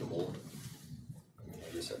what's reasonable. I mean,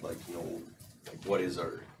 I guess I'd like to know, like, what is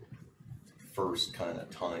our first kind of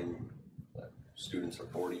time that students are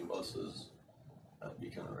boarding buses, that'd be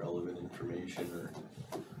kind of relevant information, or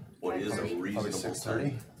what is a 5:30? reasonable Probably 6:30.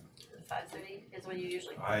 time? 5:30 is when you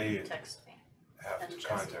usually I text me. have And to Jesse.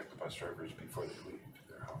 contact the bus drivers before they leave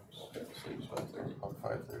their house. Okay, so it's 5:30. About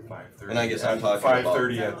 5:30. 5:30. And I guess I'm talking about-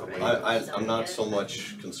 5:30 at the latest. I'm not so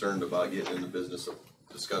much concerned about getting in the business of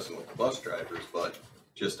discussing with the bus drivers, but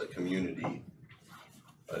just a community,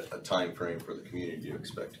 a time frame for the community to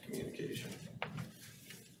expect communication.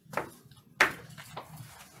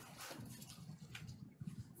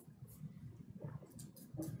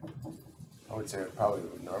 I would say it probably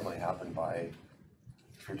would normally happen by,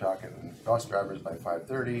 if you're talking bus drivers, by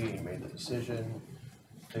 5:30, you made the decision.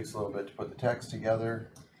 Takes a little bit to put the text together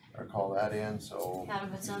or call that in, so. Adam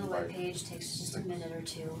puts it on the by- webpage, takes just a minute or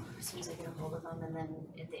two, as soon as I get a hold of him, and then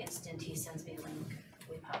at the instant he sends me a link,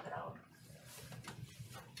 we pop it out.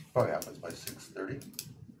 Probably happens by 6:30.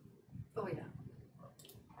 Oh,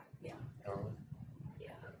 yeah, Normally. yeah.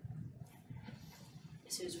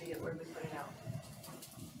 As soon as we get word, we put it out.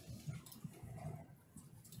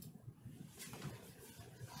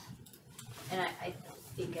 And I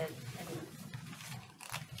think at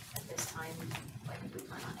this time, like, we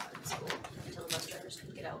plan on having school until the bus drivers can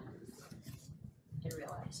get out and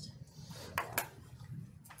realized.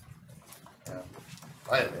 Yeah.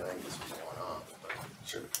 I didn't really think this was going off, but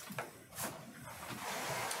sure.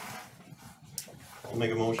 I'll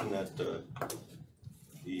make a motion that, the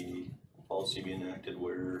policy be enacted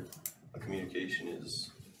where a communication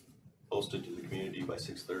is posted to the community by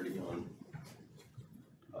 6:30 on,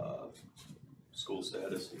 school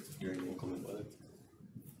status during the inclement weather.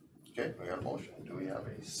 Okay, we got a motion. Do we have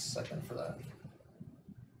a second for that?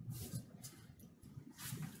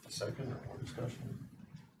 Second or more discussion?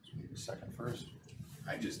 So we need a second first.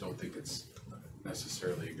 I just don't think it's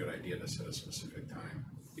necessarily a good idea to set a specific time,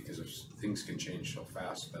 because if things can change so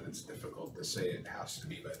fast that it's difficult to say it has to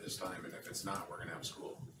be by this time, and if it's not, we're gonna have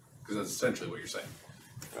school. Cause that's essentially what you're saying.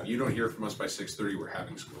 If you don't hear from us by 6:30, we're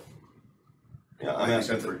having school. Yeah, I I'm think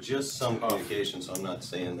asking that's for just some tough. communication, so I'm not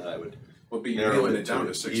saying that I would Well, but you're narrow nailing it it down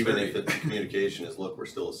to to, 6:30. even if the communication is, look, we're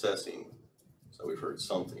still assessing, so we've heard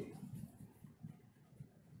something.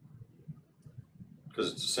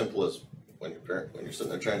 Cause it's as simple as when you're sitting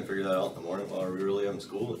there trying to figure that out in the morning, well, are we really having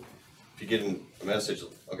school? If you get a message,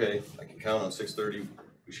 okay, I can count on 6:30,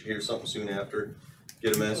 we should hear something soon after,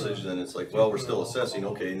 get a message, then it's like, well, we're still assessing,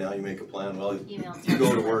 okay, now you make a plan, well, Email, you go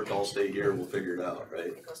to text, work, I'll stay here, we'll figure it out, right?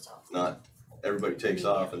 it goes to all. Not, everybody takes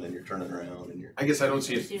off and then you're turning around and you're. I guess I don't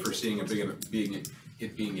see it foreseeing it being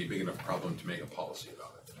a big enough problem to make a policy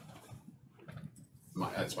about it.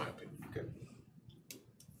 That's my opinion.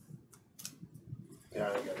 Yeah,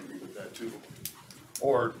 I gotta agree with that too.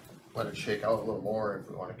 Or let it shake out a little more if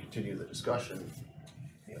we wanna continue the discussion,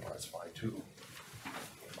 you know, that's fine too.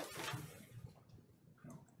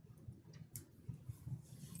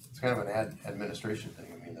 It's kind of an administration thing,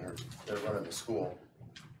 I mean, they're running the school.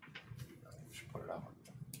 I think we should put it out.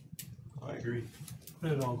 I agree.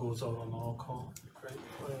 It all goes out on all call, right?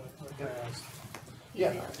 Like I asked.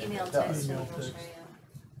 Yeah. Email, it text, does. and Email, we'll share text.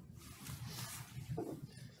 you.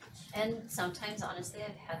 And sometimes, honestly,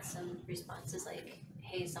 I've had some responses like,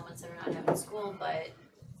 hey, someone said we're not having school, but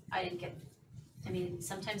I didn't get, I mean,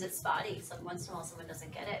 sometimes it's spotty, so once in a while someone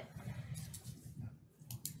doesn't get it.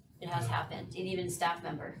 It has happened, and even staff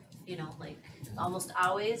member, you know, like, almost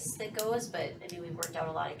always that goes, but, I mean, we've worked out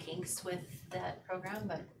a lot of kinks with that program,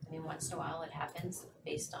 but, I mean, once in a while it happens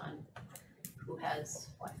based on who has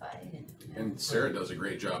Wi-Fi And Sarah does a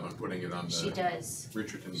great job on putting it on She the does.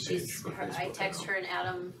 Richardton page She's, for her, I Facebook. text her and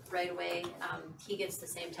Adam right away, he gets the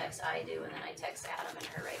same text I do, and then I text Adam and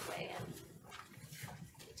her right away, and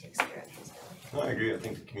he takes care of his billing. No, I agree, I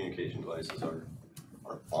think the communication devices are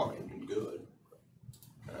fine and good.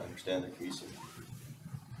 And I understand there can be some.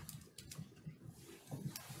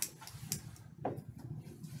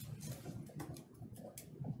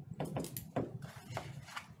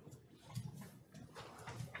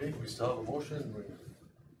 Okay, we still have a motion, we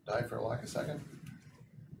die for a lack of second?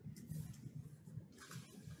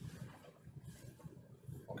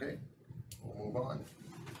 Okay, we'll move on.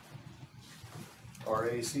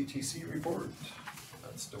 RACTC report,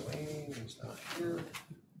 that's Dwayne, he's not here.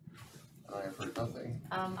 I have heard nothing.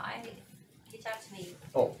 He talked to me,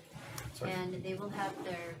 Oh, sorry. and they will have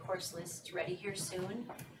their course list ready here soon.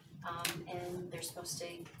 And they're supposed to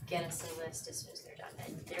get us a list as soon as they're done,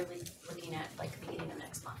 and they're looking at like the beginning of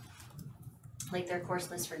next month. Like their course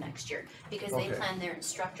list for next year, because they Okay. plan their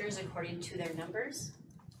instructors according to their numbers.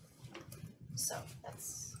 So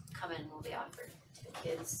that's coming, will be offered to the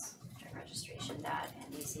kids during registration, that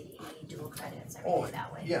and ECE, dual credits, Oh, everything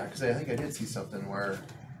that way. yeah, cause I think I did see something where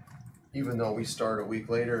even though we start a week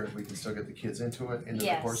later, we can still get the kids into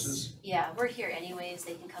the courses? Yeah, we're here anyways,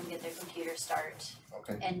 they can come get their computer start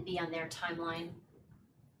Okay, and be on their timeline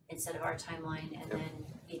instead of our timeline and Yep. then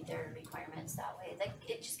meet their requirements that way. Like,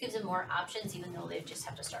 it just gives them more options, even though they just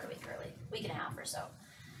have to start a week early, week and a half or so.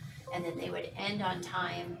 And then they would end on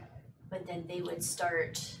time, but then they would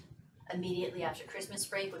start immediately after Christmas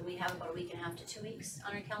break, when we have about a week and a half to 2 weeks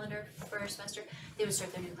on our calendar for our semester, they would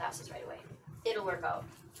start their new classes right away. It'll work out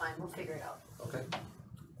fine, we'll figure it out. okay.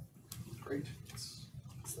 Great,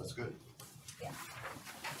 that's good. Yeah.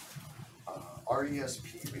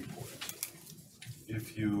 RESP report.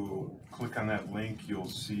 If you click on that link, you'll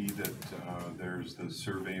see that there's the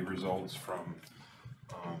survey results from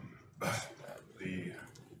the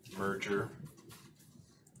merger.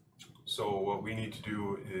 So what we need to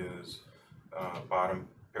do is, bottom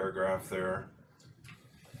paragraph there,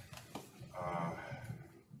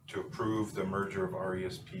 to approve the merger of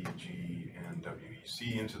RESPG and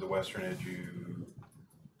WEC into the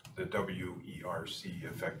the WERC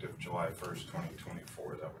effective July 1st,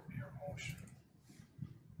 2024. That would be our motion.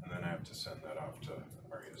 And then I have to send that off to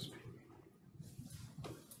RESP.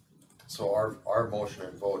 So our motion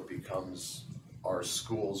and vote becomes our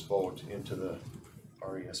school's vote into the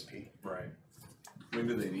RESP. Right. When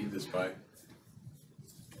do they need this by?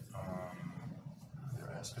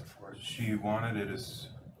 They're asking for it, She wanted it as,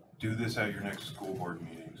 do this at your next school board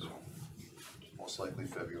meeting, so most likely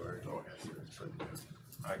February.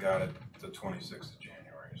 I got it the 26th of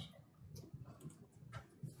January, so.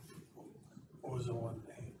 What was the one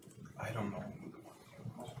name? I don't know who the one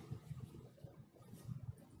was.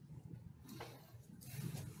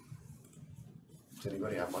 Does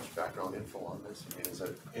anybody have much background info on this? I mean, is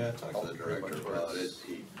it? Yeah, I talked to the pretty director much where about it, it's-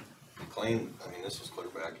 he claimed, I mean, this was clear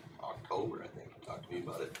back in October, I think, he talked to me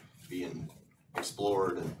about it being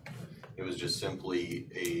explored, and it was just simply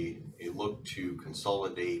a look to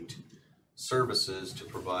consolidate services to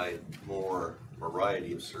provide more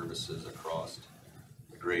variety of services across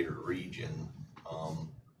the greater region.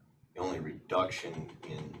 The only reduction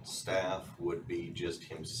in staff would be just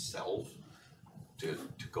himself to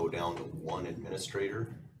go down to one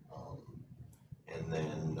administrator. And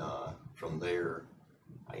then from there,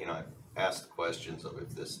 I asked the questions of if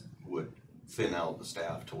this would thin out the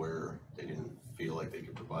staff to where they didn't feel like they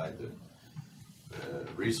could provide the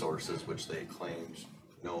resources, which they claimed,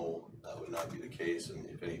 no, that would not be the case, and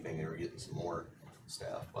if anything, they were getting some more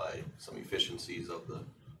staff by some efficiencies of the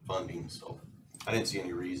funding, so I didn't see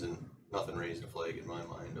any reason, nothing raised a flag in my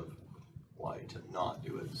mind of why to not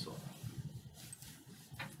do it, so.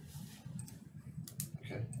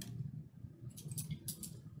 Okay.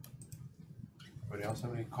 Anybody else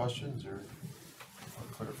have any questions or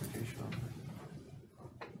clarification on that?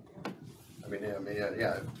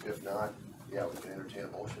 Yeah, if not, yeah, we can entertain a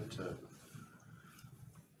motion to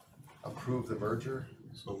approve the merger.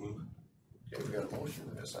 So move. Okay, we got a motion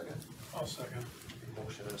and a second. I'll second.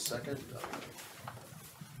 Motion and a second.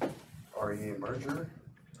 REA merger.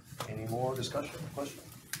 Any more discussion, question?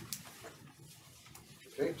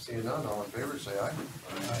 Okay, seeing none, all in favor, say aye.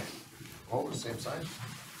 Aye. Opposed, same sign.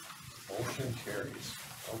 Motion carries.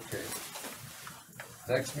 Okay.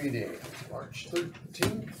 Next meeting, March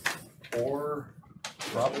 13th, or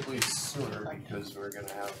probably sooner, because we're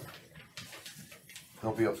gonna have,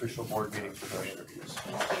 there'll be official board meeting for the interviews.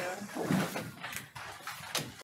 Thank you.